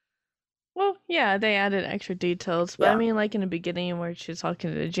 Well, yeah, they added extra details, but I Yeah. mean, like in the beginning where she's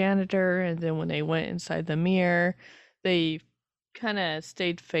talking to the janitor, and then when they went inside the mirror, they kind of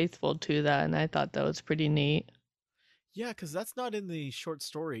stayed faithful to that, and I thought that was pretty neat. Yeah, because that's not in the short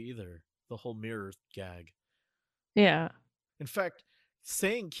story either. The whole mirror gag. Yeah. In fact,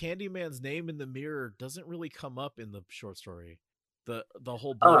 saying Candyman's name in the mirror doesn't really come up in the short story. The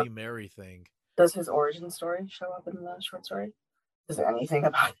whole Bloody Mary thing. Does his origin story show up in the short story? Does anything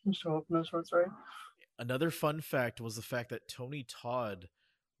about him show up in the short story? Another fun fact was the fact that Tony Todd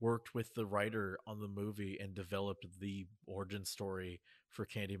worked with the writer on the movie and developed the origin story for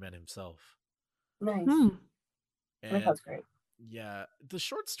Candyman himself. Nice. Hmm. I think And that's great. yeah, the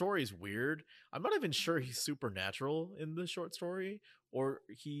short story is weird. I'm not even sure he's supernatural in the short story, or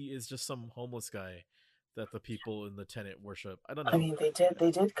he is just some homeless guy that the people in the tenant worship. I don't know. I mean, they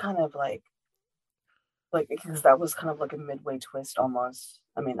did kind of like because that was kind of like a midway twist almost.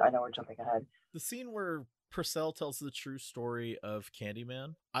 I mean, I know we're jumping ahead. The scene where Purcell tells the true story of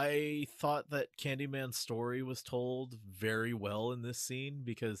Candyman, I thought that Candyman's story was told very well in this scene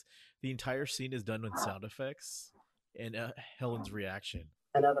because the entire scene is done with sound effects and Helen's reaction.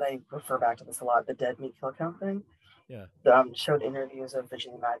 I know that I refer back to this a lot, the dead meat kill count thing. Yeah. Showed interviews of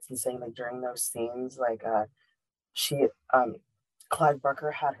Virginia Madsen saying like during those scenes, like she Clive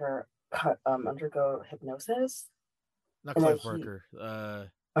Barker had her undergo hypnosis. Not And then Clive Barker.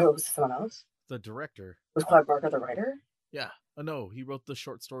 Oh, it was someone else? The director. Was Clive Barker the writer? Yeah. Oh no, he wrote the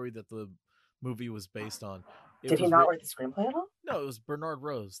short story that the movie was based on. Did he not write the screenplay at all? No, it was Bernard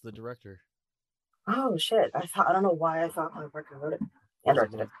Rose, the director. Oh shit! I don't know why I thought Clive Barker wrote it and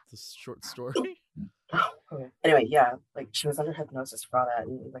directed it. The short story. Oh, okay. Anyway, yeah, like she was under hypnosis for all that,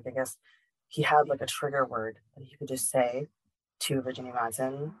 and like I guess he had like a trigger word that he could just say to Virginia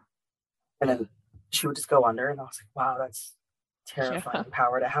Madsen, and then she would just go under, and I was like, wow, that's terrifying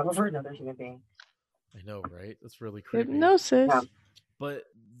power to have over another human being. I know, right? That's really creepy. Hypnosis. Yeah. But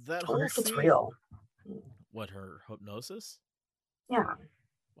that I whole wonder if it's scene, real. what, her hypnosis? Yeah.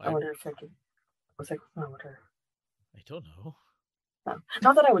 I I, wonder if I could. I was like, I wonder. I don't know. No.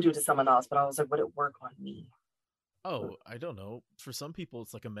 Not that I would do it to someone else, but I was like, would it work on me? Oh, I don't know. For some people,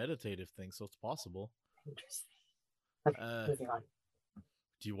 it's like a meditative thing, so it's possible. Interesting. Okay, Uh, moving on.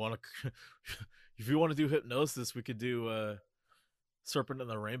 do you want to? If you want to do hypnosis, we could do Serpent and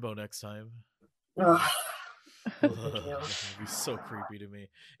the Rainbow next time. Ugh. That would be so creepy to me.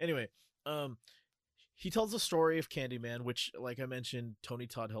 Anyway, he tells a story of Candyman, which, like I mentioned, Tony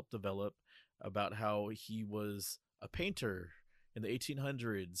Todd helped develop, about how he was a painter in the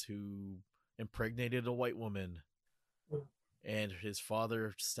 1800s who impregnated a white woman, and his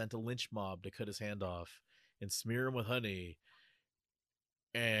father sent a lynch mob to cut his hand off and smear him with honey,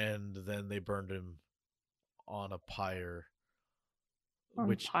 and then they burned him on a pyre. On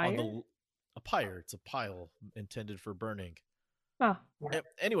Which pyre? a pyre, it's a pile intended for burning. Oh,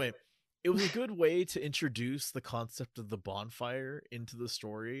 Anyway, it was a good way to introduce the concept of the bonfire into the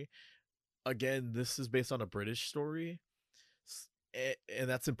story. Again, this is based on a British story, and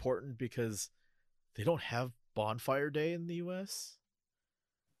that's important because they don't have Bonfire Day in the US.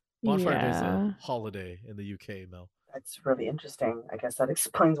 Bonfire Day is a holiday in the UK, Mel. That's really interesting. I guess that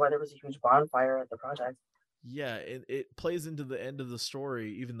explains why there was a huge bonfire at the project. Yeah, it plays into the end of the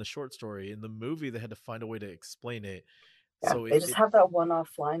story, even the short story. In the movie, they had to find a way to explain it. Yeah, So they just have that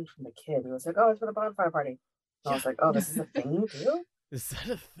one-off line from the kid. He was like, "Oh, it's for the bonfire party." And I was like, "Oh, this is a thing you do?" Is that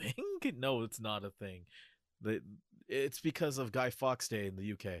a thing? No, it's not a thing. It's because of Guy Fawkes Day in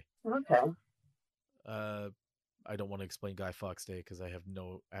the UK. Okay. I don't want to explain Guy Fawkes Day because I have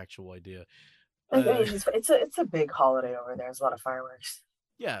no actual idea. It's a big holiday over there. There's a lot of fireworks.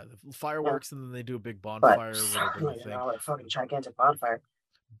 Yeah, fireworks, and then they do a big But bonfire where they burn the thing. a fucking gigantic bonfire.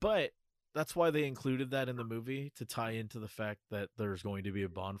 But that's why they included that in the movie, to tie into the fact that there's going to be a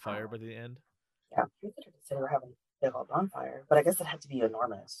bonfire by the end. Yeah, you could consider having a big old bonfire, but I guess it had to be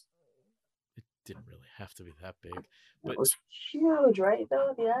enormous. It didn't really have to be that big, but it was huge, right?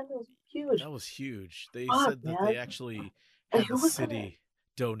 Though at the end, it was huge. That was huge. They Fuck, said that man. they actually had the city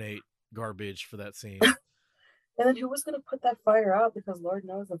donate garbage for that scene. And then who was going to put that fire out? Because Lord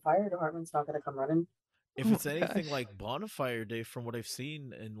knows the fire department's not going to come running. If it's anything like Bonfire Day, from what I've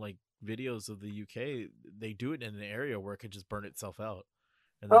seen in like videos of the UK, they do it in an area where it could just burn itself out.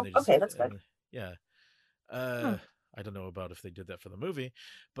 And then okay, that's good. Yeah. I don't know about if they did that for the movie,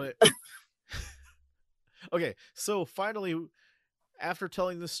 but okay. So finally, after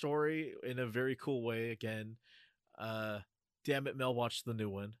telling the story in a very cool way again, damn it, Mel watched the new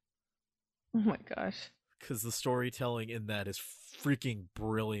one. Oh my gosh. Because the storytelling in that is freaking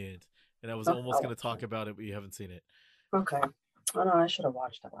brilliant. And I was almost going to talk about it, but you haven't seen it. Okay. Oh, no, I should have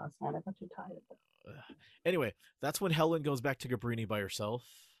watched it last night. I got too tired. Anyway, that's when Helen goes back to Cabrini by herself.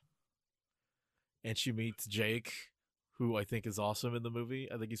 And she meets Jake, who I think is awesome in the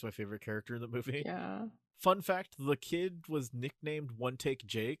movie. I think he's my favorite character in the movie. Yeah. Fun fact, the kid was nicknamed One Take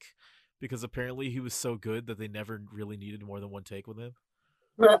Jake because apparently he was so good that they never really needed more than one take with him.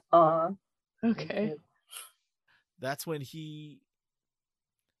 Okay. That's when he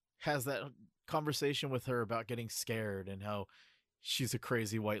has that conversation with her about getting scared and how she's a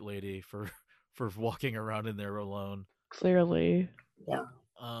crazy white lady for walking around in there alone. Clearly. Yeah.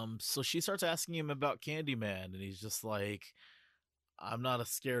 So she starts asking him about Candyman, and he's just like, I'm not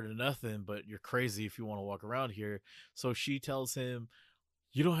scared of nothing, but you're crazy if you want to walk around here. So she tells him,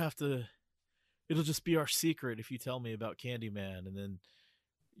 you don't have to, it'll just be our secret if you tell me about Candyman, and then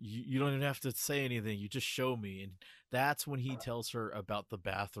you don't even have to say anything, you just show me. And that's when he tells her about the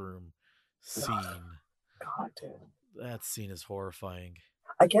bathroom scene. God, dude. That scene is horrifying.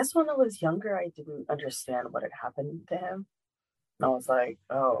 I guess when I was younger, I didn't understand what had happened to him. And I was like,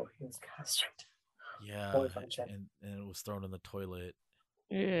 oh, he was castrated. Yeah, and it was thrown in the toilet.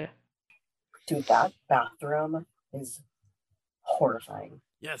 Yeah. Dude, that bathroom is horrifying.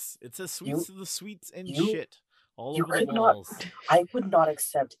 Yes, it says sweets to the sweets and shit all you over could the walls. I would not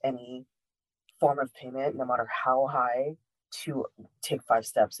accept any form of payment, no matter how high, to take 5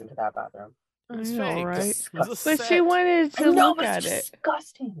 steps into that bathroom. It's I know, fake. right? It was a But set. she wanted to look at it.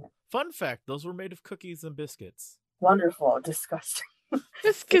 Disgusting. Fun fact, those were made of cookies and biscuits. Wonderful. Disgusting.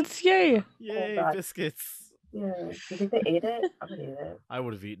 Biscuits, yay! Yay, God. biscuits. Yeah. Do you think they ate it? I would eat it. I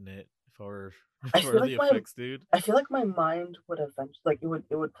would have eaten it if I were I feel the like effects, dude. I feel like my mind would eventually, like,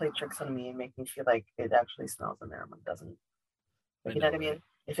 it would play tricks on me and make me feel like it actually smells in there when it doesn't. Like, you know what I mean? Right?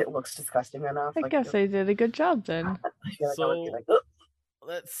 If it looks disgusting enough. I guess they did a good job then. I feel like I would be like, ugh.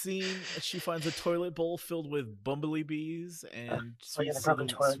 That scene, she finds a toilet bowl filled with bumblebee bees and yeah, sweets the broken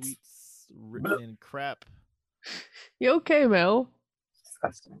toilets. sweets written in crap. You okay, Mel?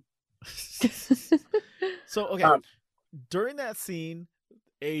 Disgusting. So, okay. during that scene,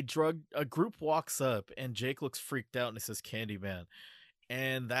 a group walks up and Jake looks freaked out and it says Candyman.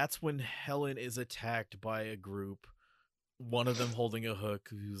 And that's when Helen is attacked by a group. One of them holding a hook,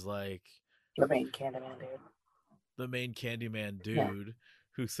 who's like The main Candyman dude. the main Candyman dude, Yeah.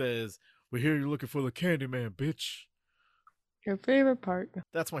 who says, "We hear you're looking for the Candyman, bitch." Your favorite part.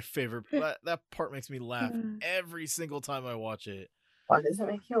 That's my favorite. That part makes me laugh every single time I watch it. Why does it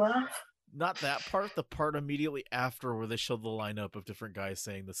make you laugh? Not that part, the part immediately after where they show the lineup of different guys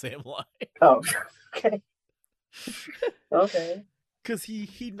saying the same line. Oh, okay. Okay. Because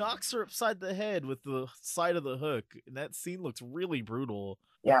he knocks her upside the head with the side of the hook, and that scene looks really brutal.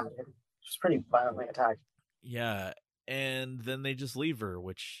 Yeah, dude. She's pretty violently attacked. Yeah, and then they just leave her,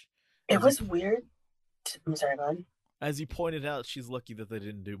 which, It as was you, weird. I'm sorry, bud. as you pointed out, she's lucky that they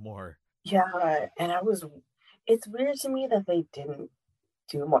didn't do more. Yeah, and it's weird to me that they didn't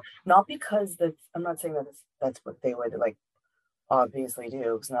do more. Not because I'm not saying that that's what they would like obviously do,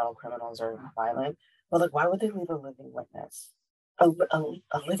 because not all criminals are violent. But like, why would they leave a living witness? A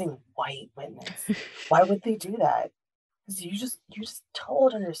living white witness. Why would they do that? Because you just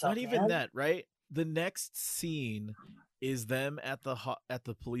told on yourself. Not even man. that, right? The next scene is them at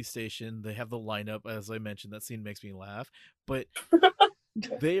the police station. They have the lineup, as I mentioned. That scene makes me laugh. But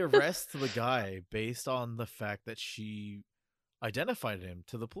they arrest the guy based on the fact that she identified him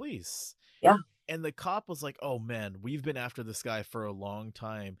to the police. Yeah. And the cop was like, "Oh man, we've been after this guy for a long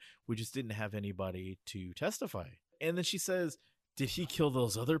time. We just didn't have anybody to testify." And then she says, "Did he kill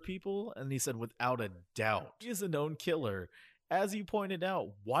those other people?" And he said, "Without a doubt. He is a known killer." As you pointed out,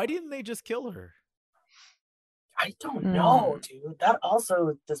 why didn't they just kill her? I don't know, dude. That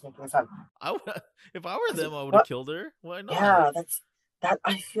also doesn't make any sense. If I were them, I would have killed her. Why not? Yeah,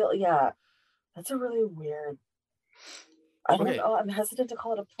 I feel, yeah, that's a really weird. I don't Okay. know. I'm hesitant to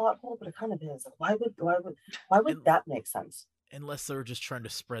call it a plot hole, but it kind of is. Like, why would And- that make sense? Unless they're just trying to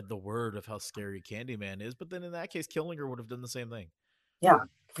spread the word of how scary Candyman is, but then in that case, killing her would have done the same thing. Yeah,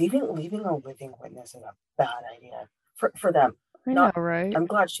 leaving a living witness is a bad idea for them. I Not- know, right? I'm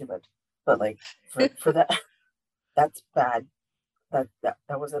glad she lived, but like for that, that's bad. That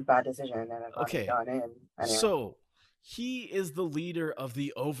was a bad decision, and it got Okay. it done in. Anyway. So he is the leader of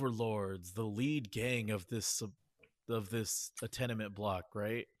the Overlords, the lead gang of this tenement block,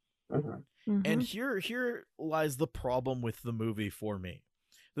 right? Mhm. And here lies the problem with the movie for me.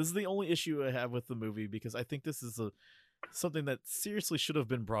 This is the only issue I have with the movie, because I think this is something that seriously should have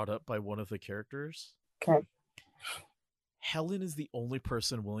been brought up by one of the characters. Okay. Helen is the only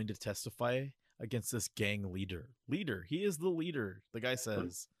person willing to testify against this gang leader. He is the leader, the guy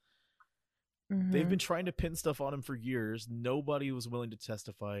says. They've been trying to pin stuff on him for years. Nobody was willing to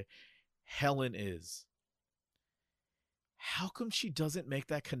testify. Helen is. How come she doesn't make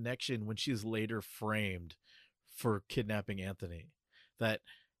that connection when she's later framed for kidnapping Anthony? That,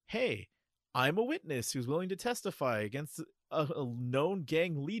 hey, I'm a witness who's willing to testify against a known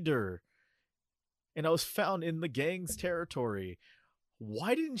gang leader, and I was found in the gang's territory.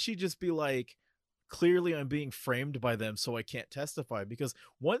 Why didn't she just be like, clearly I'm being framed by them, so I can't testify? Because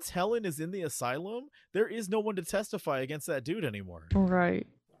once Helen is in the asylum, there is no one to testify against that dude anymore. Right.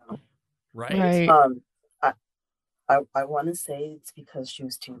 Right? I want to say it's because she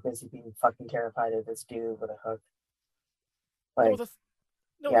was too busy being fucking terrified of this dude with a hook. Like,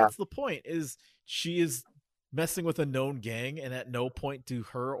 That's the point. Is she is messing with a known gang, and at no point do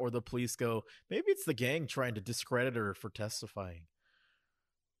her or the police go, maybe it's the gang trying to discredit her for testifying.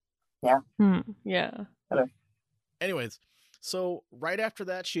 Yeah. Anyways, so right after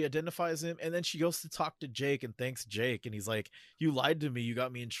that, she identifies him, and then she goes to talk to Jake and thanks Jake, and he's like, "You lied to me. You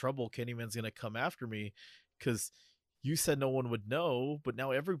got me in trouble. Candyman's gonna come after me because you said no one would know, but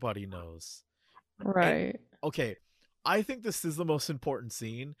now everybody knows." Right. Okay, I think this is the most important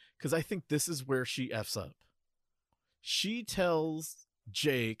scene, because I think this is where she F's up. She tells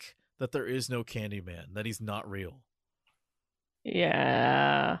Jake that there is no Candyman, that he's not real,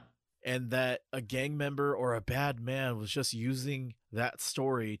 Yeah. and that a gang member or a bad man was just using that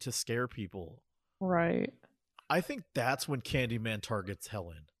story to scare people. Right. I think that's when Candyman targets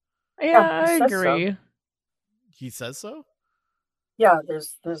Helen. Yeah, he I says so. agree. He says so? yeah,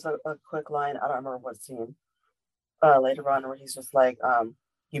 there's a quick line. I don't remember what scene. Later on, where he's just like,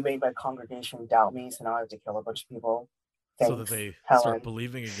 "You made my congregation doubt me, so now I have to kill a bunch of people." So that Thanks, they Helen. start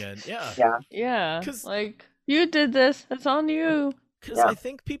believing again. Yeah. Yeah, Yeah. 'Cause- Like, you did this. It's on you. Because Yeah. I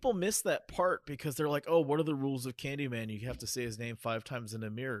think people miss that part because they're like, oh, what are the rules of Candyman? You have to say his name 5 times in a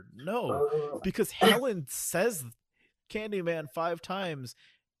mirror. No, because Helen says Candyman 5 times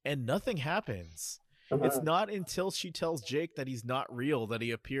and nothing happens. It's not until she tells Jake that he's not real that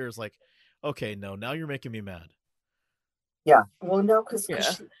he appears like, okay, no, now you're making me mad. Yeah. Well, no, because Yeah.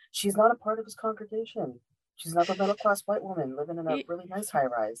 she's not a part of his congregation. She's not a middle class white woman living in a He- really nice high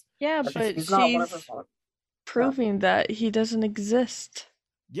rise. Yeah, She- but He's not one of her she's fault. proving that he doesn't exist.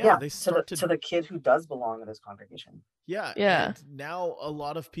 Yeah, they to start to the kid who does belong in his congregation. Yeah, Yeah. and now a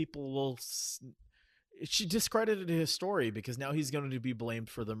lot of people will. She discredited his story because now he's going to be blamed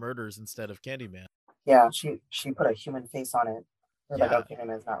for the murders instead of Candyman. Yeah, she put a human face on it. They're like, Yeah. okay,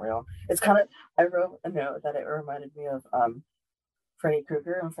 Candyman's not real. It's kind of. I wrote a note that it reminded me of Freddy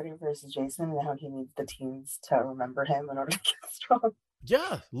Krueger and Freddy vs. Jason and how he needs the teens to remember him in order to get strong.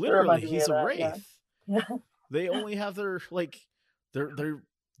 Yeah, literally, reminded me he's of a that, wraith. Yeah. They only have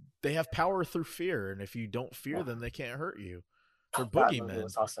they have power through fear, and if you don't fear them, they can't hurt you. They're That movie boogeymen.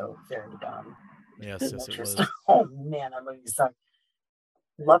 was also very dumb. Yes, it was. Oh man, that movie sucked.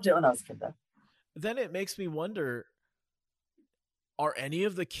 Loved it when I was a kid though. Then it makes me wonder: are any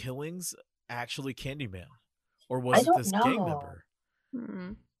of the killings actually Candyman, or was I it don't this know. gang member?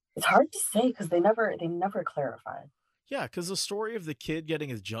 Mm. It's hard to say because they never clarify. Yeah, because the story of the kid getting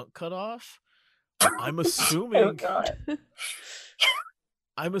his junk cut off, I'm Oh assuming. god.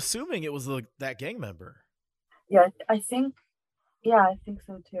 I'm assuming it was that gang member. Yeah, I think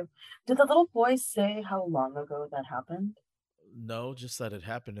so too. Did the little boy say how long ago that happened? No, just that it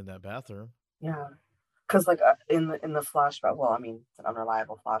happened in that bathroom. Yeah, because like in the flashback, well, I mean, it's an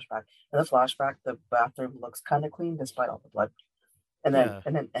unreliable flashback. In the flashback, the bathroom looks kind of clean despite all the blood, and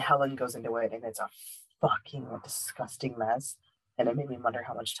then Helen goes into it, and it's a fucking disgusting mess. And it made me wonder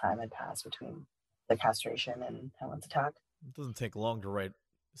how much time had passed between the castration and Helen's attack. It doesn't take long to write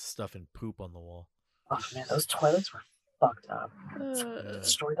stuff and poop on the wall. Oh man, those toilets were fucked up.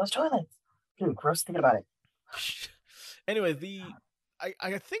 Destroy those toilets. Dude, gross thinking about it. Anyway,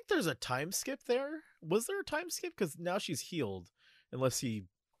 I think there's a time skip there. Was there a time skip? Because now she's healed, unless she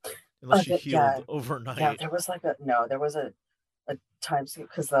healed overnight. Yeah, there was a time skip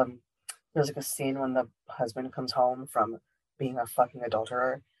because there's like a scene when the husband comes home from being a fucking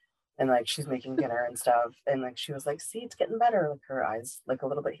adulterer, and like she's making dinner and stuff, and like she was like, "See, it's getting better." Like her eyes like a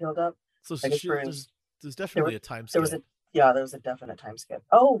little bit healed up. So like there's definitely a time skip. There was a definite time skip.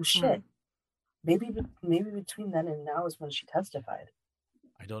 Oh shit. Maybe between then and now is when she testified.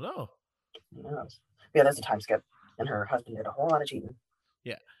 I don't know. Who knows? Yeah, there's a time skip, and her husband did a whole lot of cheating.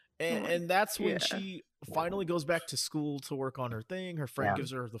 Yeah, and that's when she finally goes back to school to work on her thing. Her friend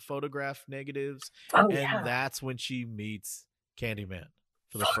gives her the photograph negatives, that's when she meets Candyman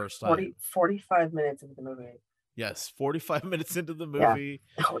for the first time. 45 minutes into the movie. Yes, 45 minutes into the movie.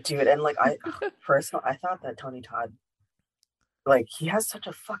 Yeah. Oh, dude, and like I thought that Tony Todd, like he has such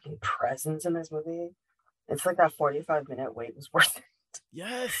a fucking presence in this movie. It's like that 45-minute wait was worth it.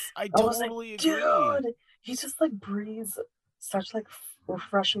 Yes, I totally agree. Dude, he just like breathes such like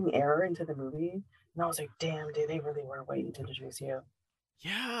refreshing air into the movie, and I was like, damn, dude, they really were waiting to introduce you.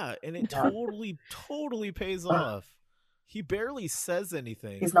 Yeah, and it totally pays off. He barely says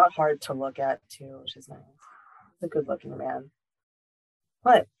anything. He's not hard to look at too, which is nice. He's a good-looking man.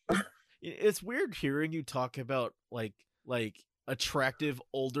 What? It's weird hearing you talk about like attractive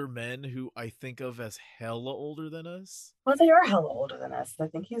older men who I think of as hella older than us. Well, they are hella older than us. I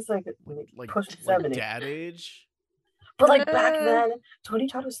think he's like pushing 70. Dad age. But like back then, Tony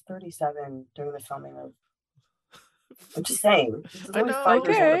Todd was 37 during the filming of. I'm just saying. He's only 5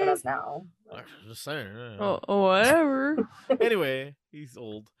 years older than us now. I'm just saying. Whatever. Anyway, he's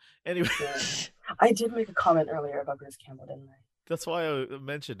old. Anyway, I did make a comment earlier about Bruce Campbell, didn't I? That's why I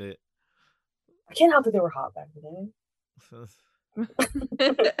mentioned it. I can't help that they were hot back then.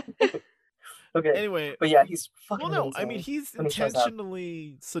 Okay. Anyway, but yeah, he's fucking. Well, no, I mean he's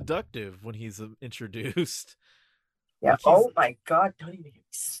intentionally seductive when he's introduced. Yeah. Oh my god! Don't even get me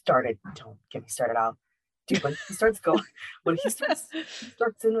started. Don't get me started out, dude. When he starts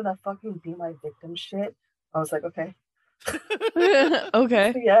in with that fucking "be my victim" shit, I was like, okay.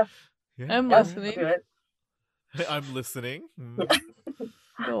 Okay. Yeah. I'm listening. Do it. I'm listening.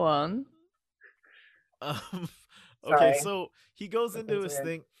 Go on. Okay, so he goes into his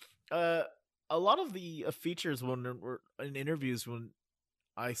thing. A lot of the features when were in interviews when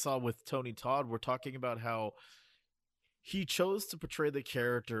I saw with Tony Todd were talking about how he chose to portray the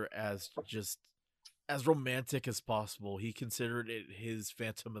character as just as romantic as possible. He considered it his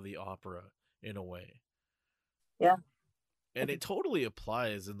Phantom of the Opera in a way. Yeah. And it totally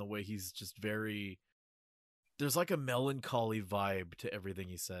applies in the way he's just very. There's like a melancholy vibe to everything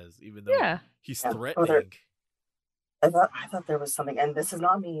he says, even though he's threatening. I thought there was something, and this is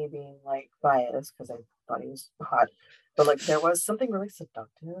not me being like biased because I thought he was hot, but like there was something really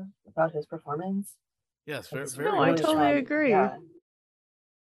seductive about his performance. Yes, very. No, I totally agree. Yeah.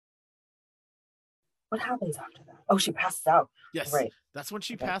 What happens after that? Oh, she passes out. Yes, Right. that's when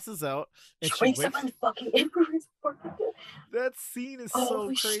she Okay. passes out, and She she wakes up wakes. and fucking Amber's fucking dead. That scene is so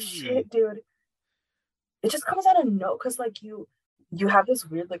Holy crazy. shit, dude. It just comes out of no, because like you have this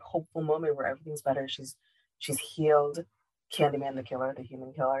weird like hopeful moment where everything's better. She's healed. Candyman the killer, the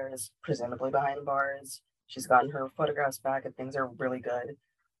human killer, is presumably behind bars. She's gotten her photographs back and things are really good.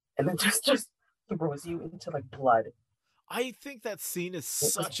 And then just throws you into like blood. I think that scene is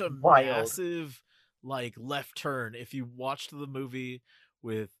was such a wild. massive like left turn. If you watched the movie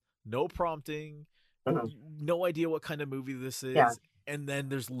with no prompting, Mhm. no idea what kind of movie this is, Yeah. and then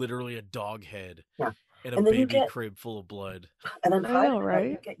there's literally a dog head Yeah. and a And then you baby get- crib full of blood. And then I prior know, to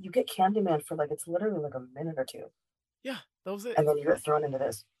that, right? you get Candyman for like, it's literally like a minute or two. Yeah, that was it. And then you get thrown into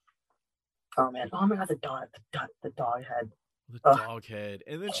this. Oh man. Oh my god, the dog head. The Ugh. dog head,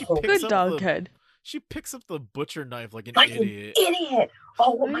 and then she Oh, picks Good up dog the head. she picks up the butcher knife like an Like idiot. an idiot.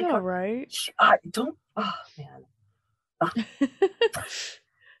 Oh I my know, god. right? Don't. Oh man.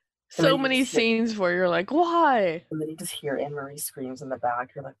 So you many just get- scenes where you're like, why? And then you just hear Anne Marie screams in the back.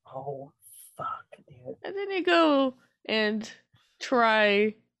 You're like, oh fuck, dude. And then you go and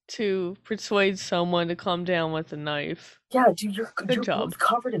try to persuade someone to come down with a knife. Yeah, dude, you're job. both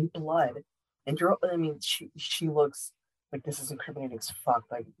covered in blood, and I mean, she looks like this is incriminating as fuck.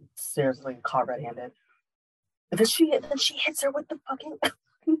 Like seriously, caught red-handed. And then she hits her with the fucking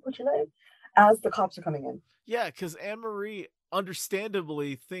butcher knife as the cops are coming in. Yeah, because Anne Marie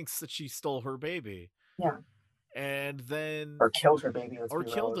understandably thinks that she stole her baby. Yeah. And then Or killed her baby. Or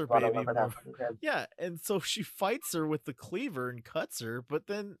killed her Brought all baby over that more. fucking crib. yeah, and so she fights her with the cleaver and cuts her, but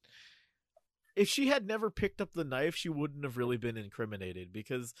then if she had never picked up the knife, she wouldn't have really been incriminated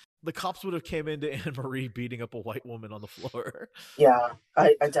because the cops would have came into Anne Marie beating up a white woman on the floor. Yeah,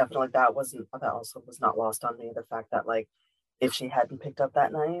 I definitely that also was not lost on me. The fact that like if she hadn't picked up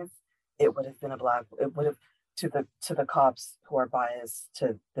that knife, it would have been it would have to the cops who are biased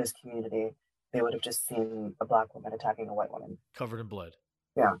to this community, they would have just seen a black woman attacking a white woman. Covered in blood.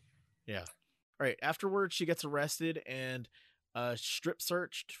 Yeah. Yeah. All right. Afterwards, she gets arrested and strip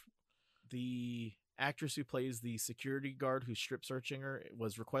searched. The actress who plays the security guard who's strip searching her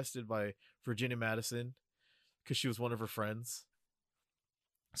was requested by Virginia Madison because she was one of her friends.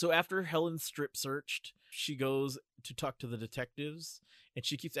 So after Helen's strip searched, she goes to talk to the detectives, and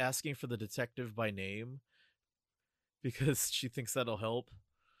she keeps asking for the detective by name because she thinks that'll help.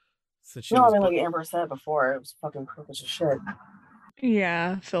 Since she No, I was mean, like Amber said before, it was fucking privileged as shit.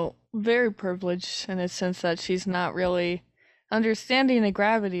 Yeah, I felt very privileged in a sense that she's not really understanding the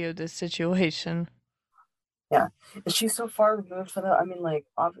gravity of this situation. Yeah, and she's so far removed from that. I mean, like,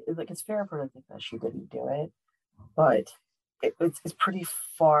 it's fair for her to think that she didn't do it, but it's pretty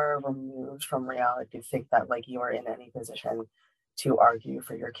far removed from reality to think that like you are in any position to argue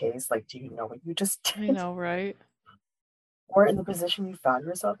for your case. Like, do you know what you just did? I know, right? Or in the position you found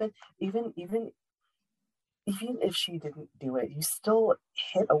yourself in, even if she didn't do it, you still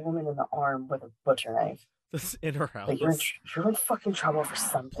hit a woman in the arm with a butcher knife. This in her house. Like you're in fucking trouble for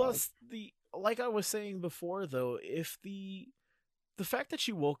something. Plus, like I was saying before, though, if the fact that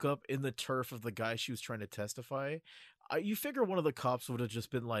she woke up in the turf of the guy she was trying to testify, you figure one of the cops would have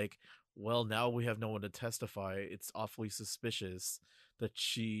just been like, well, now we have no one to testify. It's awfully suspicious that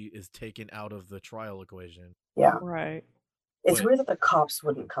she is taken out of the trial equation. Yeah. Right. It's But- weird that the cops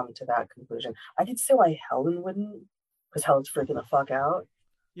wouldn't come to that conclusion. I could see why Helen wouldn't, because Helen's freaking the fuck out.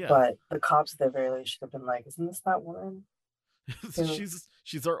 Yeah. But the cops at the very least should have been like, isn't this that woman?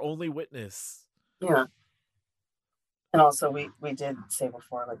 she's our only witness. Yeah. And also we did say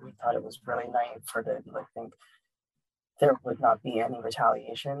before, like, we thought it was really naive for her to like think there would not be any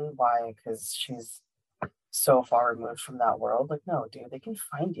retaliation. Why? Because she's so far removed from that world. Like, no, dude, they can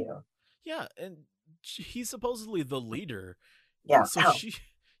find you. Yeah, and he's supposedly the leader. Yeah. So How? you would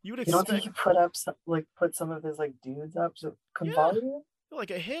You don't expect think he put some of his like dudes up to come Yeah. follow you? like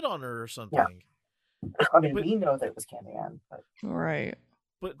a hit on her or something. I mean, But- we know that it was Candyman, but Right.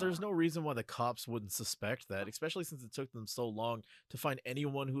 But there's no reason why the cops wouldn't suspect that, especially since it took them so long to find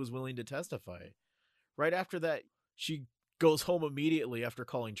anyone who was willing to testify. Right after that, she goes home immediately after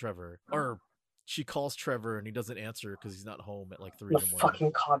calling Trevor. Or she calls Trevor and he doesn't answer because he's not home at like 3 the in the morning.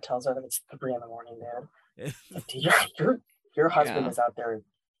 fucking cop tells her that it's 3 in the morning, dude. It's like, dude, your husband Yeah. is out there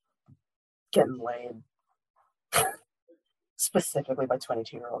getting laid specifically by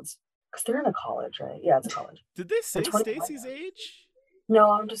 22-year-olds. Because they're in a college, right? Yeah, it's a college. Did they say 21. Stacy's age? No,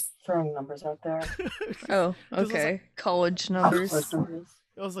 I'm just throwing numbers out there. Oh, 'Cause I was okay. College numbers. College numbers.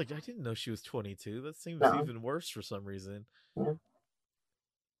 I was like, I didn't know she was 22. That seems No. even worse for some reason. Yeah.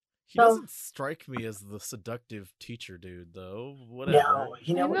 He No. doesn't strike me as the seductive teacher dude, though. Whatever. No,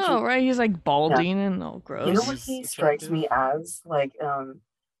 you know I what? know, right? He's like balding and all gross. You know what He's he strikes me attractive. as? Like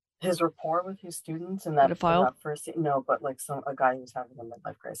his rapport with his students in that Pedophile? first no, but like a guy who's having a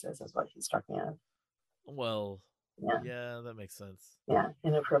midlife crisis is what he struck me as. Well, Yeah. yeah, that makes sense. Yeah,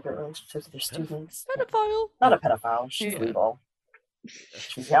 inappropriate relationships with their Pedophile? students. Pedophile? Not a pedophile. She's Yeah. legal.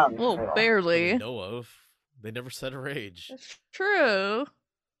 She's young. Well, legal. That barely. we know of. They never said her age. That's true.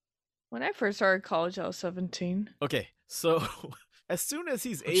 When I first started college, I was 17. Okay, so as soon as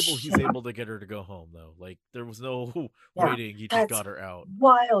he's able to get her to go home, though. Like, there was no Yeah, waiting. He just that's got her out.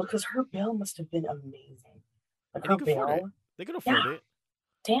 wild, because her bail must have been amazing. Like And her he could afford it. bail. They could afford Yeah. it.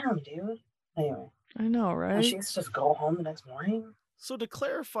 Damn, dude. Anyway, I know, and right? she gets to just go home the next morning. So to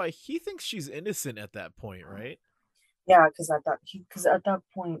clarify, he thinks she's innocent at that point, right? Yeah, because at that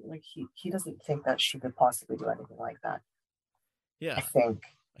point, like he doesn't think that she could possibly do anything like that. Yeah, I think.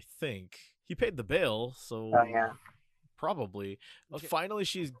 I think he paid the bail, so Oh yeah. probably. Okay. Finally,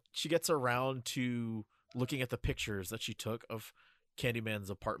 she gets around to looking at the pictures that she took of Candyman's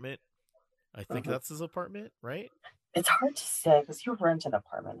apartment. I think that's his apartment, right? It's hard to say because you rent an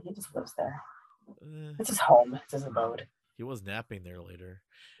apartment. He just lives there. Eh, It's his home. It's his abode. he was napping there later.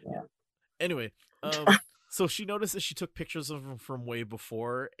 Yeah. Anyway, so she notices she took pictures of him from way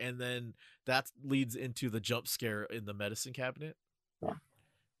before, and then that leads into the jump scare in the medicine cabinet. Yeah.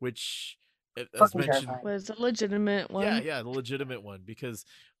 Which, as Fucking mentioned, terrifying. Was a legitimate one. yeah, the legitimate one, because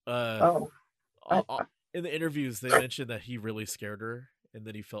Oh. in the interviews they mentioned that he really scared her and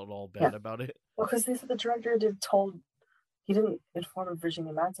that he felt all bad about it. Well, because they said the director he didn't inform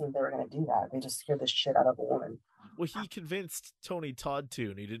Virginia Madsen they were going to do that. They just scared the shit out of a woman. Well, he convinced Tony Todd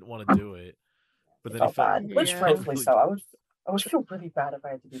to, and he didn't want to do it. But He then he felt felt bad, which Yeah. frankly really so. I would feel really bad if I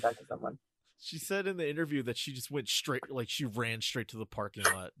had to do that to someone. She said in the interview that she just went straight, like she ran straight to the parking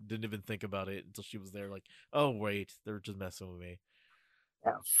lot, didn't even think about it until she was there. Like, oh wait, they're just messing with me.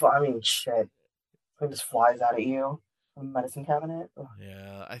 Yeah, I mean, shit. It just flies out at you from the medicine cabinet. Ugh.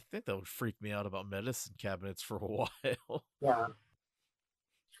 Yeah, I think that would freak me out about medicine cabinets for a while. Yeah.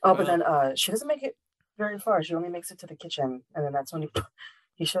 Oh, but Well- then she doesn't make it very far. She only makes it to the kitchen, and then that's when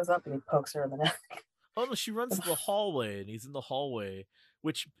he shows up and he pokes her in the neck. Oh no, she runs to the hallway, and he's in the hallway,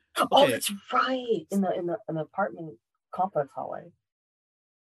 which Oh, okay, that's right. In the apartment complex hallway,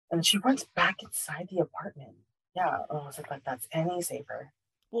 and she runs back inside the apartment. Yeah. Oh, I was like that's any safer.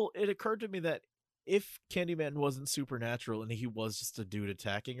 well, it occurred to me that if Candyman wasn't supernatural and he was just a dude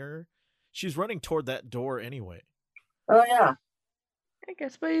attacking her, she's running toward that door anyway. Oh yeah. I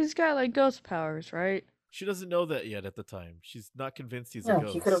guess, but he's got like ghost powers, right? She doesn't know that yet at the time. She's not convinced he's a No,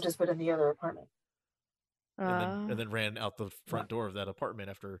 ghost. he could have just been in the other apartment. and then ran out the front door of that apartment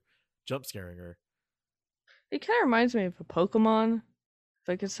after jump scaring her. It kind of reminds me of a Pokemon, if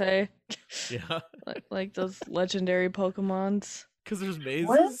I could say. Yeah, like those legendary Pokemons. because there's mazes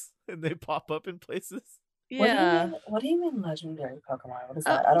What? and they pop up in places. Yeah. What do you mean legendary Pokemon? What is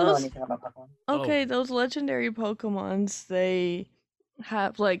Uh, that? I don't know those- anything about Pokemon. Okay, Oh. those legendary Pokemons, they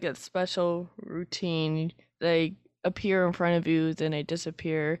have like a special routine. They appear in front of you, then they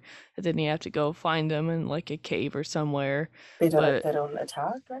disappear, and then you have to go find them in like a cave or somewhere. They don't But- they don't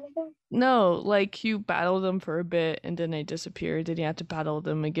attack or anything? No, like you battle them for a bit and then they disappear, then you have to battle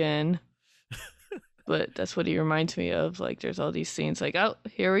them again. But that's what he reminds me of. Like there's all these scenes like, oh,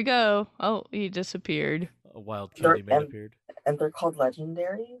 here we go. Oh, he disappeared. A wild They're- Candyman and- appeared. And they're called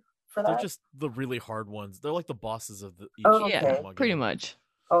legendary for They're that? just the really hard ones. They're like the bosses of each Oh, Yeah, okay. Pokemon pretty game. much.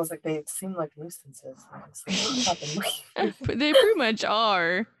 I was like, they seem like nuisances. I was like, "Stop and leave." They pretty much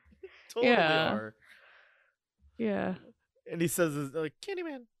are. Totally Yeah. are. Yeah. And he says, like,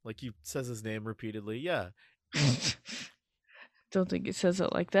 Candyman. Like, he says his name repeatedly. Yeah. Don't think it says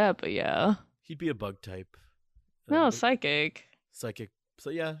it like that, but yeah. He'd be a bug type. No, But- psychic. Psychic. So,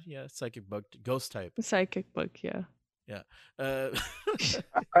 yeah, psychic bug. Ghost type. Psychic book, yeah. Uh,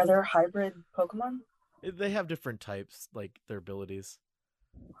 Are there hybrid Pokemon? they have different types, like their abilities.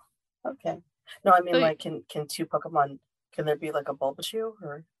 Okay. No, I mean So- like can two Pokemon can there be like a Bulbachew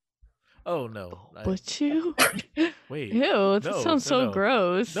or Oh, no. But you? Wait. Ew, that No, sounds so no.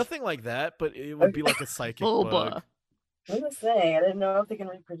 gross. Nothing like that, but it would be like a psychic Bulba. bug. I was saying, I didn't know if they can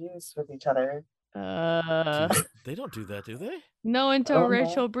reproduce with each other. They don't do that, do they? No Oh, no.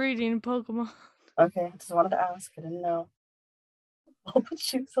 interracial breeding in Pokemon. Okay, just wanted to ask. I didn't know.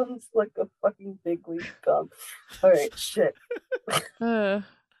 Bulbachew sounds like a fucking big league gum. Alright, shit. Uh,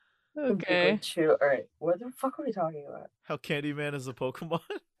 Big okay. League Chew. Alright, what the fuck are we talking about? How Candyman is a Pokemon?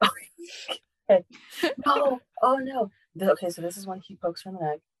 No! Oh no! Okay, so this is when he pokes her in the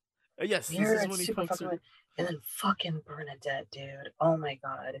neck. Yes, this Here is it's when he super pokes fucking her. and then fucking Bernadette, dude. Oh my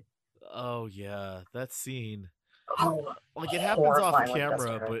god. Oh yeah, that scene. Oh, Like it happens off horrifying when he does to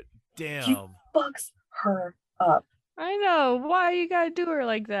camera, her. but He damn. fucks her up. I know. Why you gotta do her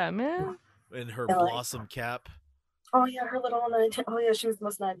like that, man? In her And, like, blossom cap. oh yeah, her little 19. Oh yeah, she was the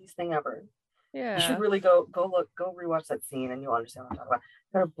most 90s thing ever. You should Yeah. really go rewatch that scene, and you'll understand what I'm talking about.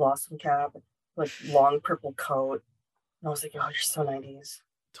 Her blossom cap, like long purple coat. And I was like, oh, you're so 90s.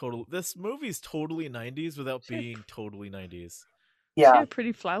 Total. This movie's totally 90s without Sure. being totally 90s. She Yeah, had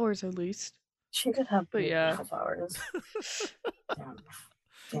pretty flowers at least. she did have But yeah. beautiful flowers. Damn.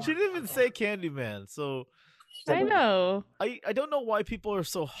 She didn't even say Candyman, so She I didn't. know. I don't know why people are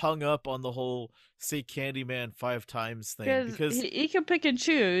so hung up on the whole say Candyman 5 times thing, Because because he can pick and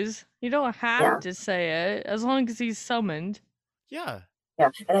choose. You don't have Yeah. to say it as long as he's summoned. yeah, Yeah,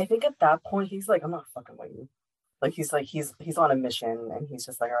 and I think at that point he's like, I'm not fucking waiting. Like he's on a mission, and he's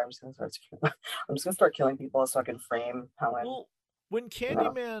just like, all right, I'm just gonna start killing people so I can frame how I'm. well, when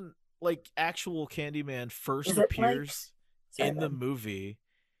Candyman, like actual Candyman, first Is it like- appears Sorry, in the Ben. movie,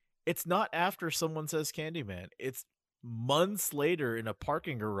 it's not after someone says Candyman. It's months later in a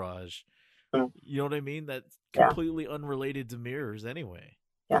parking garage. Mm. You know what I mean? That's Yeah. completely unrelated to mirrors anyway.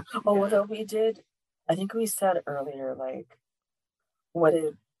 Yeah. Oh, although we did, I think we said earlier, like,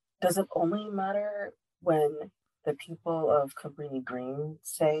 does it only matter when the people of Cabrini Green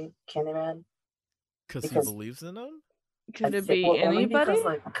say Candyman? Because he Because- believes in them? Could I it thi- be well, only anybody?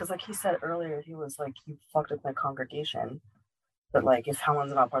 because like he said earlier, he was like, you fucked with my congregation. But like, if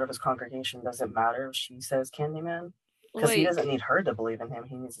Helen's not part of his congregation, does it matter if she says Candyman? Because he Wait, doesn't need her to believe in him;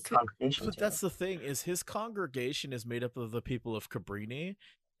 he needs his Could- congregation But to. that's the thing, is his congregation is made up of the people of Cabrini.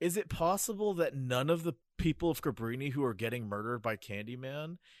 Is it possible that none of the people of Cabrini who are getting murdered by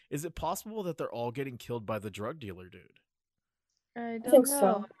Candyman, is it possible that they're all getting killed by the drug dealer dude? I don't think know.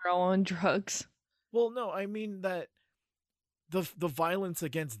 so. They're all on drugs. Well, no, I mean that the violence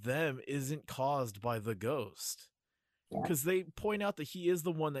against them isn't caused by the ghost. Yeah. Because they point out that he is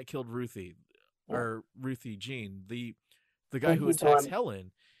the one that killed Ruthie, Yeah. or Ruthie Jean, the guy And who he's the attacks one-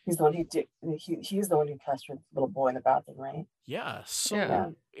 Helen. He's the one who did. He's the one who captured the little boy in the bathroom, right? Yeah, so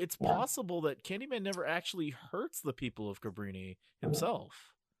Yeah. it's Yeah. possible that Candyman never actually hurts the people of Cabrini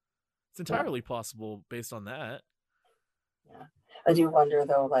himself. It's entirely possible based on that. Yeah. I do wonder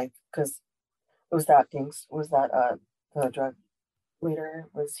though, like, because was that the drug leader?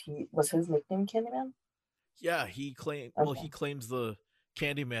 Was his nickname Candyman? Yeah, he claims. Okay. Well, he claims the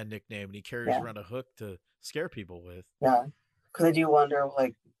Candyman nickname, and he carries Yeah. around a hook to scare people with. Yeah, because I do wonder,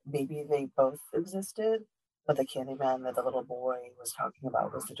 like, maybe they both existed, but the Candyman that the little boy was talking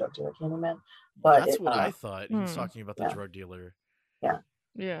about was the drug dealer Candyman. But That's it, what I thought. He was Hmm. talking about the Yeah. drug dealer,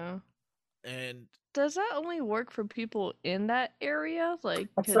 Yeah. and Does that only work for people in that area? Like,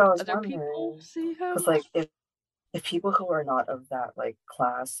 That's could what I was other people wondering. see him? Because like if people who are not of that like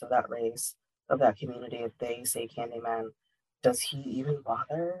class, of that race, of that community, if they say Candyman, does he even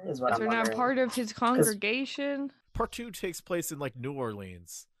bother? Is what If I'm they're not wondering. part of his congregation? part 2 takes place in like New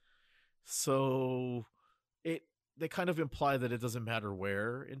Orleans, so they kind of imply that it doesn't matter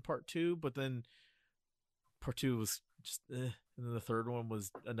where in part 2, but then part 2 was just and then the third one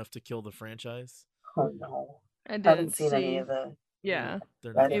was enough to kill the franchise. Oh no, I I didn't haven't seen see. any of the. Yeah.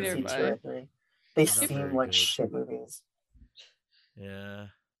 They're I not didn't Neither see have 2 I. or 3. They They're not seem very like good. shit movies. Yeah.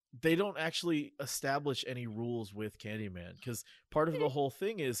 They don't actually establish any rules with Candyman, because part of the whole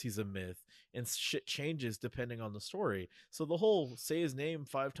thing is he's a myth and shit changes depending on the story. So the whole say his name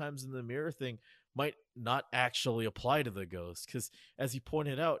 5 times in the mirror thing might not actually apply to the ghost, because as he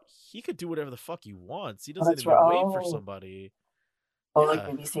pointed out, he could do whatever the fuck he wants. He doesn't that's even right. wait for Oh. somebody. Oh, Yeah. like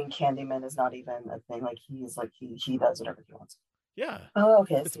maybe saying Candyman is not even a thing. Like he's like he does whatever he wants. Yeah. Oh,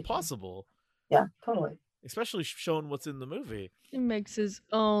 okay. I It's see. possible, Yeah, totally. especially showing what's in the movie. He makes his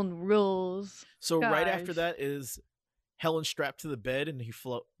own rules. So right after Guys. that is Helen strapped to the bed, and he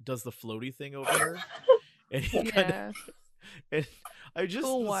does the floaty thing over her. And he kind Yeah. of, and I just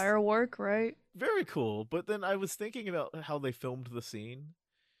Cool was wire work, right? very cool. But then I was thinking about how they filmed the scene,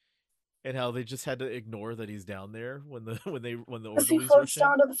 and how they just had to ignore that he's down there when the Because he orderlies floats rush in.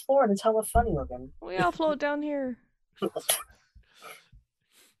 down to the floor and it's hella funny looking. We all float down here.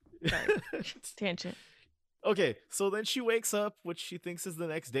 Tangent. Okay, so then she wakes up, which she thinks is the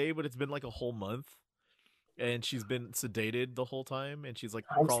next day, but it's been like a whole month, and she's been sedated the whole time, and she's like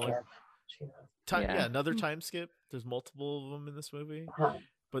Time crawling. skip. Jesus. Yeah, Yeah. another time skip. There's multiple of them in this movie. Huh.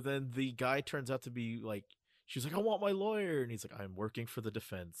 But then the guy turns out to be like, she's like, I want my lawyer, and he's like, I'm working for the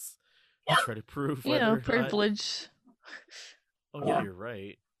defense. Yeah. Try to prove You whether know, or not- privilege. Oh yeah, Yeah. you're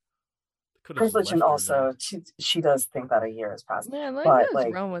right. Could have Privilege, and left her also there she does think that a year has passed. Man, like But, what's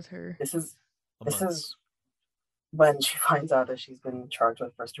like, wrong with her? This is a this month. is when she finds out that she's been charged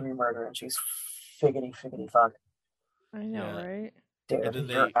with first-degree murder, and she's figgity fucked. I know, Yeah. right? Dude, And then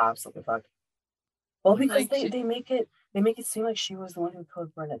you're they- absolutely fucked. Well, because Like, they make it seem like she was the one who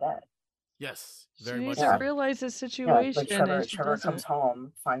killed Bernadette. Yes, She very needs much to so. realize the Yeah, situation, like Trevor and she comes doesn't.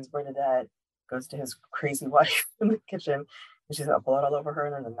 home, finds Bernadette, goes to his crazy wife in the kitchen, and she's got blood all over her,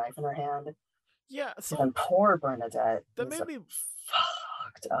 and there's a knife in her hand. Yeah, And so then poor Bernadette that is made me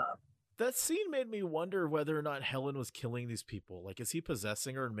fucked up. that scene made me wonder whether or not Helen was killing these people. Like, is he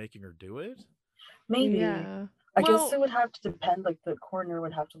possessing her and making her do it? Maybe. Yeah. I Well, guess it would have to depend. Like the coroner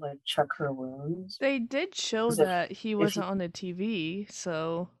would have to like check her wounds. they did show 'Cause if- that he if wasn't he- on the TV,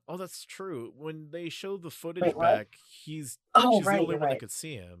 so Oh, that's true. When they showed the footage Wait, what? back, she's Oh, the right, only you're one that right. could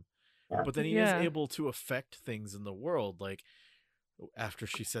see him. Yeah. But then he Yeah. is able to affect things in the world. Like, after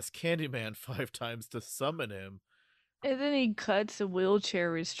she says Candyman 5 times to summon him. and then he cuts the wheelchair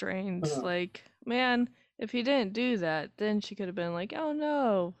restraints. Mhm. Like, man, if he didn't do that, then she could have been like, "Oh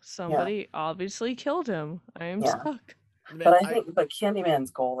no, somebody obviously killed him. I am Yeah. stuck." Man, But I think, Candyman's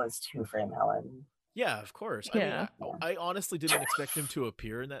goal is to frame Helen. yeah, of course. Yeah. I mean, I honestly didn't expect him to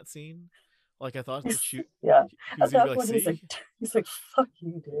appear in that scene. Like, I thought that she Yeah. he At was that gonna be like, point, see? he's like, "Fuck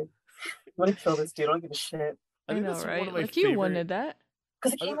you, dude. I'm gonna kill this dude. I don't give a shit." I I think know, that's right? one of my Like, favorite. you wanted that.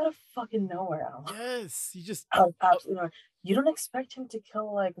 Because it I came out of fucking nowhere. Al. Yes, he just Absolutely nowhere. You don't expect him to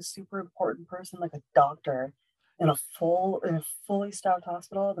kill like a super important person, like a doctor, in a fully staffed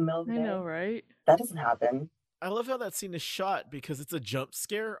hospital in the middle of the I day. know, right? That doesn't happen. I love how that scene is shot because it's a jump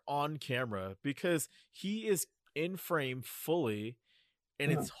scare on camera because he is in frame fully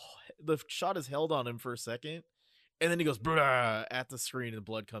and Mhm. it's the shot is held on him for a second and then he goes "Brah" at the screen and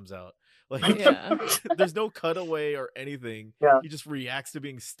blood comes out. Like Yeah. there's no cutaway or anything. Yeah. He just reacts to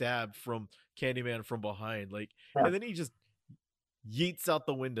being stabbed from Candyman from behind. Like Yeah. and then he just yeets out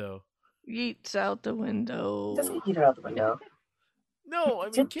the window. Yeets out the window. He doesn't eat it out the window. No, I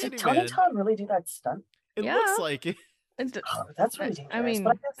mean Did Tony Candyman. Todd really do that stunt? It Yeah. looks like it. And th- Oh, that's really dangerous. I mean,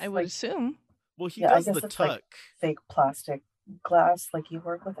 but I guess I would like assume. Well, he Yeah, I does guess the it's, like, tuck. fake plastic glass like you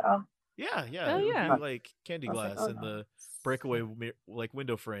work with, Al. Yeah, yeah. Oh, It would yeah. be like candy I was like, glass oh, in no. the breakaway like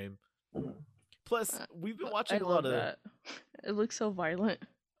window frame. Mhm. Plus, Uh, we've been I watching a love lot of, that. It looks so violent,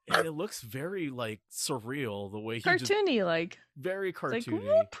 and it looks very like surreal the way he just cartoony. Like, very it's like cartoony.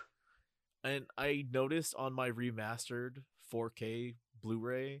 whoop. And I noticed on my remastered 4K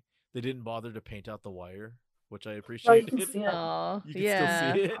Blu-ray, they didn't bother to paint out the wire, which I No, you appreciated. can see it. Oh, You can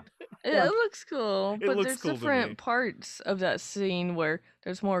yeah. still see it. Yeah. It looks cool, It but looks there's cool to me. different parts of that scene where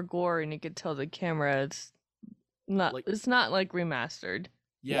there's more gore, and you could tell the camera it's not. Like- It's not like remastered.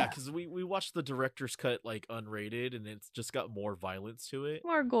 Yeah, Yeah. because we watched the director's cut like unrated, and it's just got more violence to it.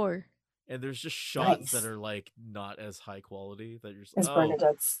 More gore. And there's just shots that Nice. are like not as high quality. That you're just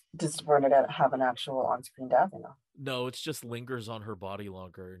Does Bernadette have an actual on-screen death? No. no, it's just lingers on her body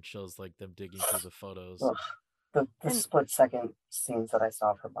longer and shows like them digging through the photos. Ugh. The And- split-second scenes that I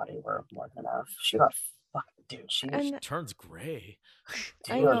saw of her body were more than enough. She got fucking dude. She And Turns gray.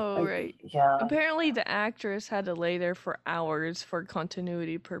 I dude, know, right? Yeah. Apparently, the actress had to lay there for hours for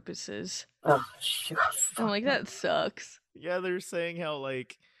continuity purposes. Ugh, she got I'm like, fucking- that sucks. Yeah, they're saying how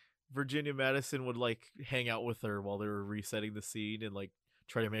like Virginia Madison would like hang out with her while they were resetting the scene and like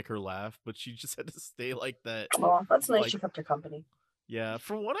try to make her laugh, but she just had to stay like that. Well, that's nice. like- She kept her company. Yeah,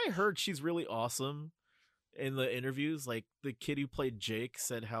 from what I heard, she's really awesome in the interviews. Like the kid who played Jake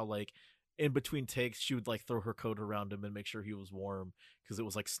said how like in between takes she would like throw her coat around him and make sure he was warm because it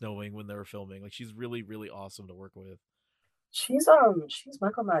was like snowing when they were filming. Like she's really really awesome to work with. She's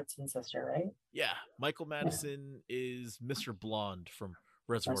Michael Madsen's sister, right? Yeah, Michael Madison is Mr. Blonde from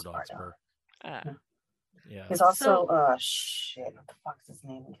Reservoir Reservoir Dogs. Ah. Yeah, He's also shit. What the fuck's his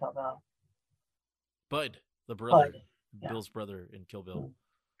name in Kill Bill? Bud, the brother, Bud. Yeah. Bill's brother in Kill Bill.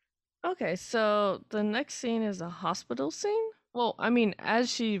 Okay, so the next scene is a hospital scene? Well, I mean, as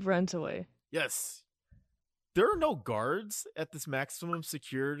she runs away. Yes, there are no guards at this maximum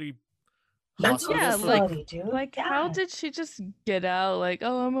security That's hospital. Yeah, for, like- funny, dude. Like, how Yeah. did she just get out? Like,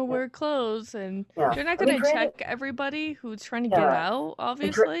 oh, I'm gonna wear clothes, and Yeah. you're not I mean, gonna granted- check everybody who's trying to get Yeah. out,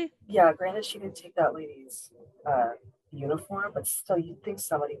 obviously. Yeah, granted, she didn't take that lady's uniform, but still, you'd think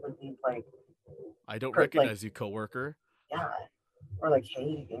somebody would be like, I don't Like- recognize you, coworker. yeah, or like,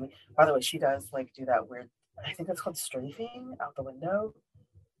 hey, Amy. By the way, she does like do that weird. I think that's called strafing out the window.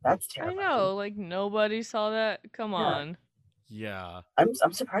 That's I terrifying. know, like nobody saw that. Come Yeah. on. Yeah, I'm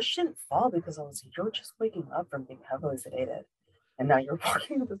surprised she didn't fall because I was you're just waking up from being heavily sedated, and now you're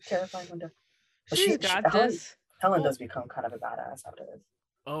walking with this terrifying window. But She's got Helen, this. Helen does become kind of a badass after this.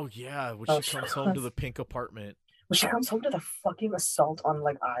 oh yeah, when Oh, she she comes home to does. the pink apartment. When she comes home to the fucking assault on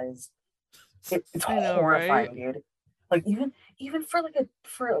like eyes, It's I know, horrifying, right? dude. Like even for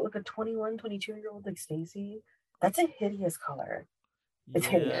a 21, 22-year-old like Stacy, that's a hideous color. It's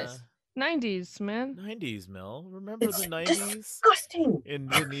Yeah. hideous. 90s, man. 90s, Mel. Remember It's the 90s? disgusting. In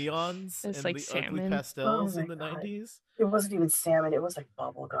the neons It's and like the ugly salmon. Oh pastels my in the god. 90s? It wasn't even salmon, it was like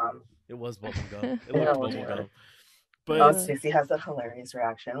bubble gum. It was bubblegum. It looked Oh dear. bubblegum. Oh, But Stacey has that hilarious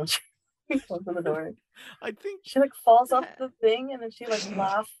reaction when she opens the door. I think She like falls off the thing and then she like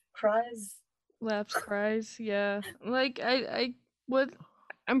cries. Laughs, cries, yeah. Like I would.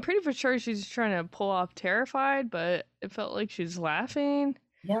 I'm pretty for sure she's trying to pull off terrified, but it felt like she's laughing.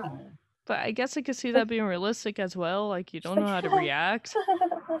 Yeah. But I guess I could see that being realistic as well. Like you don't know how to react.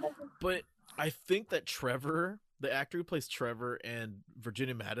 but I think that Trevor, the actor who plays Trevor, and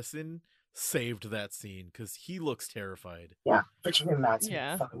Virginia Madison saved that scene because he looks terrified. Yeah, Virginia Madsen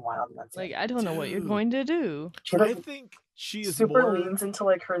Yeah. fucking wild in that scene. Like I don't know what you're Dude. going to do. She I like think she is super more. leans into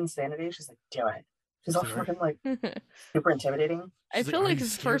like her insanity. She's like, do it. She's all Do it. fucking like super intimidating. I She's like, feel "Are like you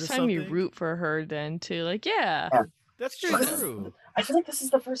it's the scared first of time you something?" root for her then too. Like, yeah. Yeah. That's Sure. true. I feel like this is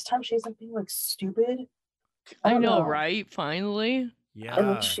the first time she isn't being like stupid. I don't know, right? Finally. Yeah. And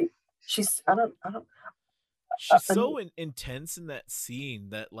then she's I don't She's I so intense in that scene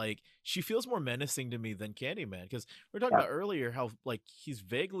that like she feels more menacing to me than Candyman because we were talking Yeah. about earlier how like he's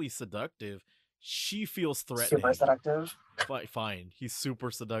vaguely seductive. She feels threatening. super seductive. Fine, he's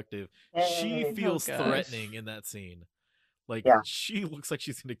super seductive. Yay. She feels gosh. threatening in that scene. Like Yeah. she looks like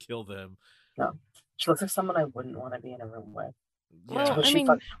she's gonna kill them. She looks like someone I wouldn't want to be in a room with. Well, Yeah, When I she mean-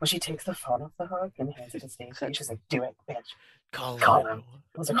 when she takes the phone off the hook and hands it to Stacey, she's like, "Do it, bitch." call Call him. him.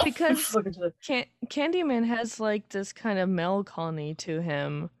 I was like, Because- look at the- Candyman has like this kind of melancholy to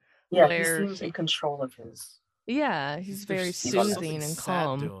him. yeah, where he seems he- in control of his. Yeah, he's very There's something soothing and sad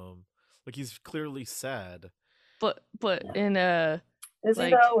calm. to him. Like he's clearly sad. But Yeah. in a Is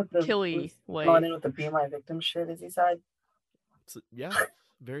like he though with the killy with way. going in with the "Be My Victim" shit? Is he sad? Yeah,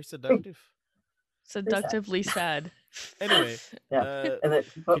 very seductive. Seductively sad. Anyway, Yeah. And then,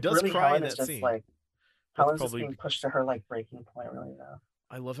 but does really, cry in Helen that is just scene. like Helen's just probably- being pushed to her like breaking point. Really though.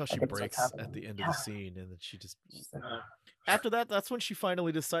 I love how she think it's what's breaks at happening. the end of Yeah. the scene, and then she just. She's like, After that, that's when she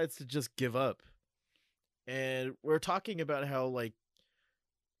finally decides to just give up. And we're talking about how, like,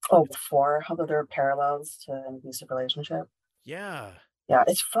 oh, before how there are parallels to an abusive relationship. yeah, Yeah,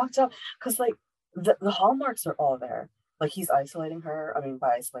 it's fucked up because like the hallmarks are all there. Like he's isolating her. I mean,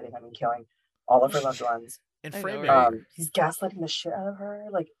 by isolating, I mean killing all of her loved ones. and I know, framing. right? He's gaslighting the shit out of her.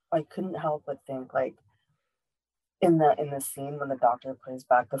 Like I couldn't help but think like in the scene when the doctor plays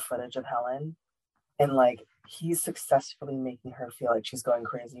back the footage of Helen, and like he's successfully making her feel like she's going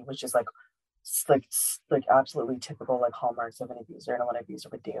crazy, which is like absolutely typical like hallmarks of an abuser and what an abuser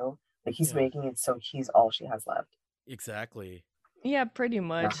would do. Like he's Yeah. making it so he's all she has left. Exactly. Yeah, pretty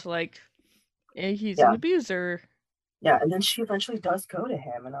much. Like he's Yeah. an abuser. Yeah, and then she eventually does go to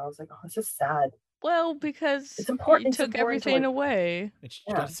him, and I was like, oh, this is sad. Well, because It's important- he it's took important to, everything like- away. And she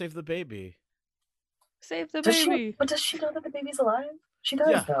Yeah. got to save the baby. Save the Does baby. but does she know that the baby's alive? She does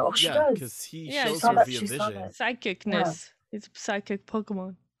Yeah, though. Oh, she yeah, does. because he Yeah, shows she her saw that- via she saw vision. that. Psychicness. He's a psychic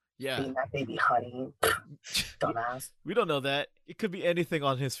Pokemon. Yeah, Being that baby honey, dumbass. we don't know that. It could be anything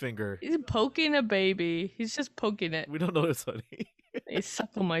on his finger. He's poking a baby. He's just poking it. We don't know it's honey. He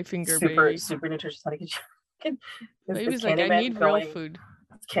suckle my finger, super baby. super nutritious honey. Baby's like, I need real food.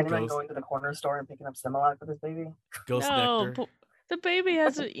 Is Candyman Goes- going to the corner store and picking up Similac with his baby? Ghost No, nectar. the baby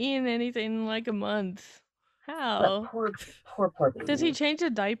hasn't eaten anything in like a month. How? That poor baby. Does he change the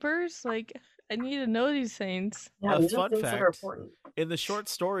diapers? Like, I need to know these things. Yeah, A these are fun things that are fact. important. In the short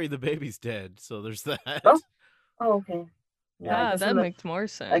story, the baby's dead, so there's that. Oh, Oh, okay. I Yeah, guess that in the- makes more I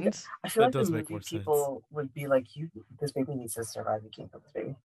sense. I feel that like the does make movie more sense. people would be like, this baby needs to survive. You can't kill this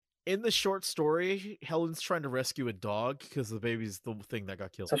baby. In the short story, Helen's trying to rescue a dog because the baby's the thing that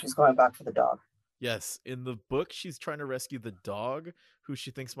got killed. So she's going back for the dog. Yes, in the book, she's trying to rescue the dog who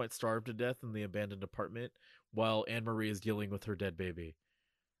she thinks might starve to death in the abandoned apartment while Anne Marie is dealing with her dead baby.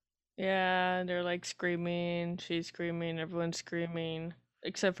 Yeah, and they're like screaming. She's screaming. Everyone's screaming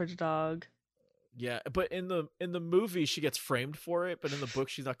except for the dog. Yeah, but in the movie, she gets framed for it, but in the book,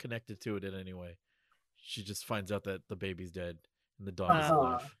 she's not connected to it in any way. She just finds out that the baby's dead and the dog is Oh.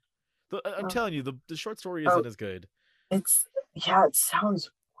 alive. I'm Oh. telling you, the short story Oh. isn't as good. It sounds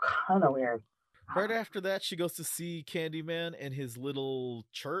kind of weird. Right after that, she goes to see Candyman and his little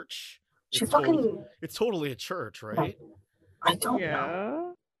church. She It's fucking. totally- It's totally a church, right? I don't know.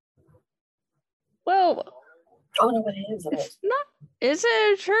 Yeah. Well, Oh no, it is. It is. it's not. Is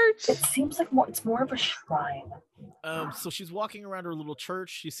it a church? It seems like it's more of a shrine. So she's walking around her little church.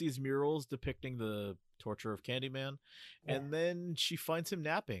 She sees murals depicting the torture of Candyman, and then she finds him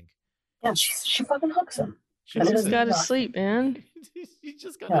napping. Yeah, she fucking hooks him. She And You it hooks just doesn't him. gotta nothing. sleep, man. He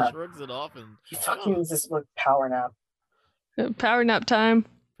just kind Yeah. of shrugs it off and He fucking just like power nap. Power nap time.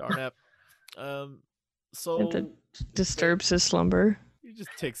 power nap. So If it disturbs his slumber. he just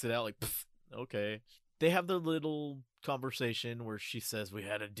takes it out like, "Pfft, okay." They have the little conversation where she says, "We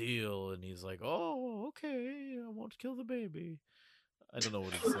had a deal," and he's like, "Oh, okay, I won't kill the baby." I don't know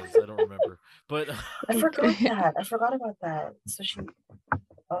what he says. I don't remember. But I forgot that. I forgot about that. So she.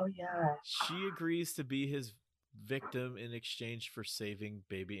 Oh yeah. she agrees to be his victim in exchange for saving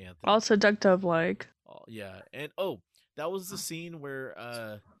baby Anthony. All seductive like. Oh, yeah, and that was the scene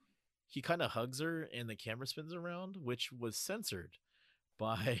where he kind of hugs her and the camera spins around, which was censored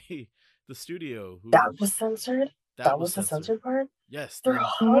by the studio. That was censored. That was the censored. censored part. Yes, They're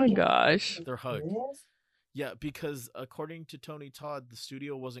Oh my hugging. gosh. their hug. Serious? Yeah, because according to Tony Todd, the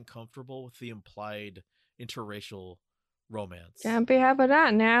studio wasn't comfortable with the implied interracial romance. Can't be having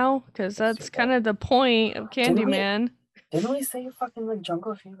that now, because that's kind of the point of Candyman. Didn't we say fucking like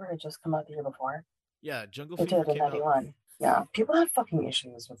Jungle Fever had just come out the year before? Yeah, Jungle It Fever did in came out. '91. Yeah, people had fucking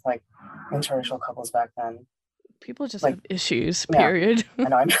issues with like interracial couples back then. People just Like, have issues, yeah. period. I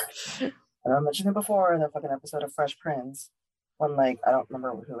know. I mentioned it before in the fucking episode of Fresh Prince, when like I don't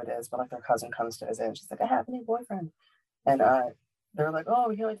remember who it is, but like their cousin comes to visit and she's like, "I have a new boyfriend," and they're like, "Oh,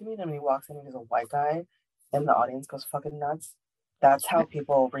 we can't wait to meet him." And he walks in and he's a white guy, and the audience goes fucking nuts. That's how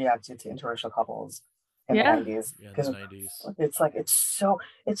people reacted to interracial couples in Yeah. the '90s. Yeah, in Because the 90s. it's like it's so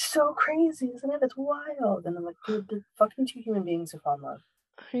crazy, isn't it? It's wild. And I'm like, dude, they're fucking two human beings who fall in love.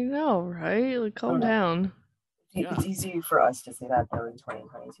 I know, right? Like, calm know. down. Yeah. It's easy for us to say that though in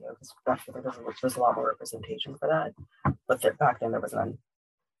 2022 because there's a lot more representation for that. But back then there was none.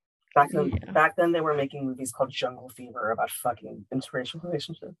 Yeah. Back then they were making movies called Jungle Fever about fucking interracial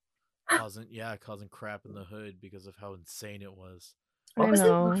relationships. causing crap in the hood because of how insane it was. What I was that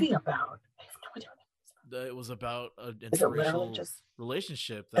know. movie about? I have no idea. It was about an Is it literally interracial just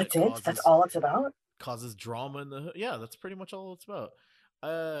relationship that that's it? That's all it's about? causes drama in the hood. Yeah, that's pretty much all it's about.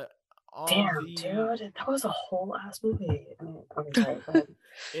 Damn, dude, that was a whole ass movie. I mean, I'm sorry, go ahead.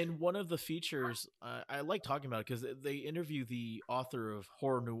 In one of the features, I like talking about it because they interview the author of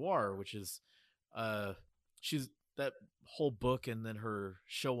Horror Noir, which is, she's that whole book, and then her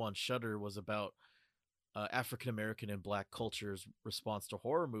show on Shudder was about African American and Black culture's response to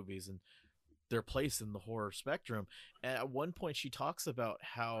horror movies and their place in the horror spectrum. And at one point, she talks about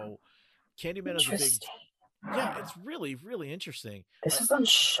how Candyman is a big. Interesting. Yeah, it's really, really interesting. This is on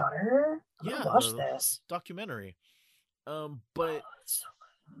Shudder. Yeah, Watch the this. documentary. But Oh, it's so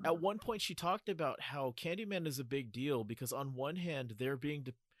good. at one point she talked about how Candyman is a big deal because on one hand they're being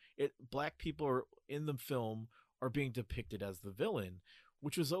black people are in the film are being depicted as the villain,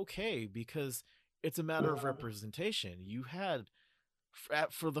 which was okay because it's a matter of representation. You had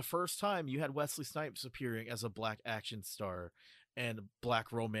for the first time you had Wesley Snipes appearing as a black action star and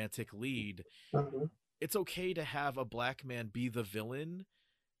black romantic lead. Mhm. It's okay to have a black man be the villain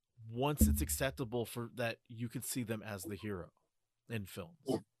once it's acceptable for that you could see them as the hero in films.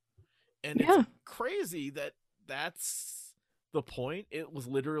 And it's crazy that that's the point. It was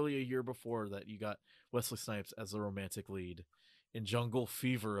literally a year before that you got Wesley Snipes as the romantic lead in Jungle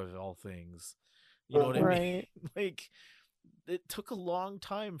Fever of all things. You know what I mean? Like, it took a long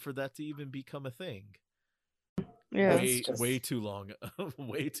time for that to even become a thing. Yeah. Way too long.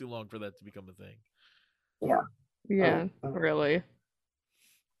 Way too long for that to become a thing. Yeah. Yeah, really.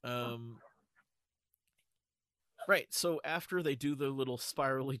 Right, so after they do the little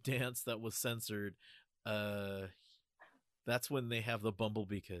spirally dance that was censored, that's when they have the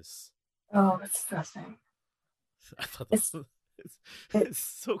bumblebee kiss. Oh, it's disgusting. I thought it's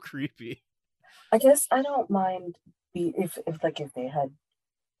so creepy. I guess I don't mind if instead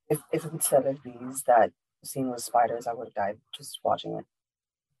of bees that scene was spiders, I would have died just watching it.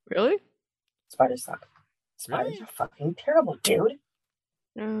 Really? Spiders suck. Spiders are fucking terrible, dude.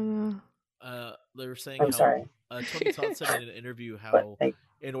 They were saying I'm sorry. Tony Todd said in an interview how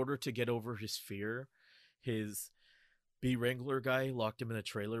in order to get over his fear, his bee wrangler guy locked him in a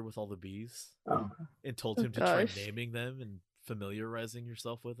trailer with all the bees and told him to try naming them and familiarizing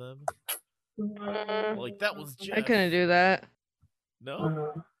yourself with them. Like, that was Jeff. I couldn't do that.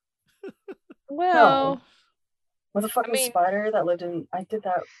 No? Well, no. With a fucking spider that lived in, I did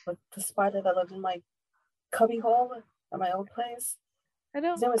that with the spider that lived in my cubby hole at my old place. I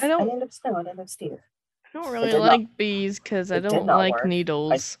named him Steve. I don't really like bees because I don't like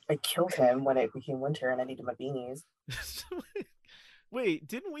needles. I killed him when it became winter and I needed my beanies. Wait,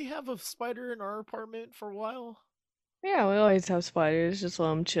 didn't we have a spider in our apartment for a while? Yeah, we always have spiders. Just let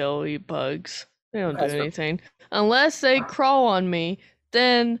them chill, eat bugs. They don't do anything. Unless they crawl on me,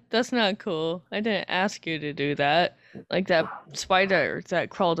 then that's not cool. I didn't ask you to do that. Like that spider that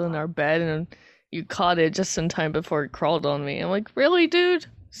crawled on our bed and you caught it just in time before it crawled on me. I'm like, really, dude?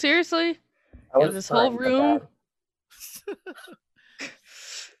 Seriously? I You would have this whole room?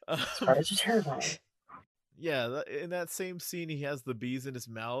 It's terrifying. Yeah, in that same scene, he has the bees in his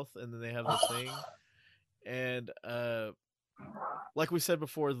mouth, and then they have the thing. And like we said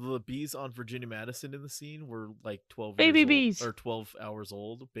before, the bees on Virginia Madison in the scene were like 12 Baby years bees. old, or 12 hours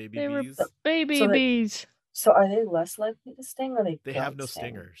old. Baby They were bees. baby So bees. So are they less likely to sting, or They don't have no sting?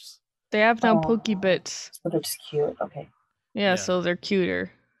 stingers. They have no Oh. pokey bits. So they're just cute. Okay. Yeah, Yeah. so they're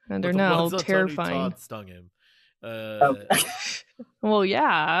cuter. And But they're the now ones on Tony terrifying. Todd stung him. Well,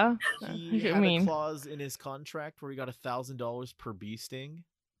 yeah. He I had mean, a clause in his contract where he got $1,000 per bee sting,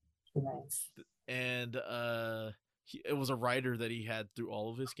 Nice. and it was a rider that he had through all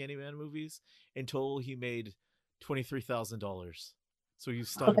of his Candyman movies. In total, he made $23,000. So he was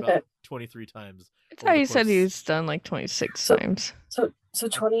stung about 23 times. I thought you said he was done like 26 times. So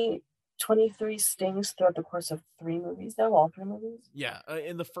 23 stings throughout the course of 3 movies, though? All 3 movies? Yeah,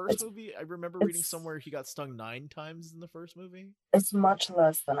 in the first movie, I remember reading somewhere he got stung 9 times in the first movie. It's much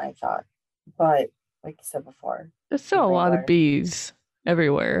less than I thought, but like you said before, There's still a lot of bees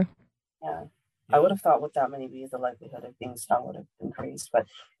everywhere. Yeah. I would have thought with that many bees, the likelihood of being stung would have increased. But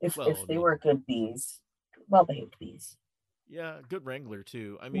if they were good bees, well-behaved bees. Yeah, good wrangler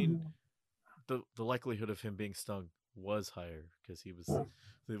too. I mean, the likelihood of him being stung was higher because he was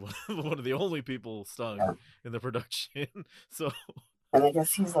one of the only people stung in the production. So, and I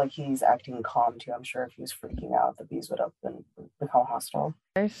guess he's acting calm too. I'm sure if he was freaking out, the bees would have become hostile.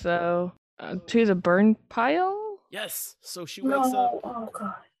 Okay, so to the burn pile. Yes. So she wakes up. Oh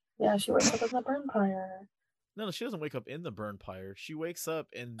god. Yeah, she wakes up in the burn pyre. No, she doesn't wake up in the burn pyre. She wakes up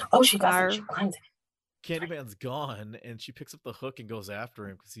and she doesn't. She finds it. Candyman's gone, and she picks up the hook and goes after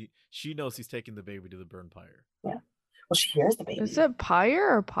him because she knows he's taking the baby to the burn pyre. Yeah. Well, she hears the baby. Is it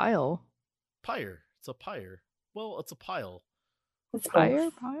pyre or pile? Pyre. It's a pyre. Well, it's a pile. It's pyre.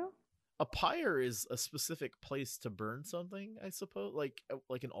 Pile. A pyre is a specific place to burn something, I suppose, like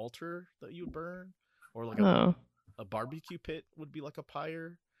an altar that you would burn, or like a barbecue pit would be like a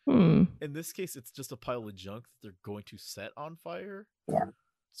pyre. In this case, it's just a pile of junk that they're going to set on fire. Yeah.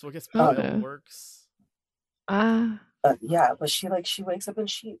 So I guess pile works. Yeah, but she wakes up and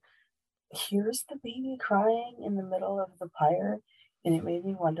she hears the baby crying in the middle of the pyre, and it made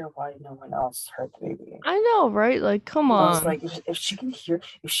me wonder why no one else heard the baby. I know, right? Like, come on. I was like, if she can hear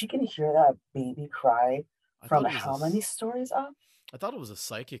that baby cry from how many stories up? I thought it was a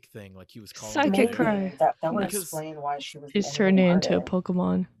psychic thing, like he was calling. Psychic cry. That would explain why she was. She's turning into a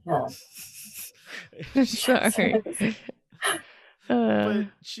Pokemon. Yeah. Sorry. But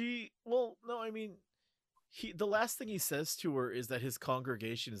the last thing he says to her is that his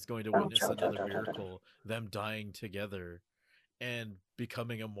congregation is going to witness another miracle, them dying together and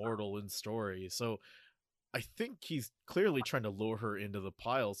becoming immortal in story. So I think he's clearly trying to lure her into the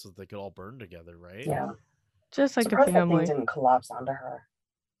pile so that they could all burn together, right? Yeah. Just like a family. That thing didn't collapse onto her.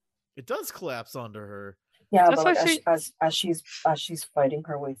 It does collapse onto her. Yeah, but like as she's fighting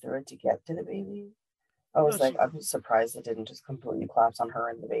her way through it to get to the baby, I was I'm surprised it didn't just completely collapse on her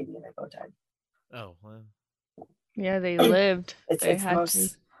and the baby and they both died. Oh, well. Yeah, they lived. It's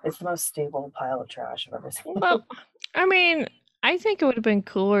the most stable pile of trash I've ever seen. Well, I mean, I think it would have been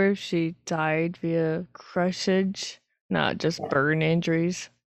cooler if she died via crushage, not just burn injuries.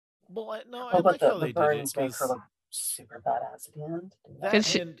 Well, I like how they burns did it. Make her look super badass at the end.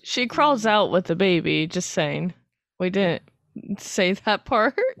 Because she crawls out with the baby, just saying. We didn't say that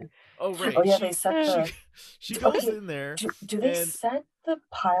part. Oh, right. Oh, yeah, they set she goes in there. Do they set the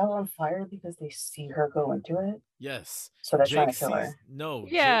pile on fire because they see her go into it? Yes. So they're trying to kill her? No,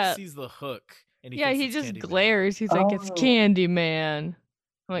 yeah. Jake sees the hook. And he just glares. He's like, it's Candyman. I'm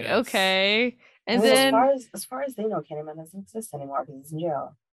like, okay. And then as far as they know, Candyman doesn't exist anymore because he's in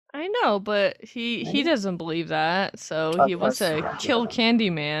jail. I know, but he doesn't believe that, so he wants to kill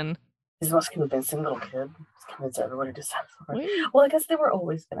Candyman. He's the most convincing little kid. He's convinced everybody to set it on fire. Well, I guess they were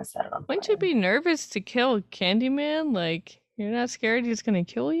always going to set it on fire. Wouldn't you be nervous to kill Candyman? Like, you're not scared he's going to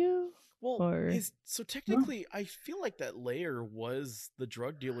kill you? Well, so technically, I feel like that lair was the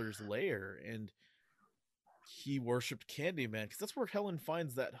drug dealer's lair, and he worshipped Candyman, because that's where Helen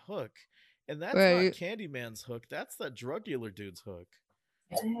finds that hook. And that's not Candyman's hook, that's that drug dealer dude's hook.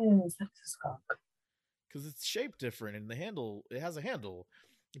 It is. That's his hook. Because it's shaped different, and it has a handle.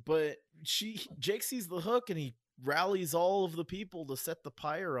 But Jake sees the hook, and he rallies all of the people to set the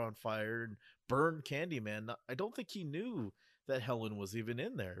pyre on fire and burn Candyman. I don't think he knew that Helen was even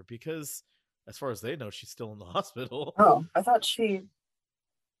in there, because as far as they know, she's still in the hospital. Oh, I thought she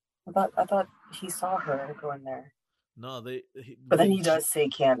I thought he saw her go in there. No, But then when he does say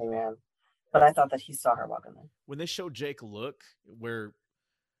Candyman. But I thought that he saw her walk in there. when they show Jake look, where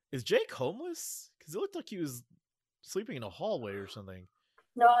is Jake homeless? Because it looked like he was sleeping in a hallway or something.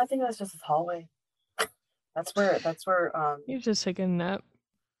 No, I think that's just his hallway. That's where You're just taking a nap.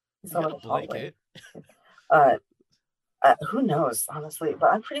 he's He a got a little hallway. blanket. Uh, who knows, honestly?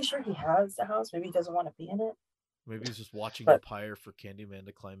 But I'm pretty sure he has a house. Maybe he doesn't want to be in it. Maybe he's just watching But- the pyre for Candyman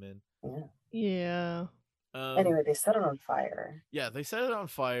to climb in. Yeah. Anyway, they set it on fire, Yeah, they set it on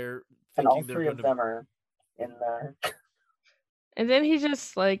fire, and all thinking they're three going of to. them are in there. And then he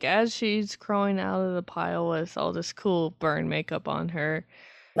just like, as she's crawling out of the pile with all this cool burn makeup on her,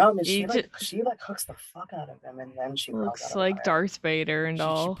 No, I mean, He she hooks the fuck out of him, and then she crawls out looks of the like fire. Darth Vader and She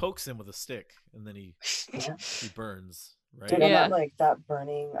all. pokes him with a stick, and then he Yeah. burns. Right? Dude, and Yeah. that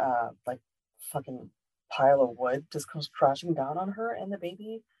burning like fucking pile of wood just comes crashing down on her and the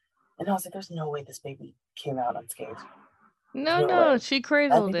baby. And I was like, there's no way this baby came out unscathed. No, No way. she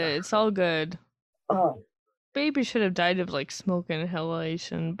cradled think it. It's all good. Oh, Baby should have died of like smoke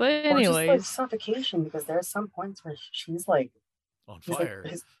inhalation. But or just like anyways, suffocation, because there's some points where she's like, On he's like fire.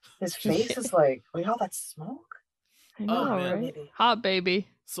 his face is like, wait, all that smoke? I know, man. right? Baby. Hot baby.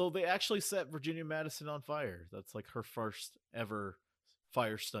 So they actually set Virginia Madison on fire. That's like her first ever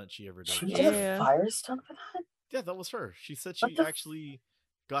fire stunt she ever did. She Yeah, did Yeah. a fire stunt for that? that was her. She said What she the actually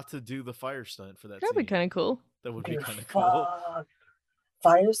got to do the fire stunt for that That'd be scene. kind of cool. That would be Dude, kind of cool. fuck.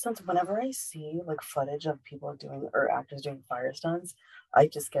 Fire stunts, whenever I see like footage of people doing or actors doing fire stunts, I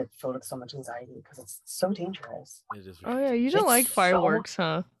just get filled with so much anxiety because it's so dangerous. It is. Oh yeah, you don't It's like so- fireworks,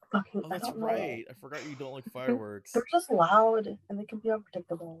 huh? Fucking, Oh, I that's don't know. right. I forgot you don't like fireworks. They're just loud and they can be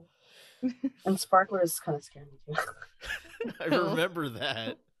unpredictable. And sparklers kind of scare me too. I remember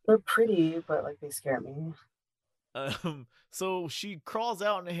that. They're pretty, but like they scare me. So she crawls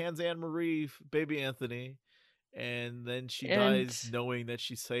out and hands Anne Marie baby Anthony, and then she And- dies knowing that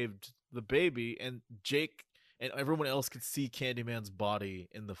she saved the baby, and Jake and everyone else could see Candyman's body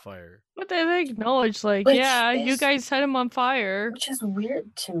in the fire. But they acknowledge, like, Which yeah, you is- guys set him on fire. Which is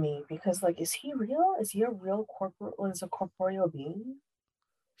weird to me because like, is he real? Is he a real corporeal being?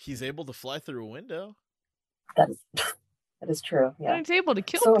 He's able to fly through a window. That is true. And Yeah. he's able to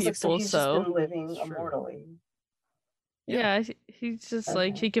kill So it's people, like, so he's so just been living It's true. immortally. yeah, he's just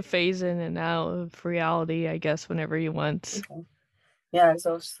like, Okay. he could phase in and out of reality, I guess, whenever he wants. Okay. Yeah,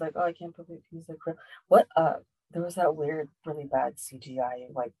 so it's just like, oh, I can't believe he's like real. What? There was that weird, really bad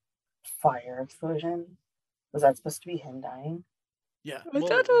CGI like fire explosion. Was that supposed to be him dying? Yeah, I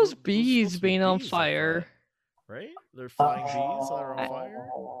thought it was supposed bees to be being on bees, I fire. thought, right? They're flying bees that are on Oh, fire.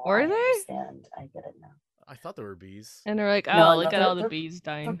 Were I they? understand. I get it now. I thought they were bees. And they're like, oh, No, look no, at all the they're- bees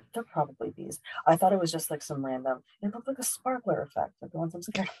dying. They're probably bees. I thought it was just like some random. It looked like a sparkler effect, like the ones I'm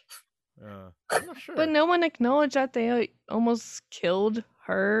scared of. I'm not sure. But no one acknowledged that they almost killed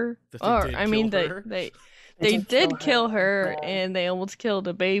her. That they Or, did I mean, kill they, her? they did kill her, Yeah. and they almost killed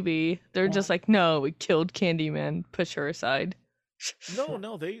a baby. They're Yeah. just like, no, we killed Candyman. Push her aside.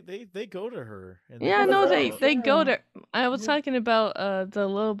 No, they go to her. And Yeah, go no, to they her. they go to. I was Yeah. talking about the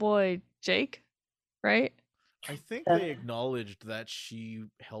little boy Jake, right? I think Yeah. they acknowledged that she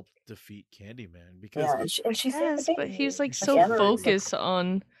helped defeat Candyman because Yeah, and she saved Yes, the but baby. he's like Like, so Anne Marie's, like- focused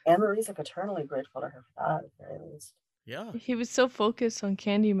on. Anne Marie's like eternally grateful to her for that, at the very least. yeah, He was so focused on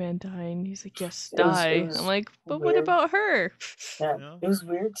Candyman dying. He's like, yes, It was- die. it was I'm like, but what weird. about her? Yeah, Yeah. it was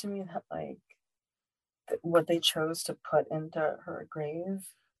weird to me that like what they chose to put into her grave.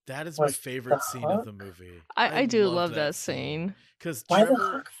 that is my Was favorite the scene of the hook? movie. I do love love that scene. because Why Trevor. the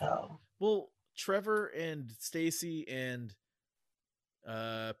hook though? Well, Trevor and Stacy and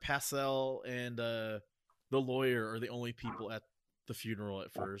Passell and the lawyer are the only people at the funeral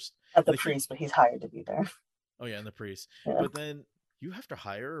at first. At the Like, he- priest, but he's hired to be there. Oh yeah, and the priest. Yeah. But then you have to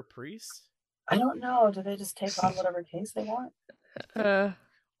hire a priest. I don't know. Do they just take on whatever case they want? Uh,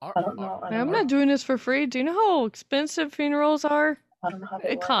 Are- I don't know. I I'm don't not know. doing this for free. Do you know how expensive funerals are? I don't know how they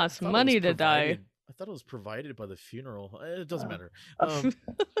It work. costs I thought it money was to die. provided- I thought it was provided by the funeral. It doesn't Oh. matter. Oh.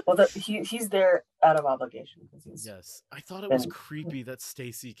 Well, he's there out of obligation because he's Yes, I thought it was been- creepy that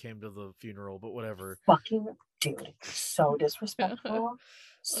Stacy came to the funeral, but whatever. fucking dude. So disrespectful.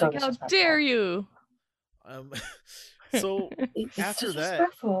 So Like, how disrespectful. dare you? Um, so It's After that-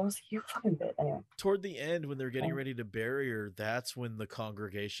 disrespectful. I was like, you fucking bit. Anyway, toward the end, when they're getting Oh. ready to bury her, that's when the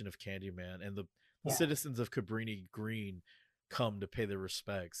congregation of Candyman and the Yeah. citizens of Cabrini Green come to pay their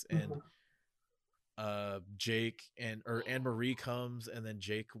respects, and Mhm. Jake or Anne Marie comes, and then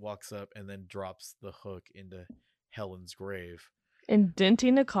Jake walks up and then drops the hook into Helen's grave.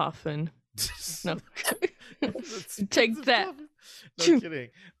 Indenting a coffin. No. Take that. No kidding.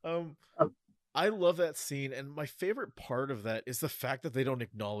 I love that scene, and my favorite part of that is the fact that they don't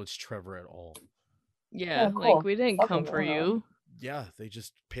acknowledge Trevor at all. Yeah, cool. like we didn't Fuck come him, for I don't know. you. Yeah, they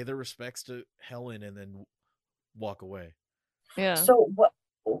just pay their respects to Helen and then walk away. Yeah. So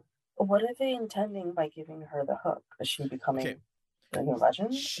what are they intending by giving her the hook? Is she becoming Okay. the new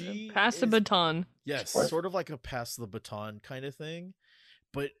legend? She Pass the is- baton. Yes, Or- sort of like a pass the baton kind of thing.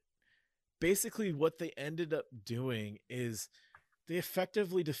 But basically what they ended up doing is they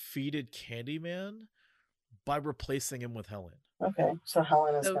effectively defeated Candyman by replacing him with Helen. Okay, so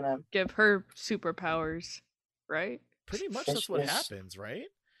Helen is So- gonna. Give her superpowers, right? Pretty much Is- that's what is- happens, right?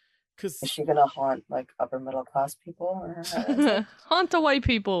 Because Is she gonna haunt like upper middle class people? In her head? Haunt the white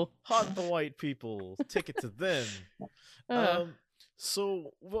people. haunt the white people, ticket to them.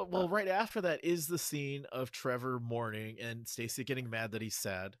 So well, right after that is the scene of Trevor mourning and Stacy getting mad that he's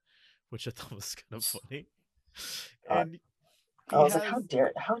sad, which I thought was kind of funny. And I was like, has-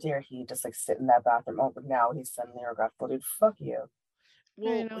 how dare he just like sit in that bathroom? Oh, but now he's suddenly regretful, dude. Fuck you.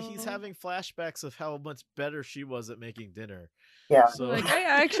 well, I he's know. having flashbacks of how much better she was at making dinner. Yeah, So Like I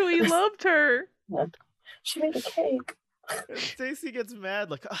actually loved her. she made a cake. and Stacy gets mad,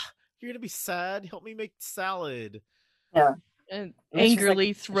 like, you're gonna be sad. Help me make salad. And And she's like-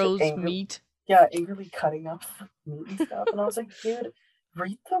 angrily she's throws angry- meat. Yeah, angrily cutting up meat and stuff. And I was like, dude,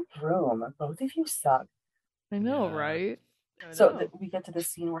 read the room. Both of you suck. I know, Yeah. right? I So know. we get to the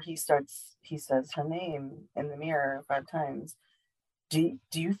scene where he says her name in the mirror 5 times. Do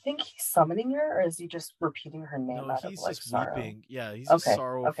you think he's summoning her, or is he just repeating her name No, out of he's like just sorrow? weeping. Yeah, he's just Okay,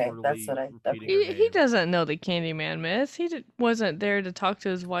 sorrowfully okay, that's what I- repeating her He name. doesn't know the Candyman myth. He wasn't there to talk to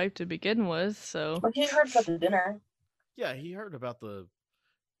his wife to begin with, so. Well, he heard about the dinner. Yeah, he heard about the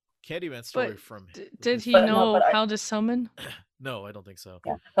Candyman story But from. Did his he But friend. no, know but I- how to summon? No, I don't think so.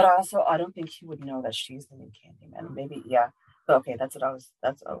 Yeah, but I don't think he would know that she's the new Candyman. Maybe, yeah. But okay, that's what I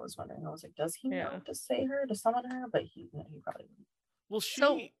was wondering. I was like, does he Yeah. know to say her to summon her? But he probably wouldn't. Well, she.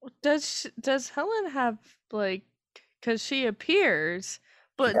 So does Helen have like, because she appears,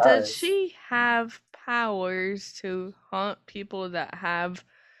 but does does. she have powers to haunt people that have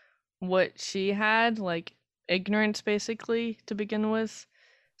what she had, like ignorance basically to begin with?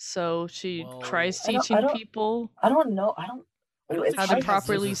 So she Well, tries I don't- teaching I don't- people I don't know. I don't. I don't it's think how she to has hard the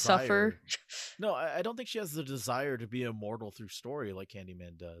properly desire. suffer. No, I don't think she has the desire to be immortal through story like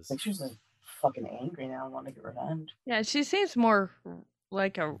Candyman does. Like she's like fucking angry now and want to get revenge. Yeah, she seems more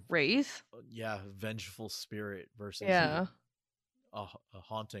like a wraith. Yeah, vengeful spirit versus Yeah. a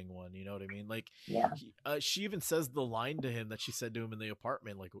haunting one. You know what I mean? Like, Yeah. she even says the line to him that she said to him in the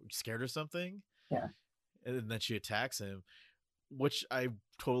apartment, like, "You scared or something?" Yeah. And then she attacks him, which I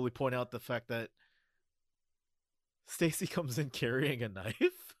totally point out the fact that Stacy comes in carrying a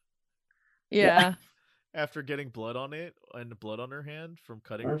knife Yeah. after getting blood on it and blood on her hand from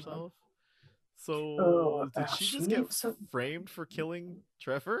cutting Mhm. herself. So Oh, did she just she- get so- framed for killing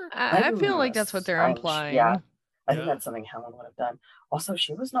Trevor? I feel Ooh, like that's what they're strange. implying. Yeah. I think Yeah. that's something Helen would have done. Also,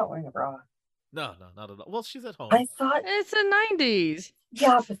 she was not wearing a bra. No, not at all. Well, she's at home. I thought, It's the 90s.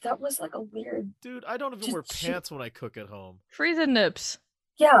 yeah, but that was like a weird. Dude, I don't even Just- wear she- pants when I cook at home. Free the nips.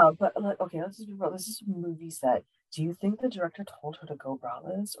 Yeah, but like, okay, let's just be real. This is a movie set. Do you think the director told her to go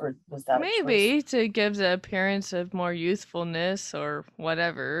braless, or was that a choice? Maybe to give the appearance of more youthfulness or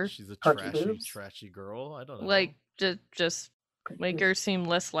whatever. She's a Perky trashy, boobs? trashy girl. I don't know. Like just make her seem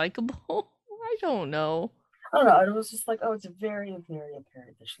less likable. I don't know. I don't know. It was just like, oh, it's very, very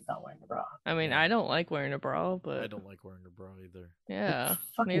apparent that she's not wearing a bra. I mean, Yeah. I don't like wearing a bra, but I don't like wearing a bra either. yeah.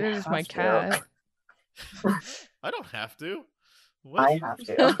 Fucking Neither does my have to. cat. I don't have to. What? I have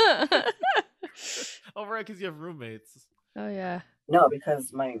to. Oh, right, because you have roommates. Oh yeah. No,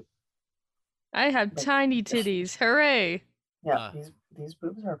 because my I have tiny titties. Hooray. yeah, Ah. these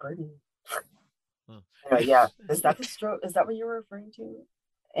boobs are pretty. Huh. Anyway, yeah, is that the strobe? Is that what you were referring to,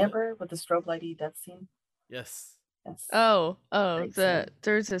 Amber, with the strobe lighty death scene? Yes. Yes. Oh, Great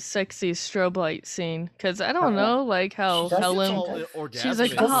there's a sexy strobe light scene because I don't Uh-huh. know, like how She does Helen. It's Helen- all She's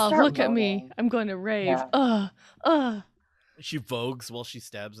like, orgasmic. does oh, start look at me. moaning. I'm going to rave. Yeah. She vogues while she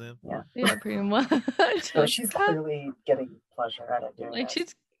stabs him. Yeah, pretty much. So she's God, clearly getting pleasure out of doing like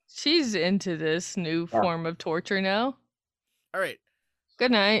this. she's into this new Yeah. form of torture now. All right.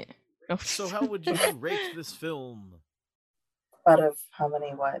 Good night. No. So how would you rate this film? Out of how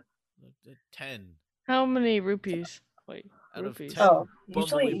many? What? 10 How many rupees? Wait, out of rupees. 10 Oh,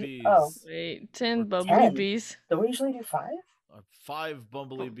 bumblebee usually. bees. Oh, Wait, 10 Or bumblebees. do we usually do 5? Or 5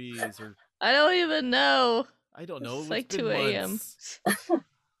 bumblebee bees, or I don't even know. I don't know. It's like been 2 a.m. months.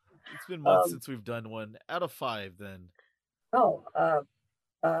 It's been months Um, since we've done one. Out of 5, then. Oh,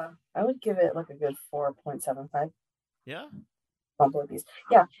 I would give it like a good 4.75. Yeah. Bumblebee Beast.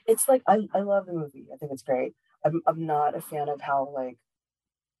 Yeah, it's like I love the movie. I think it's great. I'm not a fan of how like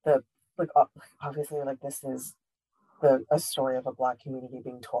the like obviously like this is a story of a black community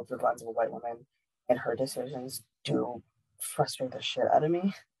being told through the lens of a white woman, and her decisions do frustrate the shit out of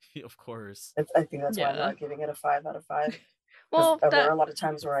me. Of course. I think that's why I'm Yeah. not giving it a 5 out of 5. Well, There are a lot of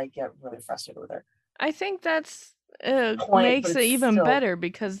times where I get really frustrated with her. I think that's Point, makes but it it's even still- better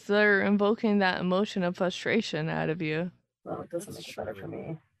because they're invoking that emotion of frustration out of you. Well, it doesn't That's make it better for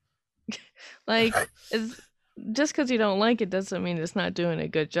true. me. Like, it's just because you don't like it doesn't mean it's not doing a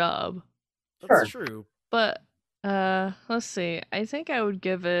good job. That's Sure. true. But let's see. I think I would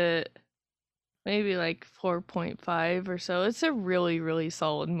give it maybe like 4.5 or so. It's a really, really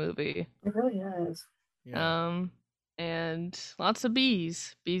solid movie. It really is. Yeah. And lots of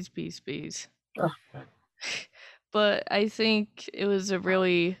bees. Bees. Ugh. But I think it was a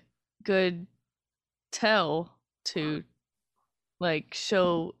really good tell to like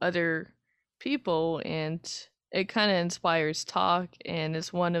show other people, and it kind of inspires talk, and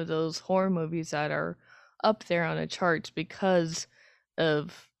it's one of those horror movies that are up there on the charts because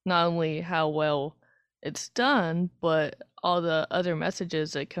of not only how well it's done but all the other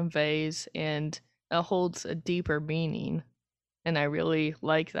messages it conveys, and it holds a deeper meaning, and I really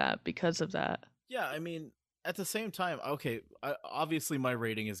like that because of that. Yeah, I mean, at the same time, okay, obviously my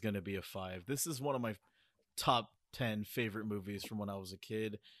rating is going to be a 5. This is one of my top 10 favorite movies from when I was a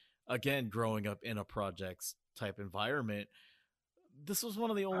kid. Again, growing up in a projects type environment, this was one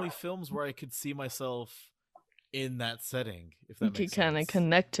of the only films where I could see myself in that setting, if that You can makes kind of sense.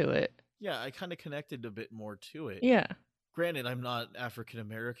 connect to it. Yeah, I kind of connected a bit more to it. Yeah. Granted, I'm not African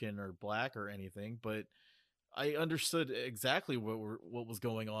American or black or anything, but I understood exactly what was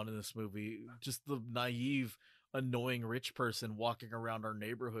going on in this movie. Just the naive, annoying rich person walking around our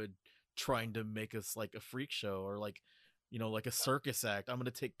neighborhood trying to make us like a freak show or like, like a circus act. I'm going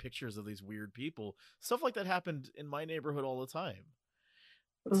to take pictures of these weird people. Stuff like that happened in my neighborhood all the time.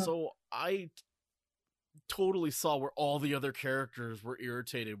 Mhm. So I totally saw where all the other characters were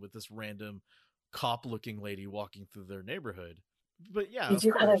irritated with this random cop-looking lady walking through their neighborhood. But yeah, You of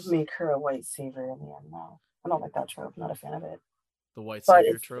do kind of course. make her a white savior in the end, though. I don't like that trope. Not a fan of it. The white But savior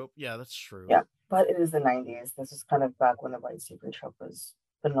it's- trope. Yeah, that's true. Yeah, but it is the 90s. This is kind of back when the white savior trope was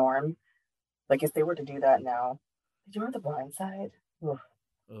the norm. Like, if they were to do that now, did you remember The Blind Side? Ugh,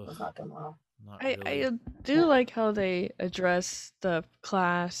 it was Ugh, not done well. not I really. do like how they address the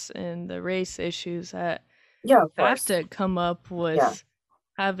class and the race issues that Yeah, of have course. to come up with Yeah.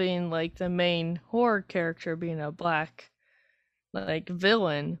 having like the main horror character being a black like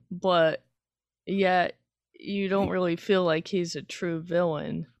villain, but yet you don't really feel like he's a true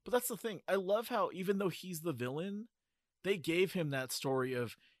villain. But that's the thing. I love how even though he's the villain, they gave him that story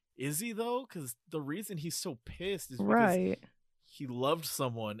of, is he though? Because the reason he's so pissed is because Right. he loved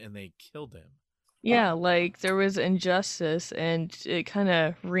someone and they killed him. Yeah, like there was injustice and it kind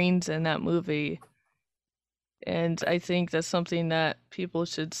of reigns in that movie. And I think that's something that people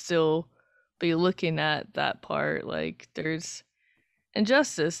should still be looking at, that part. Like there's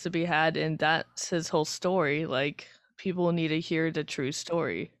injustice to be had, and that's his whole story. Like people need to hear the true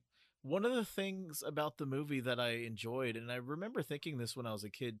story. One of the things about the movie that I enjoyed, and I remember thinking this when I was a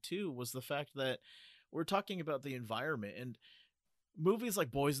kid too, was the fact that we're talking about the environment, and movies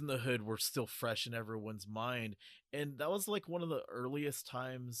like Boys in the Hood were still fresh in everyone's mind, and that was like one of the earliest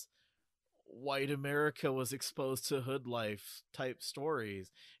times white America was exposed to hood life type stories.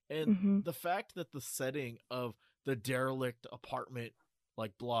 And Mhm. the fact that the setting of the derelict apartment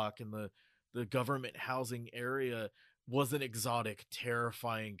like block and the government housing area was an exotic,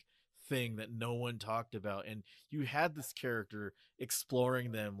 terrifying thing that no one talked about, and you had this character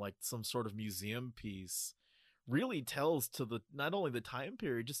exploring them like some sort of museum piece, really tells to the not only the time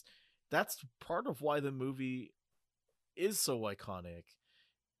period, just that's part of why the movie is so iconic,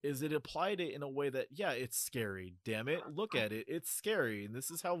 is it applied it in a way that, yeah, it's scary, damn it, look at it, it's scary, and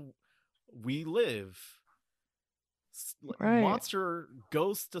this is how we live. Right. Monster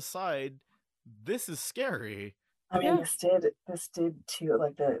ghost aside, this is scary. I mean, Yeah. this did too,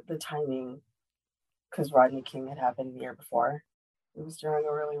 like the timing, because Rodney King had happened the year before. It was during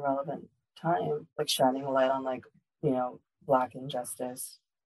a really relevant time, like shining a light on like, black injustice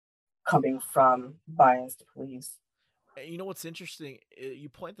coming from biased police. And you know what's interesting? You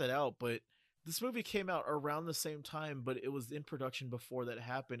point that out, but this movie came out around the same time, but it was in production before that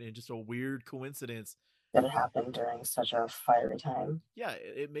happened, and just a weird coincidence. That it happened during such a fiery time. Yeah,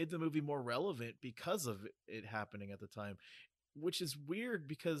 it made the movie more relevant because of it happening at the time, which is weird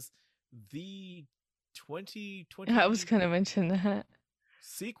because the 2020 I was gonna mention that.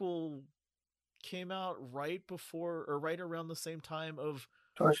 sequel came out right before or right around the same time of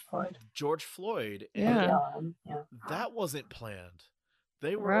George Floyd. George Floyd, Yeah. and Yeah. that wasn't planned.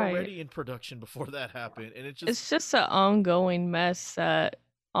 They were Right. already in production before that happened, and It's just an ongoing mess that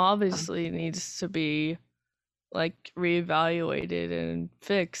obviously needs to be like reevaluated and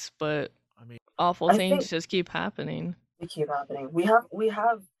fixed, but I mean, awful I things think just keep happening. they keep happening. We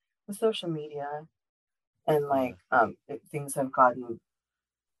have the social media, and like things have gotten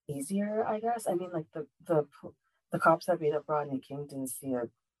easier, I guess. I mean, like the cops that beat up Rodney King didn't see a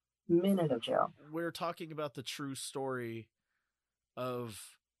minute of jail. we're talking about the true story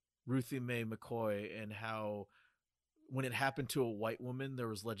of Ruthie Mae McCoy and how when it happened to a white woman, there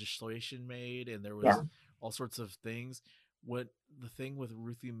was legislation made and there was Yeah. all sorts of things. What the thing with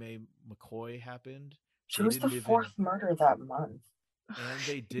Ruthie Mae McCoy happened, She they was the didn't even, fourth murder that month. and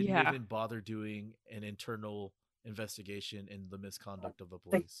they didn't Yeah. even bother doing an internal investigation in the misconduct of the They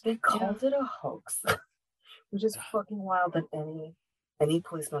police. they called it a hoax, which is Yeah. fucking wild that any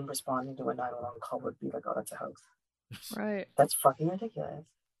policeman responding to a 911 call would be like, oh, that's a hoax. Right. That's fucking ridiculous.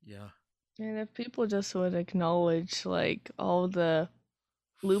 Yeah. And if people just would acknowledge like all the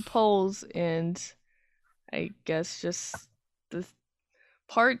loopholes and I guess just the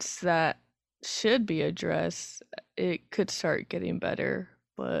parts that should be addressed, it could start getting better.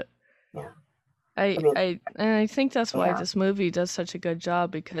 But Yeah. I think that's why Yeah. this movie does such a good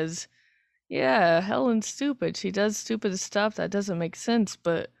job because yeah, Helen's stupid. She does stupid stuff that doesn't make sense,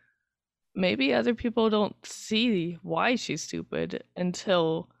 but maybe other people don't see why she's stupid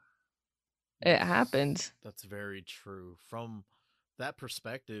until it happens. That's very true. From that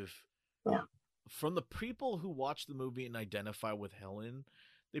perspective, Yeah. from the people who watch the movie and identify with Helen,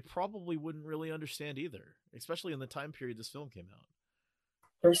 they probably wouldn't really understand either, especially in the time period this film came out.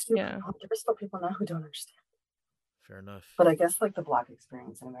 There's still Yeah. people now who don't understand. Fair enough. But I guess like the Black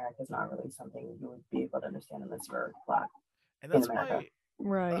experience in America is not really something you would be able to understand unless you're Black. And that's in America. why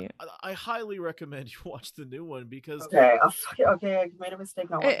Right. I highly recommend you watch the new one because Okay, okay, I made a mistake.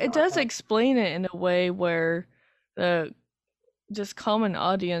 Not watching It does okay. explain it in a way where the just common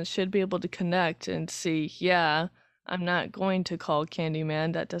audience should be able to connect and see, yeah, I'm not going to call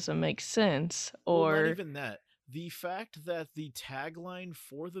Candyman, that doesn't make sense. well, not Or even that. The fact that the tagline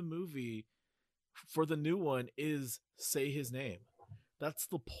for the movie, for the new one, is "Say his name." That's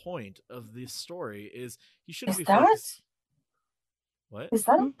the point of this story. Is he shouldn't Is be that focused. What? is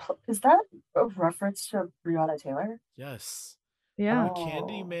that a reference to Breonna Taylor? Yes. yeah. The Oh.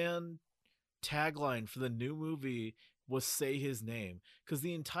 Candyman tagline for the new movie was "Say his name" because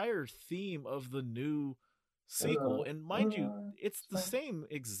the entire theme of the new sequel, and mind you, it's the same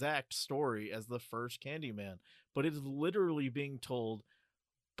exact story as the first Candyman, but it's literally being told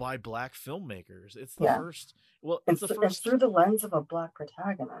by Black filmmakers. It's the Yeah. first. Well, It's, it's the it's first. through the lens of a Black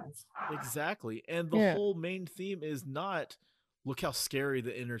protagonist. Exactly. And the Yeah. whole main theme is not look how scary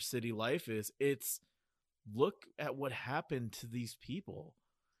the inner city life is. It's look at what happened to these people.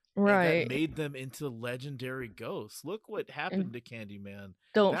 And Right. that made them into legendary ghosts. Look what happened to Candyman.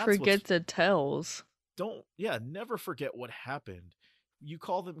 Don't That's forget what's- the tells. never forget what happened. You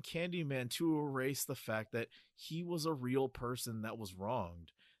call them Candyman to erase the fact that he was a real person that was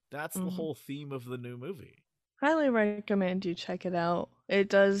wronged. That's the Mhm. whole theme of the new movie. Highly recommend you check it out. It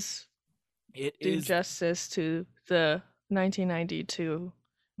does It do is justice to the 1992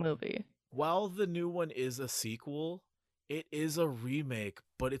 movie. while the new one is a sequel, it is a remake,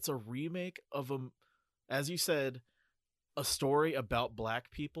 but it's a remake of as you said, a story about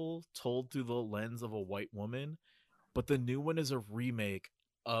Black people told through the lens of a white woman. But the new one is a remake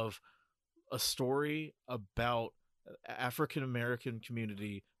of a story about African American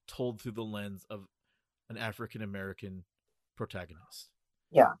community told through the lens of an African American protagonist.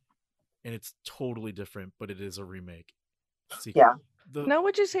 Yeah. And it's totally different, but it is a remake. Sequel. Yeah. Now,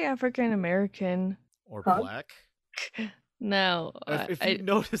 would you say African American? Or Huh? Black. No. If you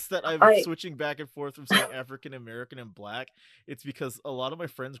notice that I'm switching back and forth from saying African American and Black, it's because a lot of my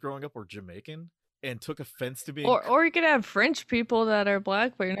friends growing up were Jamaican and took offense to being or you could have French people that are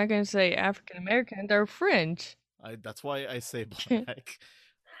Black, but you're not going to say African American. They're French. That's why I say Black.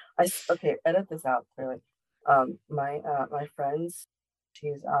 Okay, edit this out clearly. My friends,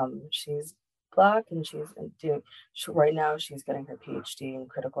 she's Black and she's doing right now. She's getting her PhD in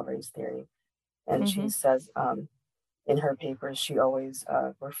critical race theory, and she says in her papers she always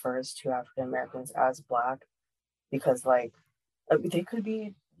refers to African Americans as Black because like they could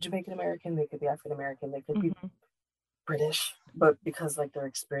be Jamaican American, they could be African American, they could be British, but because like their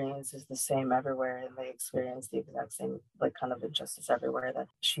experience is the same everywhere and they experience the exact same like kind of injustice everywhere, that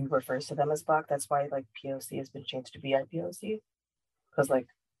she refers to them as Black. That's why like POC has been changed to BIPOC. because like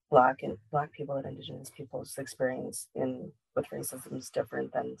black people and indigenous people's experience with racism is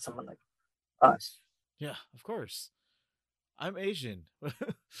different than someone like us. Yeah, of course. I'm Asian.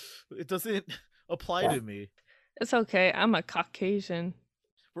 It doesn't apply Yeah. to me. It's okay. I'm a Caucasian.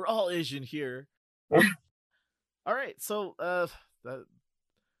 We're all Asian here. All right, so that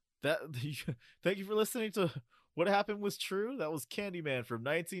thank you for listening to What Happened Was True. That was Candyman from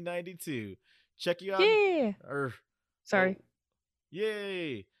 1992. Check you out. Yeah. Or Sorry.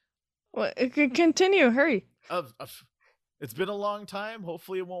 yay! Well, continue. Hurry. It's been a long time.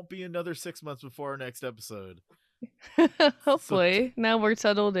 Hopefully, it won't be another 6 months before our next episode. Hopefully. Now we're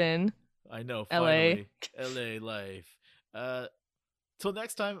settled in. I know. LA. Finally, LA life. Till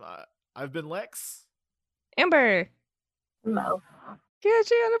next time. I've been Lex. Amber. Mel.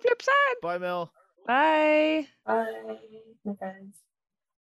 Catch you on the flip side. Bye, Mel. Bye. Bye, my friends.